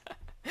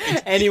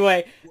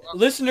 Anyway,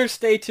 listeners,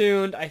 stay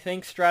tuned. I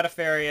think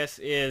Stratafarius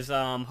is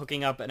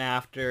hooking up an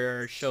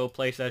after-show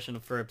play session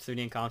for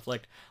Obsidian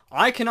Conflict.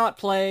 I cannot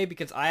play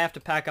because I have to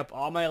pack up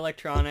all my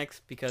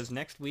electronics because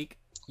next week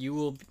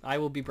I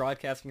will be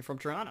broadcasting from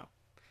Toronto.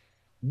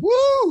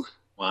 Woo!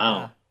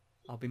 Wow.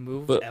 I'll be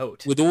moved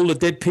out. With all the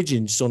dead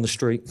pigeons on the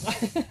street.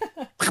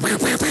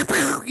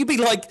 You'd be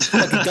like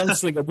a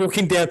gunslinger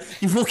walking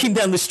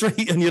down the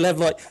street and you'll have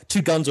like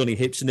 2 guns on your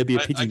hips and there'll be a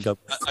pigeon gun.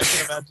 I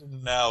can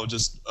imagine now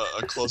just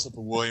a close-up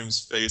of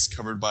William's face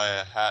covered by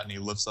a hat, and he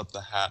lifts up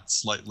the hat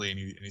slightly and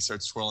he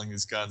starts twirling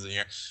his guns and you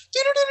hear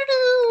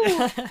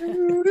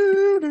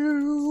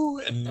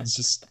and it's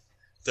just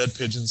dead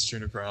pigeons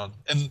strewn around.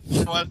 And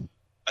you know what?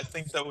 I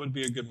think that would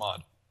be a good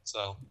mod.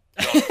 So.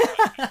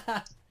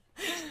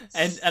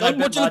 and I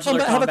bet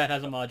Modular Combat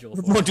has a module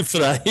for it. Module for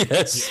that,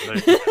 yes.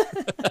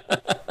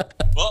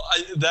 Well,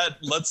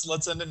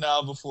 let's end it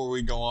now before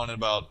we go on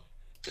about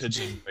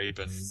pigeon rape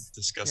and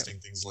disgusting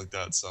things like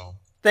that. So.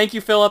 Thank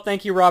you, Phillip.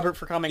 Thank you, Robert,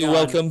 for coming on. You're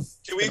welcome.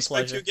 Can we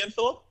expect you again,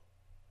 Phillip?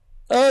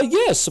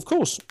 Yes, of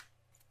course.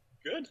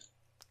 Good.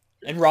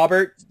 And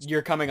Robert,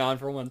 you're coming on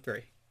for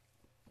 1-3.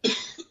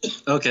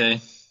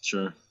 Okay,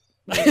 sure.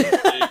 There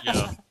you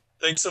go.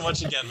 Thanks so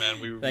much again, man.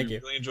 We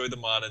really enjoyed the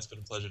mod. It's been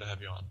a pleasure to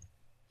have you on.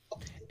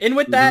 And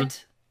with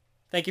that,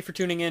 thank you for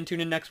tuning in. Tune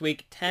in next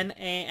week, 10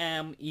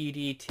 a.m.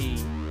 EDT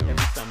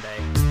every Sunday.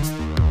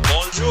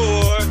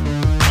 Bonjour.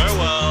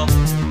 Farewell.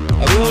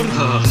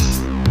 Everyone.